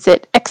that makes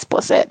it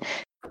explicit.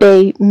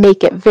 They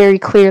make it very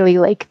clearly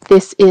like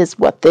this is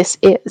what this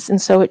is.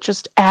 And so it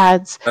just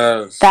adds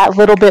that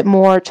little bit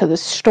more to the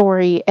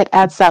story. It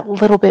adds that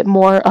little bit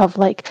more of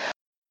like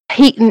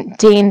patent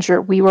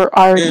danger we were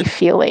already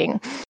feeling.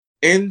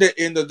 In the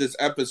end of this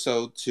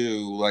episode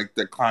too, like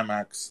the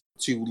climax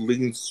to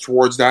lean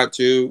towards that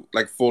too,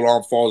 like full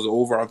on falls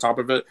over on top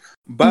of it.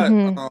 But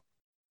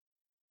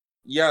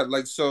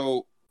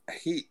so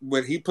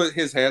when he put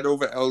his hand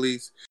over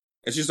Ellie's,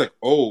 and she's like,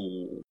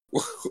 "Oh,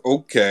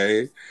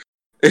 okay,"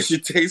 and she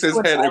takes his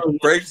hand and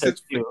breaks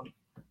his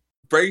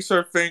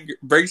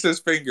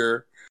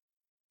finger,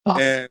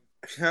 and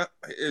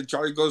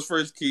Charlie goes for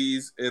his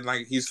keys, and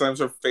like he slams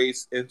her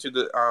face into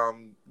the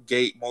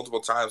gate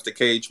multiple times, the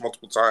cage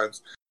multiple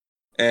times,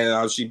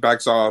 and she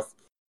backs off.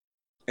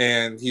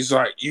 And he's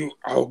like,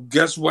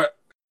 guess what?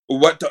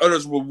 What the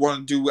others will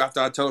want to do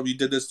after I tell them you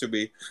did this to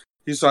me?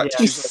 He's like,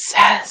 she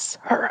says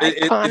her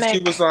iconic. She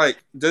was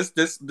like,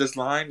 this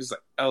line is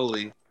like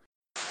Ellie.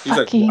 He's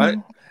like, what?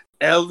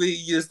 Ellie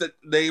is the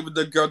name of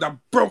the girl that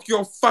broke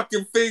your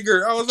fucking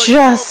finger. I was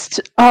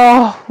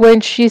like,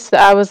 when she said,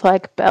 I was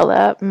like,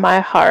 Bella,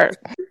 my heart.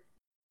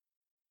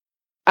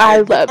 I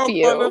love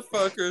you.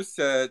 Motherfucker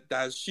said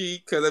that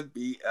she couldn't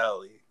be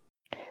Ellie.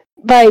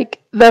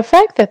 Like, the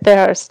fact that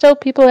there are still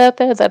people out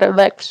there that are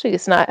like,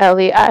 she's not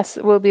Ellie, I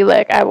will be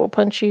like, I will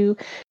punch you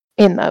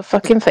in the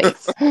fucking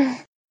face.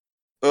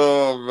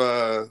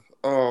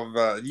 Oh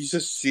man, you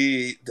just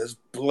see there's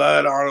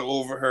blood all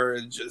over her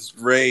and just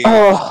rage.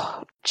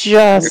 Oh,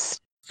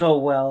 just so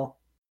well.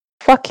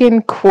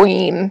 Fucking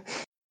queen.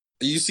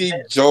 You see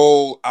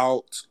Joel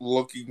out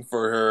looking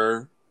for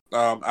her,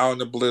 out in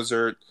the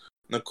blizzard,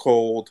 in the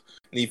cold,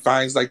 and he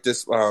finds like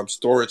this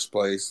storage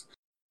place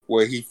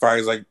where he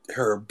finds like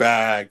her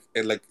bag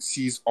and like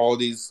sees all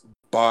these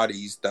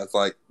bodies that's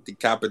like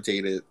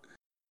decapitated,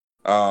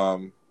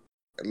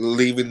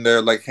 leaving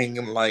there like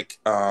hanging like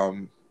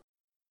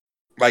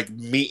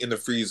meat in the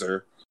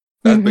freezer.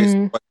 That's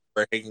basically what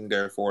we're hanging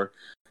there for.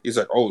 He's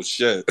like, oh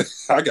shit,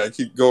 I gotta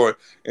keep going.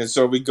 And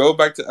so we go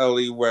back to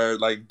Ellie where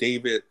like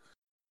David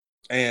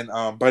and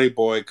Buddy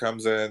Boy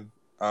comes in.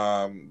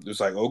 It's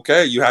like,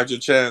 okay, you had your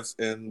chance,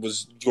 and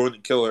was going to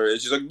kill her. And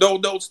she's like, no,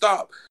 don't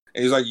stop.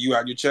 And he's like, you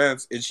had your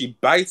chance. And she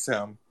bites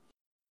him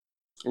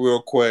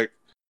real quick.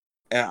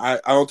 And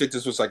I don't think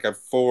this was like a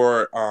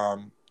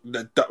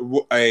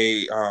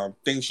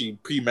thing she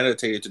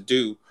premeditated to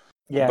do.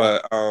 Yeah.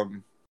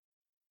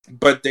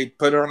 But they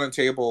put her on the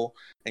table,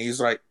 and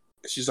she's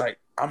like,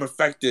 I'm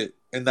affected,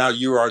 and now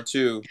you are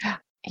too.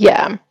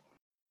 Yeah.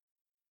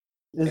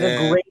 This is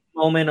a great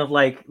moment of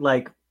like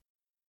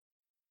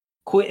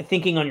quit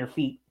thinking on your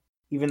feet,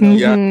 even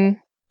though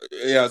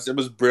yes, it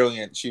was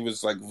brilliant. She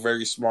was like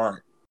very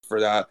smart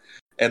for that,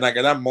 and like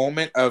in that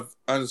moment of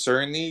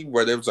uncertainty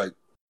where they was like,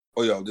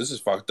 oh yo, this is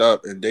fucked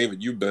up, and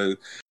David, you big,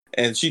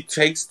 and she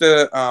takes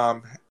the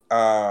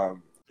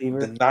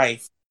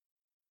knife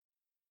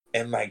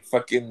and like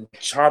fucking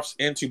chops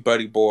into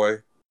Buddy Boy,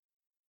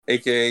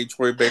 aka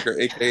Troy Baker,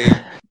 aka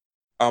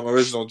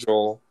original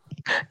Joel,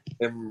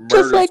 and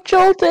just like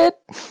Joel did.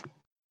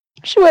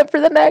 She went for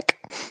the neck.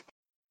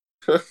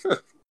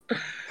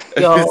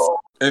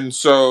 And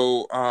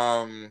so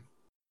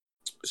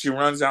she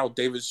runs out.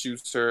 David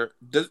shoots her.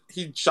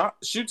 He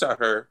shoots at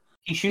her.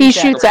 He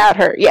shoots at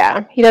her.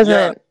 Yeah, he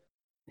doesn't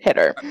hit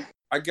her.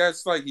 I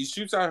guess like he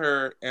shoots at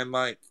her, and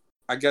like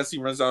I guess he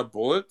runs out of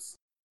bullets,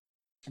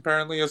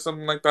 apparently, or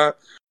something like that.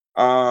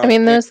 I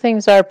mean, those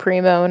things are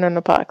primo in an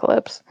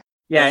apocalypse.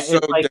 Yeah, so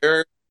like,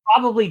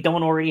 probably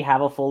don't already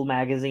have a full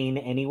magazine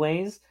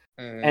anyways.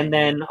 And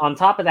then on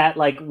top of that,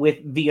 like with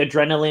the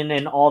adrenaline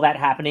and all that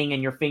happening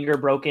and your finger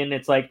broken,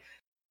 it's like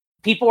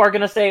people are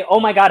going to say, oh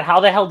my God,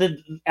 how the hell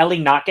did Ellie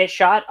not get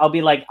shot? I'll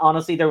be like,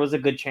 honestly, there was a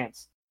good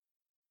chance.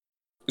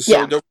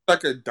 So there was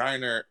like a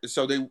diner.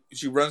 So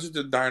she runs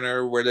into the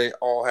diner where they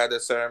all had their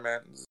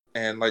ceremonies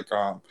and like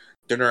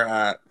dinner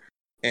at.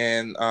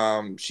 And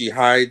she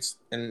hides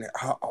and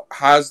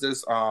has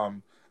this a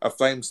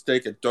flame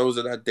stick and throws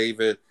it at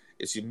David.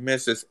 And she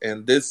misses.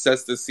 And this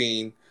sets the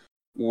scene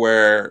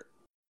where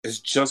it's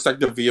just like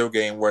the video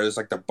game where it's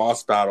like the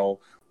boss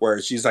battle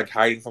where she's like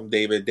hiding from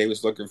David.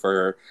 David's looking for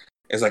her.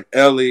 It's like,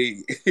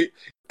 Ellie,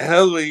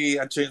 Ellie,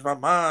 I changed my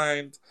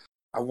mind.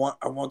 I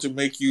want to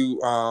make you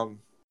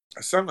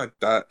something like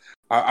that.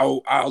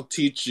 I'll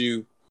teach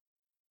you.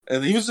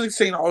 And he was like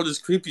saying all this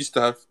creepy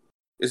stuff.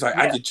 It's like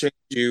I could change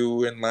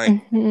you and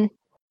like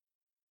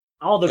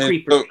all the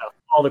creeper stuff.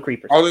 All the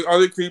creeper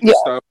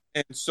stuff.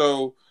 And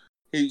so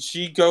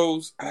she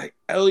goes.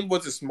 Ellie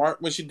wasn't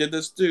smart when she did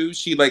this too.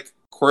 She like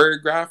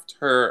telegraphed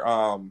her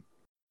her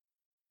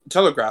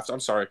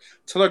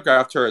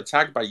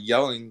attack by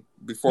yelling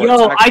before.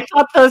 I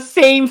thought the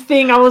same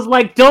thing. I was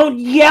like, don't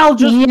yell,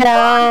 just run.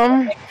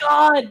 Oh my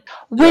God.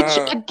 Which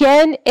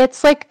again,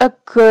 it's like a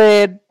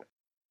good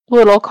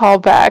little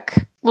callback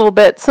a little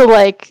bit to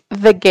like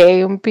the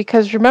game,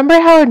 because remember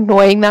how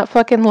annoying that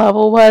fucking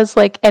level was?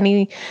 Like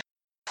any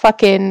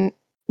fucking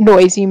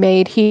noise you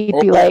made, he'd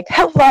be like,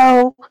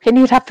 hello, and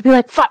you'd have to be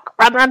like, fuck,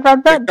 run.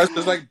 Because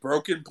there's like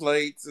broken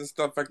plates and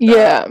stuff like that.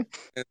 Yeah.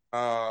 And,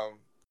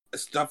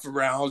 stuff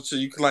around, so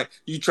you can like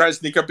you try to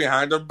sneak up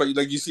behind him, but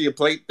you see a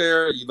plate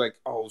there, you like,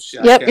 oh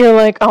shit. Yep, you're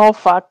like, oh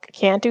fuck,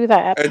 can't do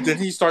that. And then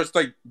he starts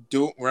like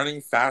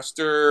running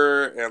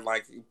faster, and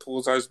like he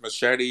pulls out his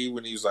machete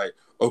when he's like,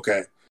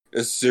 okay,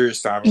 it's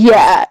serious time.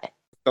 Yeah.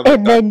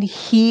 And then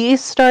he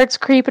starts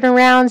creeping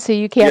around, so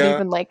you can't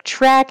even like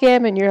track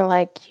him, and you're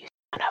like, you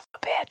son of a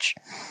bitch.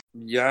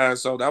 Yeah,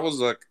 so that was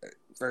like a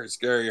very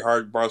scary,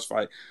 hard boss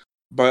fight.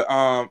 But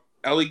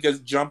Ellie gets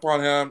jump on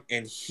him,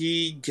 and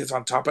he gets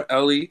on top of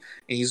Ellie,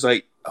 and he's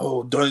like,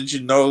 "Oh, don't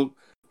you know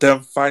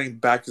them fighting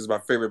back is my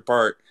favorite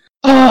part."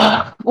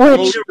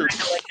 Which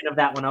recollection of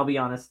that one, I'll be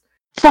honest.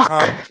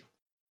 Fuck.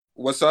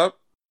 What's up?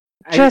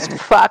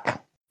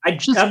 Fuck. I'm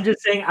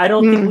just saying, I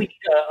don't think we need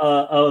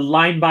a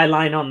line by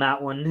line on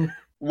that one.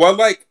 Well,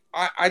 like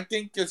I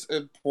think it's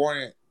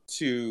important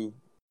to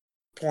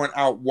point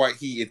out what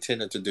he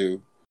intended to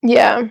do.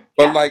 Yeah.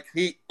 But like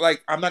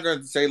I'm not going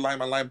to say line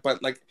by line,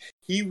 but like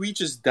he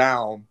reaches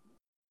down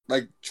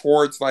like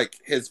towards like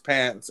his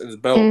pants and his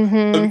belt,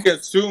 so you can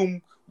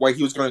assume what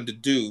he was going to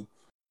do.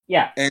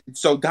 Yeah, and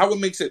so that what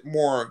makes it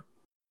more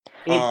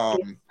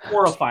it's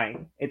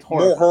horrifying. It's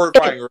more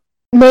horrifying.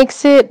 It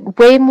makes it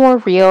way more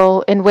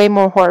real and way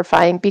more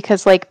horrifying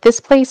because like this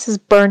place is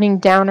burning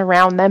down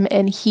around them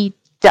and he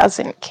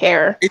doesn't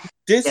care.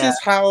 This is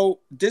how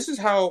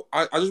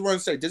I just want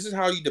to say, this is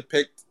how you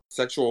depict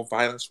sexual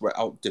violence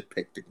without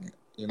depicting it,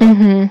 you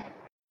know?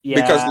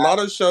 Because a lot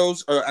of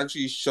shows are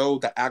actually show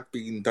the act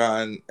being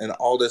done and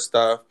all this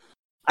stuff.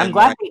 I'm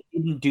glad they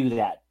didn't do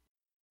that.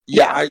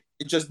 It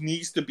just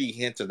needs to be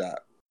hinted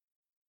at.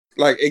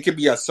 Like, it could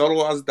be as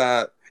subtle as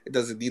that. It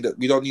doesn't need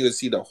we don't need to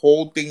see the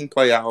whole thing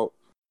play out.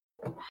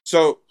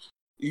 So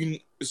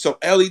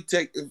Ellie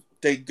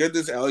thank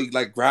goodness Ellie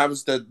like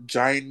grabs the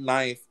giant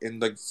knife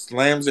and like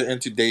slams it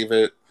into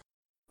David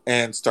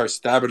and starts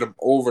stabbing him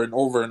over and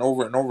over and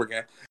over and over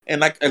again.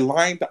 And like a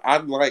line that I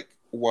like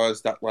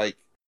was that like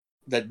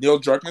that Neil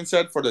Druckmann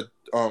said for the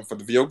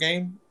video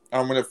game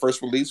when it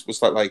first released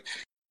was like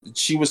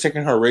she was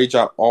taking her rage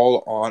out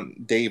all on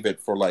David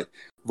for like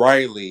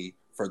Riley,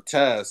 for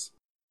Tess,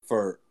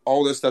 for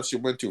all this stuff she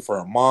went to, for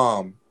her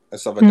mom and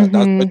stuff like that.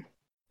 That's what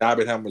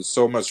stabbing him with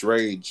so much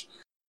rage.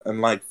 And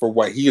like for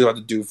what he had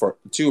to do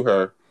to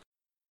her,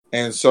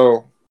 and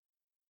so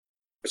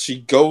she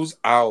goes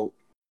out,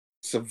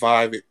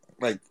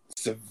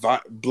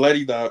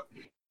 bloodied up,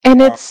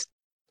 and it's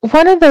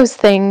one of those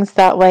things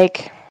that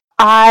like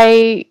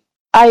I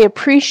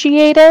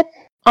appreciated,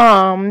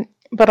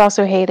 but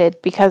also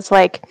hated because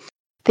like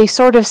they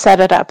sort of set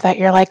it up that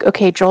you're like,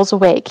 okay, Joel's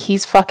awake,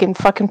 he's fucking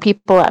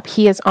people up,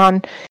 he is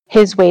on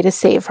his way to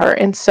save her,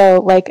 and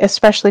so like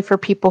especially for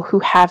people who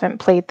haven't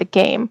played the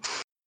game.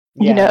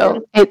 You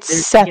know, it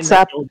sets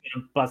up.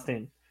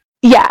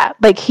 Yeah,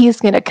 like he's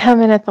gonna come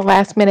in at the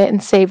last minute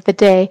and save the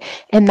day,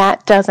 and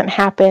that doesn't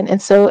happen.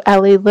 And so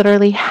Ellie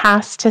literally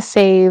has to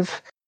save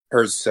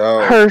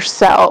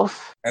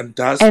herself, and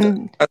that's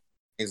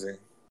amazing.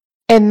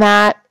 And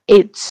that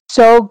it's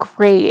so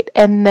great.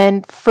 And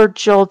then for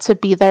Joel to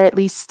be there at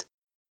least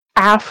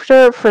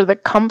after for the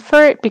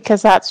comfort,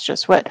 because that's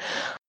just what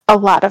a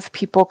lot of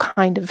people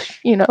kind of,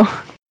 you know,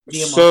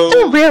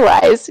 don't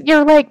realize.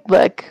 You're like,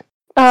 look.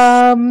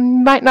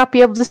 Might not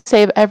be able to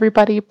save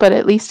everybody, but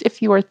at least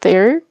if you are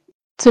there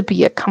to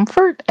be a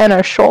comfort and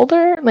a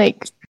shoulder,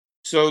 like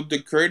so the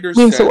creators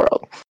means the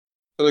world.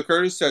 So the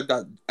creators said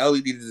that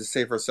Ellie needed to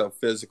save herself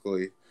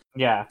physically.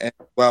 Yeah. And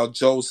while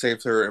Joel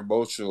saved her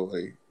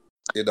emotionally.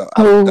 You know.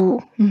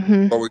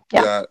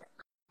 That.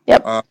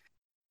 Yep. I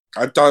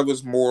thought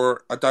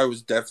it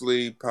was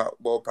definitely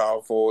more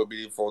powerful and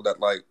meaningful that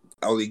like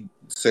Ellie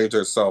saved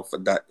herself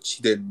and that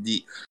she didn't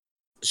need.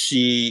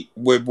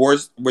 When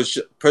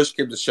push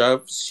came to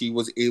shove, she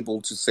was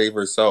able to save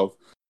herself.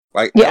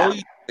 Like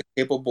Ellie's a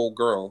capable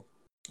girl,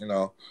 you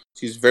know.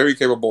 She's very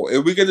capable,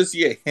 and we're gonna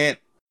see a hint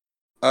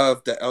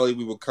of the Ellie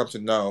we will come to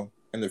know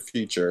in the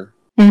future.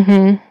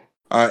 And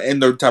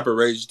the type of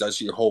rage that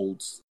she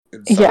holds.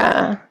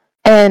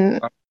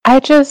 And I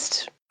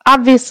just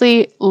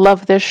obviously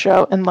love this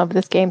show and love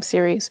this game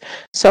series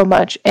so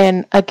much.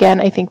 And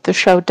again, I think the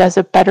show does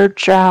a better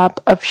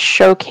job of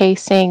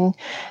showcasing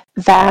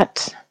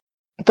that.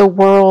 The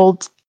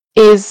world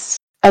is,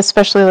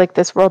 especially like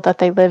this world that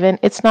they live in,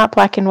 it's not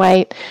black and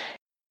white.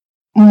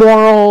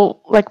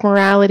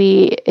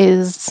 Morality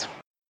is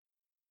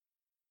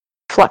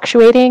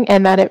fluctuating,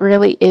 and that it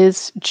really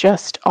is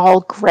just all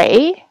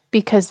gray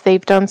because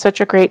they've done such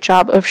a great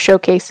job of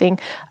showcasing,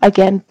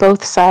 again,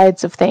 both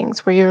sides of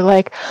things where you're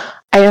like,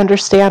 I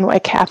understand why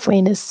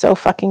Kathleen is so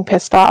fucking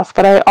pissed off,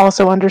 but I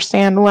also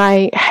understand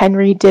why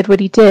Henry did what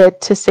he did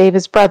to save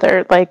his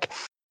brother. Like,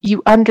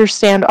 you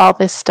understand all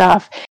this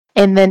stuff.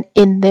 And then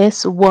in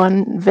this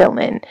one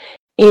villain,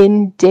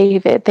 in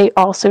David, they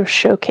also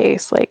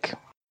showcase like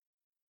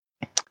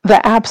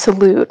the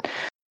absolute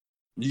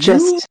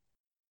just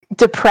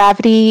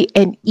depravity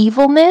and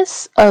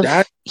evilness of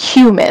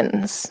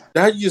humans.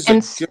 That is a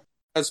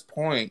good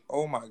point.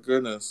 Oh my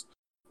goodness.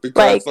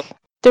 Because like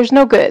there's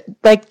no good.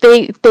 Like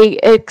they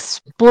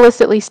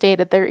explicitly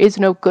stated there is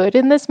no good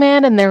in this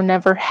man and there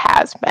never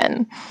has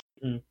been.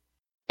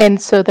 And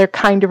so they're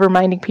kind of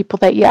reminding people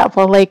that,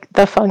 like,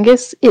 the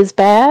fungus is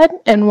bad,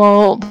 and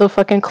while the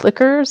fucking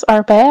clickers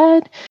are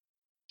bad,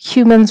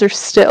 humans are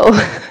still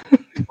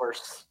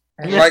worse.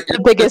 Like,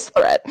 the biggest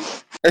threat.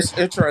 It's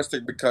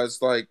interesting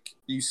because, like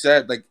you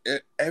said, like,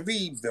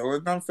 every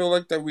villain I feel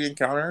like that we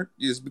encountered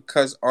is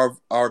because of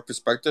our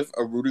perspective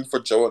of rooting for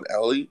Joel and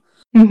Ellie.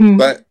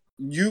 But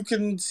you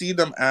can see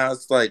them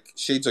as, like,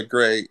 shades of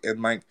gray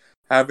and, like,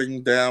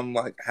 having them,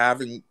 like,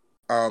 having...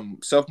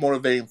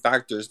 self-motivating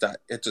factors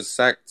that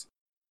intersect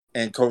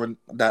and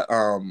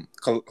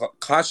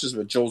clashes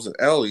with Joel's and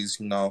Ellie's,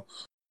 you know.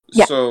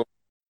 So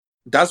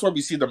that's why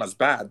we see them as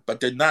bad, but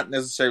they're not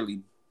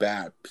necessarily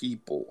bad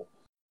people,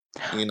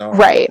 you know.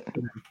 Right.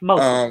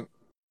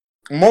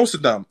 Most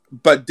of them,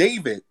 but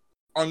David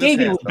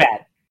was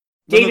bad.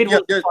 David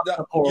was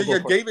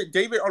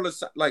David on the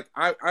side, like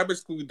I'm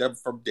excluding them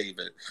from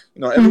David.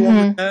 You know, everyone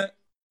we met,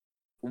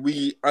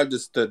 we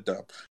understood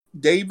them.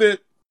 David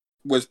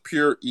was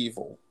pure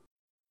evil,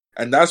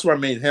 and that's what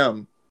made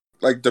him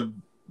like the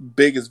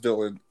biggest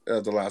villain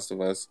of The Last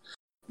of Us.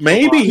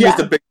 Maybe he's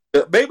the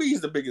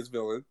biggest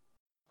villain.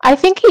 I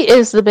think he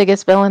is the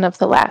biggest villain of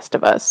The Last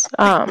of Us.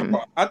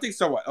 I think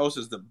someone else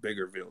is the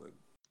bigger villain.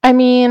 I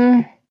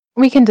mean,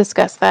 we can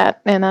discuss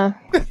that in a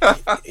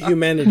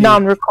humanity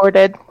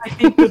non-recorded. I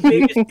think the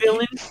biggest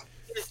villain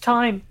is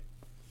time.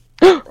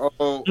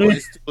 Oh,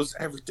 it steals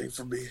everything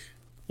from me.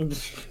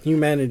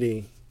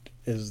 Humanity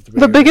is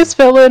the biggest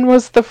villain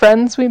was the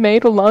friends we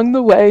made along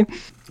the way.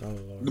 Oh,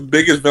 the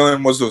biggest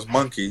villain was those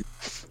monkeys.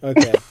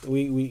 Okay,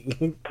 we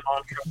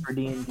mantra for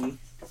D&D.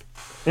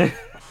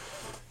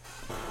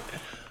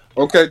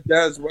 Okay,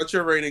 Des, what's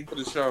your rating for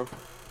the show?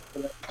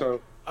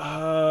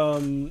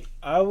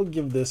 I would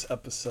give this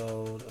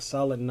episode a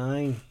solid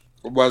 9.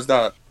 What was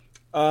that?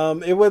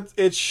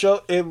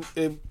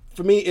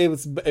 For me, it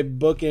was a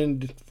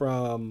bookend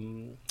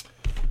from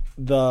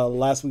the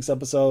last week's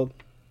episode,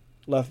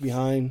 Left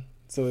Behind.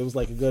 So it was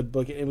like a good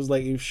book. It was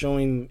like it was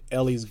showing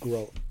Ellie's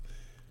growth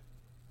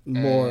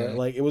more.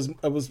 Like it was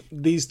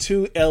these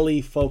 2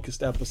 Ellie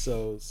focused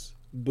episodes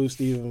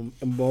boosted even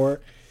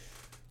more.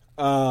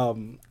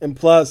 And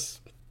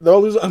plus, the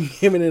only reason I'm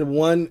giving it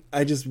 1,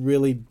 I just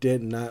really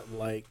did not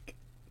like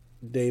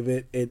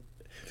David.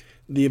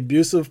 The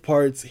abusive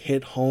parts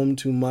hit home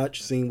too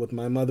much. Seeing with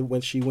my mother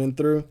what she went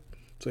through.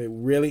 So it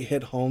really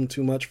hit home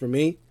too much for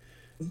me.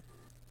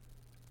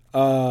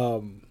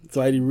 So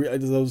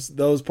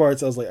those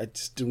parts I was like, I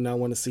just do not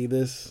want to see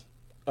this.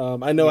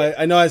 I know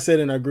I said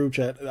in our group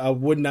chat I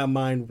would not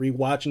mind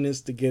rewatching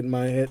this to get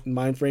my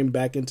mind frame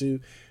back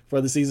into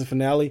for the season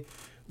finale,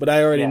 but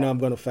I already know I'm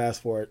going to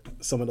fast forward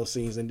some of those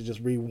scenes and to just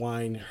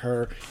rewind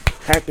her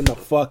hacking the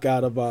fuck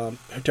out of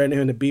turning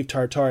him into beef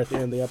tartare at the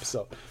end of the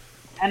episode.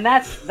 And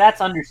that's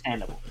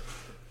understandable.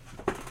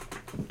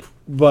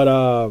 But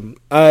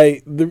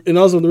and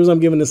also the reason I'm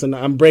giving this, and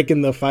I'm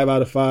breaking the 5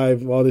 out of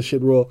 5 all this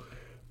shit rule.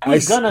 I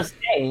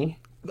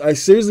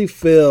seriously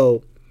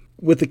feel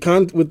with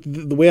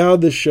the way how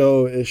this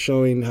show is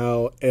showing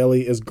how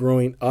Ellie is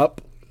growing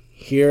up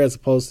here as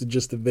opposed to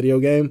just a video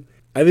game.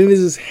 I think this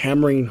is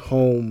going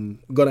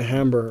to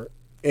hammer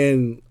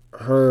in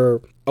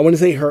her. I want to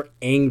say her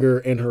anger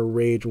and her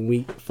rage when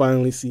we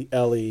finally see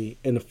Ellie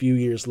in a few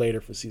years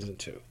later for season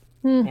 2.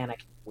 And I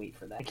can't wait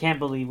for that. I can't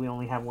believe we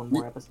only have 1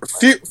 more episode.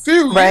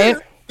 Few right?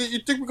 You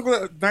think we're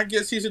gonna not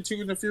get season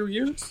 2 in a few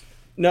years?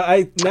 No,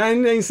 I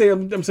didn't say.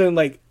 I'm saying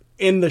like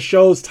in the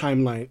show's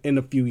timeline in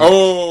a few years.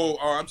 Oh,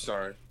 I'm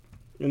sorry.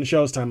 In the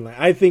show's timeline,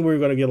 I think we're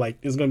gonna get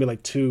it's gonna be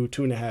like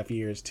 2.5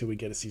 years till we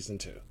get a season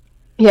 2.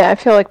 Yeah, I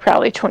feel like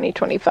probably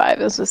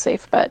 2025 is a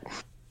safe bet.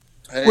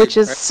 Which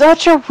is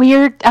such a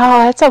weird. Oh,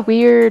 that's a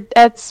weird.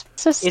 That's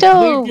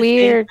still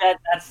weird.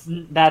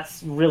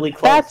 That's really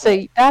close.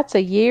 That's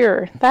a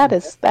year. That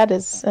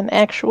is an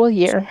actual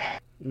year.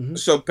 Mm-hmm.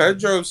 So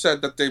Pedro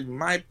said that they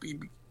might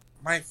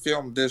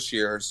film this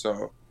year.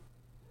 So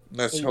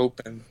let's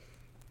hope.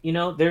 You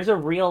know, there's a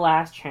real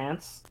last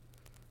chance.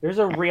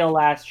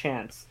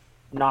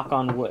 Knock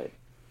on wood.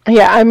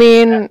 Yeah, I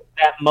mean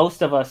that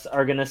most of us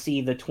are gonna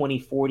see the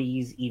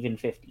 2040s, even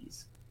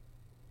 50s.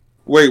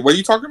 Wait, what are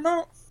you talking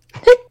about?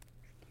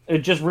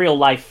 Just real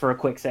life for a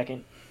quick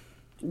second.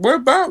 What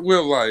about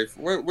real life?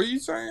 What are you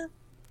saying?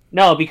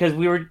 No, because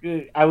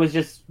I was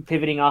just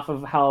pivoting off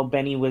of how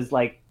Benny was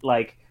like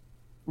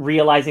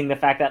realizing the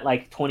fact that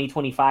like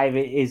 2025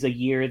 is a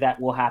year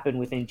that will happen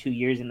within 2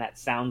 years, and that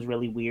sounds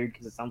really weird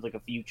because it sounds like a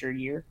future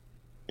year.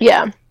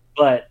 Yeah.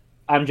 But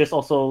I'm just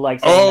also like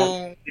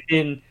saying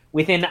that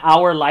within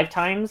our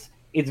lifetimes,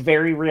 it's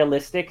very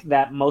realistic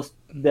that most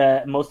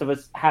of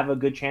us have a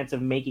good chance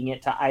of making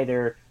it to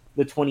either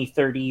the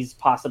 2030s,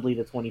 possibly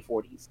the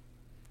 2040s.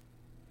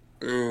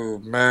 Oh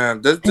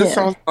man, this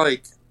sounds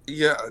like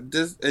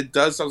it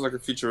does sound like a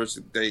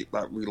futuristic date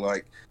that we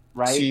like.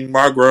 Right. Seeing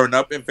Ma growing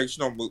up in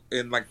fictional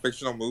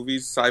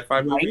movies,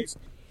 sci-fi movies.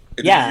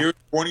 In the year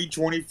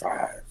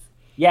 2025.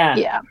 Yeah.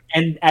 Yeah.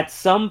 And at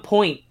some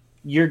point,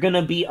 you're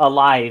gonna be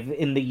alive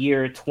in the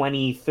year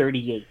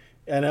 2038.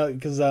 I know,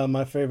 because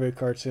my favorite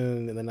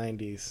cartoon in the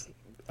 90s,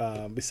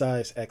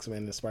 besides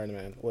X-Men and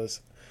Spider-Man,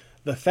 was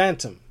The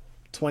Phantom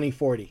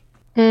 2040.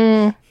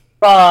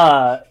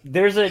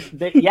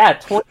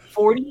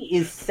 2040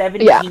 is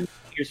 17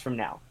 years from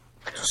now.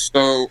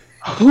 So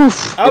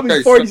I'll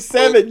be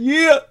 47.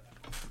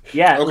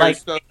 Yeah, okay,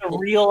 it's a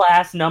real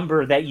ass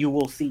number that you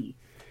will see.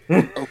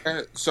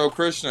 Okay, so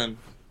Christian,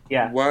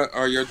 what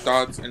are your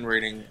thoughts and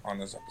rating on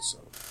this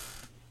episode?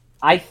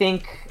 I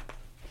think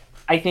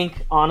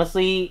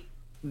honestly,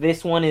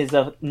 this one is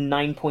a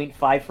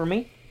 9.5 for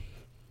me.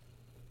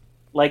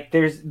 Like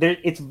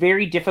it's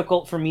very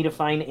difficult for me to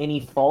find any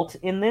fault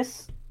in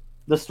this.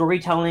 The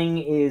storytelling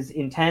is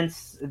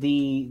intense.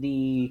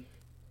 The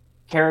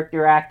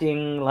character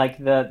acting, like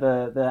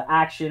the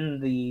action,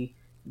 the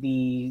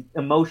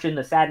emotion,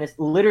 the sadness,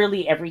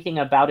 literally everything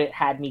about it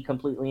had me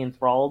completely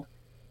enthralled.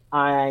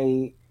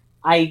 I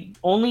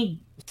only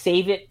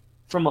save it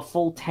from a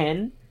full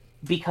 10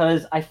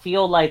 because I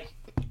feel like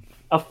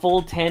a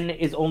full 10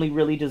 is only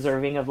really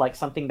deserving of like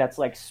something that's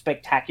like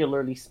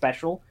spectacularly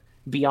special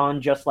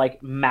beyond just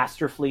like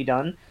masterfully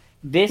done.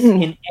 This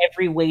in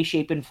every way,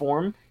 shape, and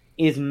form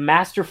is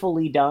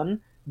masterfully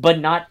done, but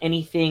not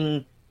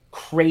anything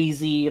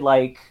crazy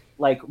like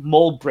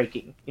mold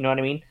breaking. You know what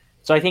I mean?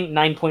 So I think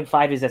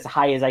 9.5 is as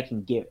high as I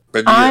can give it.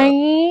 But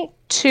I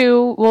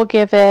too will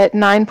give it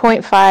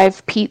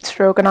 9.5 Pete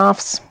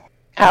Stroganoffs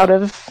out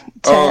of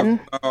 10.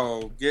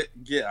 Oh, get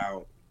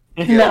out.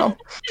 No.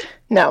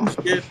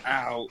 Get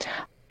out.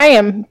 I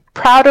am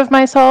proud of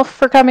myself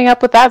for coming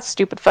up with that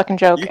stupid fucking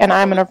joke, and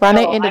I'm gonna run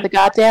it into the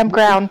goddamn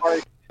ground.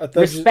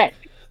 Respect.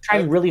 I'm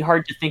trying really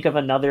hard to think of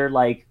another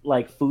like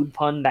food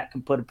pun that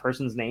can put a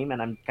person's name,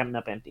 and I'm coming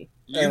up empty.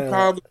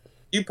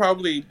 You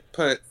probably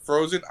put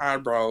frozen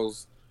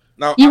eyebrows.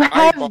 Now you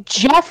have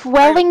Jeff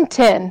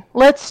Wellington.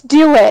 Let's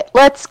do it.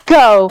 Let's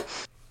go.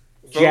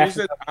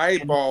 Frozen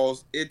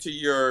eyeballs into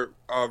your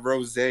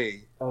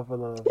rosé.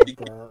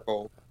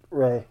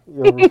 Ray,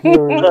 you're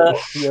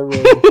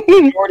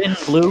Jordan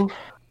Blue.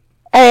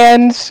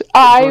 And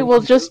I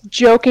will just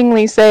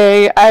jokingly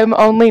say I'm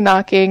only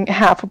knocking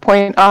half a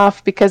point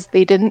off because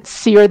they didn't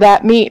sear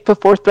that meat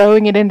before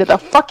throwing it into the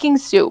fucking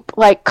soup.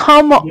 Like,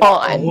 come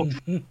on.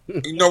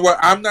 You know what?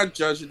 I'm not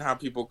judging how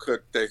people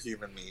cook their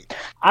human meat.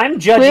 I'm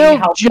judging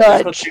how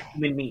people cook their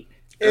human meat.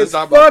 It's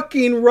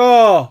fucking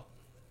raw.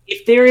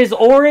 If there is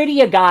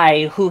already a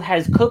guy who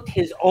has cooked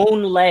his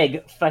own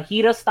leg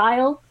fajita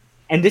style,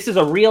 and this is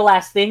a real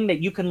ass thing that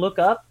you can look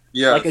up,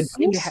 like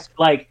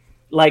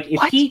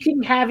if he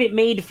can have it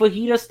made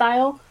fajita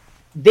style,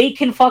 they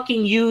can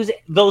fucking use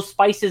those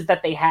spices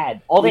that they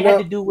had. All they had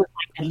to do was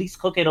like, at least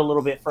cook it a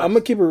little bit first. I'm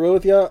gonna keep it real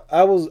with y'all.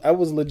 I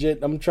was legit.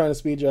 I'm trying to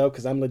speed y'all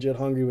because I'm legit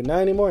hungry, but not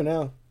anymore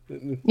now.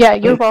 Yeah,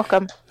 you're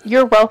welcome.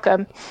 You're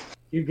welcome.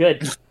 You're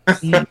good.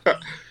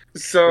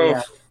 So,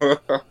 yeah.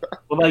 What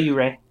about you,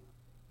 Ray?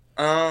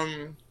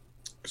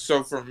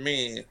 So for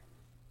me,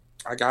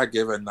 I gotta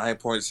give it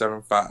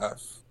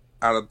 9.75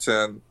 out of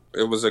 10.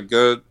 It was a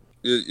good.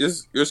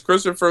 Is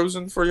Kristen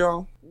frozen for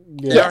y'all?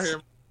 Yes. Y'all hear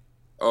me?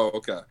 Oh,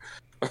 okay.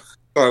 It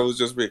was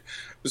just me.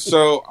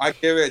 So I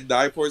give it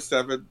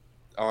 9.7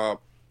 out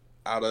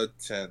of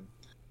 10.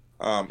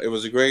 It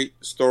was a great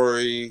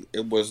story.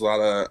 It was a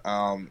lot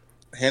of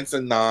hints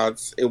and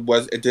nods. It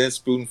didn't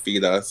spoon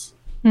feed us.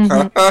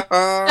 Mm-hmm.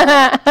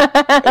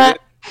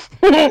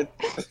 It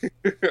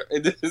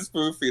didn't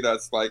spoon feed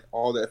us like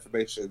all the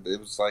information. It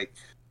was like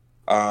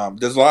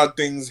there's a lot of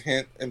things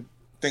and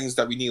things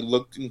that we need to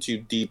look into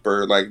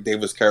deeper, like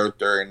David's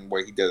character and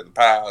what he did in the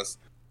past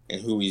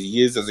and who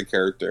he is as a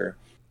character.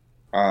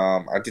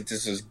 I think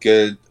this is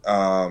good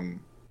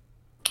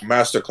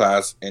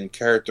masterclass in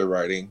character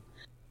writing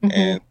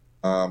and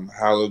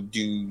how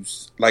to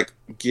like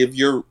give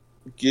your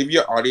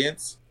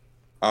audience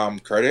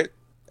credit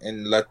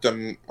and let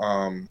them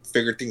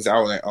figure things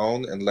out on their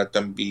own and let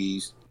them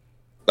be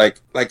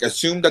like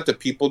assume that the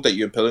people that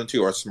you're appealing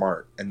to are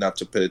smart enough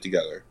to put it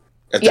together.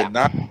 If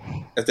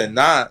they're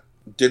not,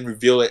 didn't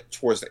reveal it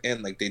towards the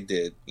end like they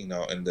did,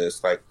 in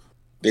this. Like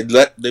they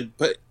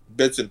put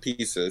bits and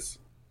pieces,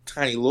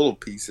 tiny little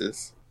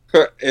pieces,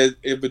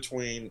 in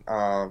between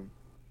to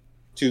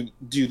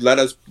let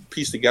us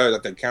piece together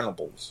that they're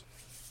cannibals.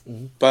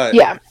 Mm-hmm. But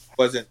it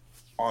wasn't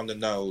on the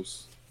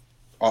nose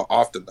or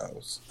off the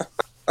nose.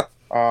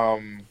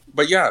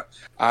 But yeah,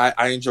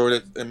 I enjoyed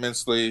it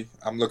immensely.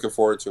 I'm looking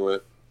forward to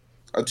it.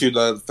 To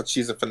the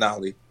season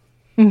finale.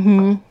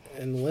 Mm-hmm.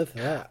 And with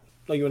that,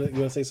 you want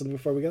to say something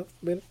before we go,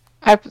 Ben?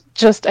 I'm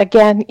just,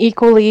 again,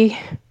 equally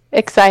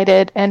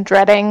excited and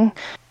dreading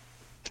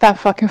that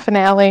fucking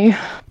finale.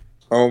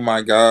 Oh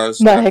my gosh.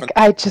 Like,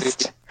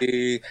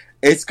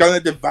 It's going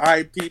to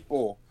divide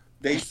people.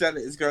 They said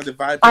it's going to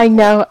divide people. I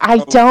know. I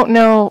don't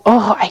know.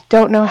 Oh, I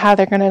don't know how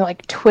they're going to,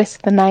 like,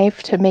 twist the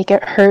knife to make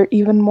it hurt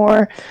even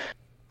more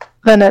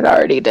than it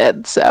already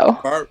did, so.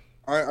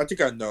 I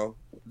think I know.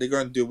 They're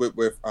going to do it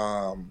with,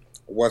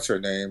 what's her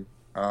name?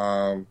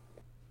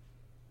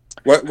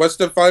 What's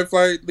the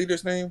Firefly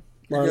leader's name?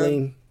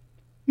 Marlene.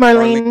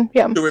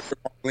 Yeah. Do it with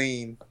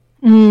Marlene.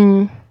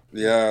 Mm.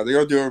 Yeah, they're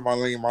gonna do it with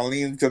Marlene.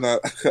 Marlene's gonna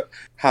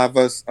have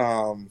us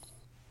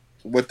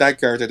with that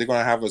character. They're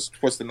gonna have us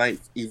twist the knife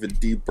even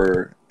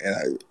deeper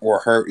or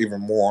hurt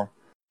even more.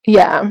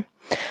 Yeah,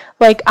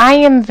 like I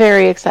am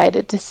very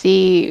excited to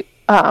see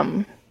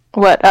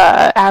what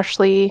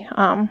Ashley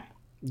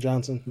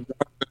Johnson.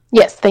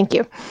 Yes, thank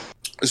you.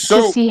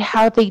 So to see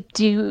how they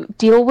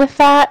deal with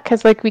that,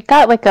 because like we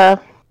got like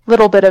a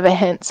little bit of a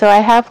hint, so I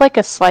have like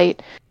a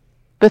slight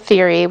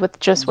theory with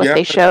just what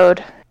they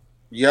showed.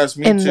 Yes,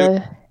 me too.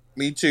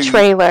 The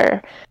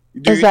trailer.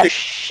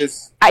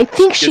 I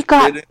think she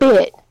got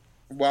bit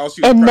while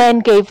she was and then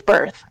gave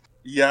birth.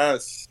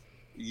 Yes.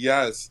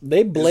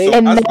 They blame,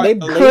 and that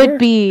could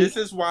be. This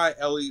is why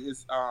Ellie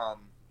is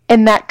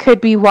and that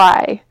could be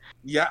why.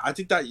 Yeah, I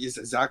think that is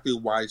exactly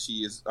why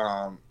she is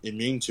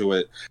immune to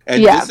it.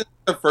 And this is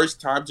the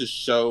first time to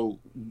show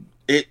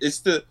it.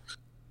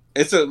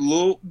 it's a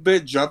little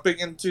bit jumping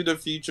into the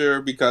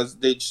future because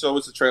they show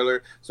us a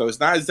trailer, so it's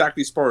not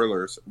exactly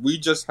spoilers. We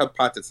just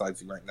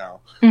hypothesizing right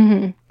now.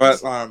 Mm-hmm. But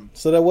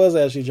so that was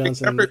Ashley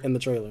Johnson in the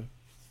trailer.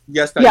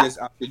 Yes, that is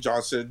Ashley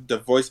Johnson, the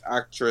voice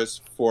actress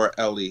for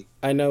Ellie.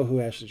 I know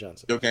who Ashley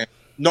Johnson. Okay,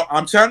 no,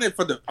 I'm telling it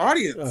for the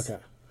audience. Okay,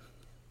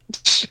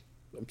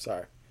 I'm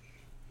sorry.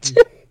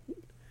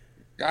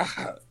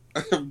 God.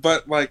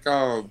 But like,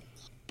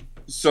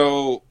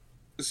 so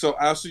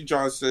Ashley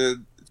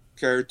Johnson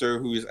character,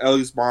 who is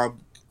Ellie's mom,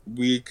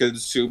 we can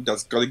assume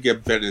that's gonna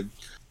get bitten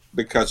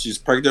because she's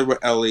pregnant with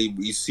Ellie.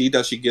 We see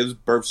that she gives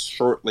birth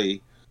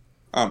shortly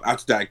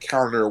after that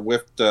encounter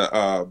with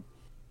the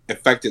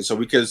infected, so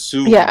we can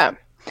assume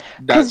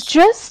because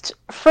just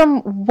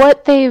from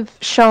what they've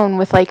shown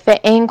with like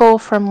the angle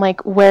from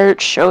like where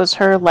it shows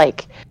her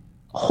like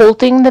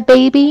holding the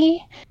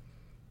baby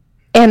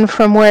and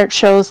from where it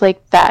shows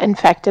like that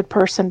infected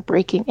person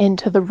breaking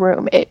into the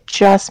room, it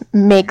just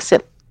makes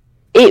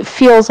it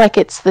feels like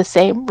it's the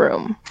same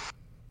room.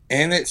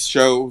 And it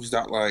shows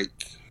that, like,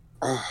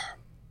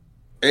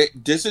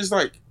 this is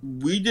like,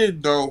 we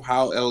didn't know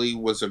how Ellie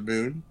was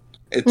immune.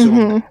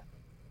 And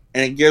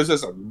it gives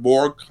us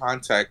more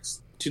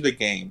context to the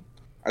game.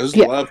 I just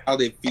love how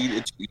they feed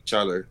into each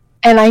other.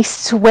 And I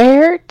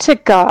swear to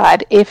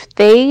God, if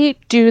they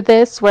do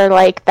this where,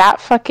 like, that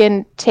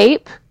fucking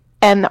tape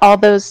and all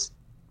those...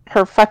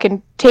 her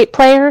fucking tape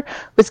player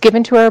was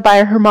given to her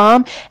by her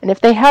mom, and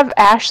if they have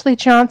Ashley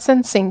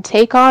Johnson sing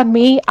 "Take on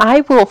Me,"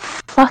 I will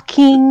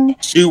fucking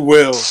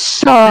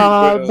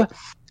sob.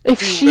 If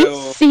she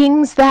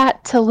sings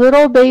that to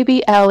little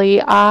baby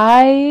Ellie,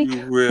 I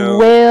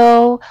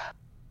will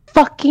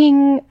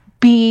fucking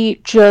be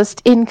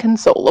just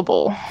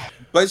inconsolable.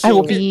 I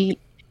will be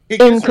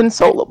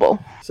inconsolable.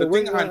 So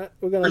we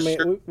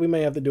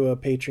may have to do a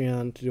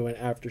Patreon to do an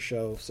after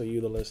show so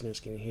you, the listeners,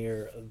 can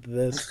hear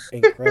this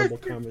incredible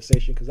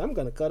conversation. Because I'm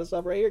gonna cut us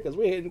off right here because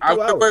we're hitting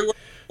 2 hours.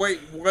 Wait,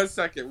 1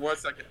 second.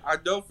 I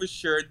know for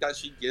sure that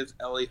she gives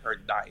Ellie her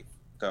knife,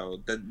 though.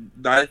 The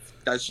knife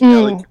that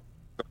Ellie gives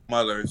her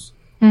mother's.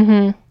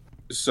 Mm-hmm.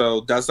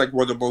 So that's like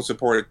one of the most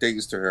important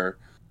things to her.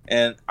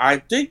 And I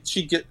think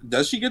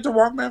does she get the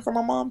Walkman from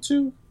her mom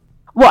too?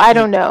 Well, I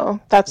don't know.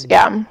 That's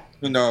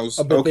Who knows?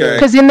 Okay.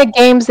 Because in the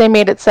games, they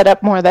made it set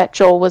up more that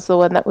Joel was the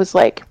one that was,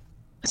 like,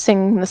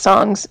 singing the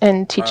songs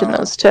and teaching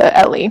those to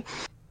Ellie.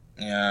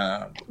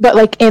 Yeah. But,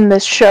 like, in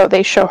this show,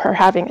 they show her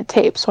having a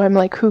tape. So I'm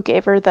like, who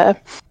gave her the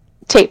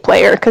tape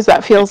player? Because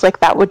that feels like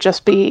that would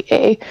just be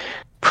a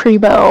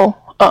primo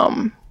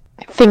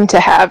thing to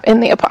have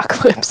in the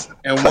apocalypse.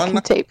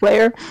 And tape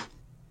player.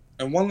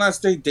 And one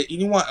last thing. Did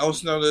anyone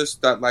else notice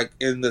that, like,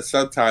 in the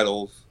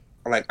subtitles,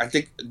 like, I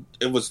think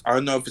it was, I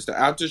don't know if it's the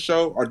after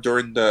show or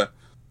during the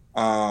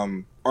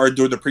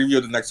preview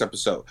of the next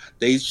episode,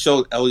 they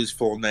showed Ellie's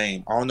full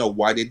name. I don't know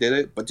why they did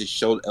it, but they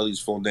showed Ellie's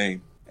full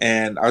name.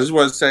 And I just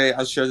want to say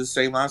I share the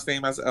same last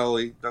name as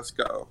Ellie. Let's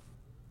go.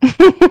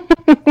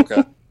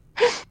 Okay.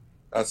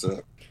 That's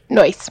it.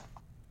 Nice.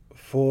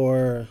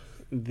 For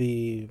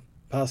the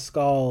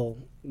Pascal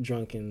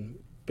drunken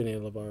Benita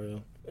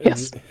Lavario.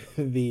 Yes.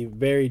 The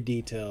very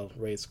detailed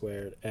Raid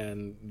Squared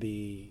and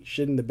the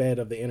shit in the bed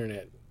of the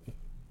internet,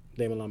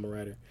 Damon Lama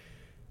Ryder.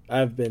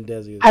 I've been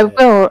Desi. I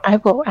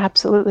will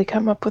absolutely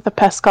come up with a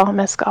Pascal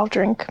Mezcal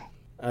drink.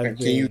 Can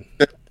you give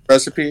the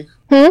recipe?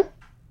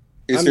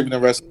 Is even a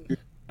recipe?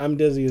 I'm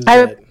Desi as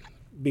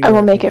I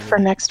will make it for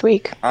next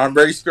week. I'm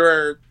very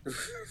scared.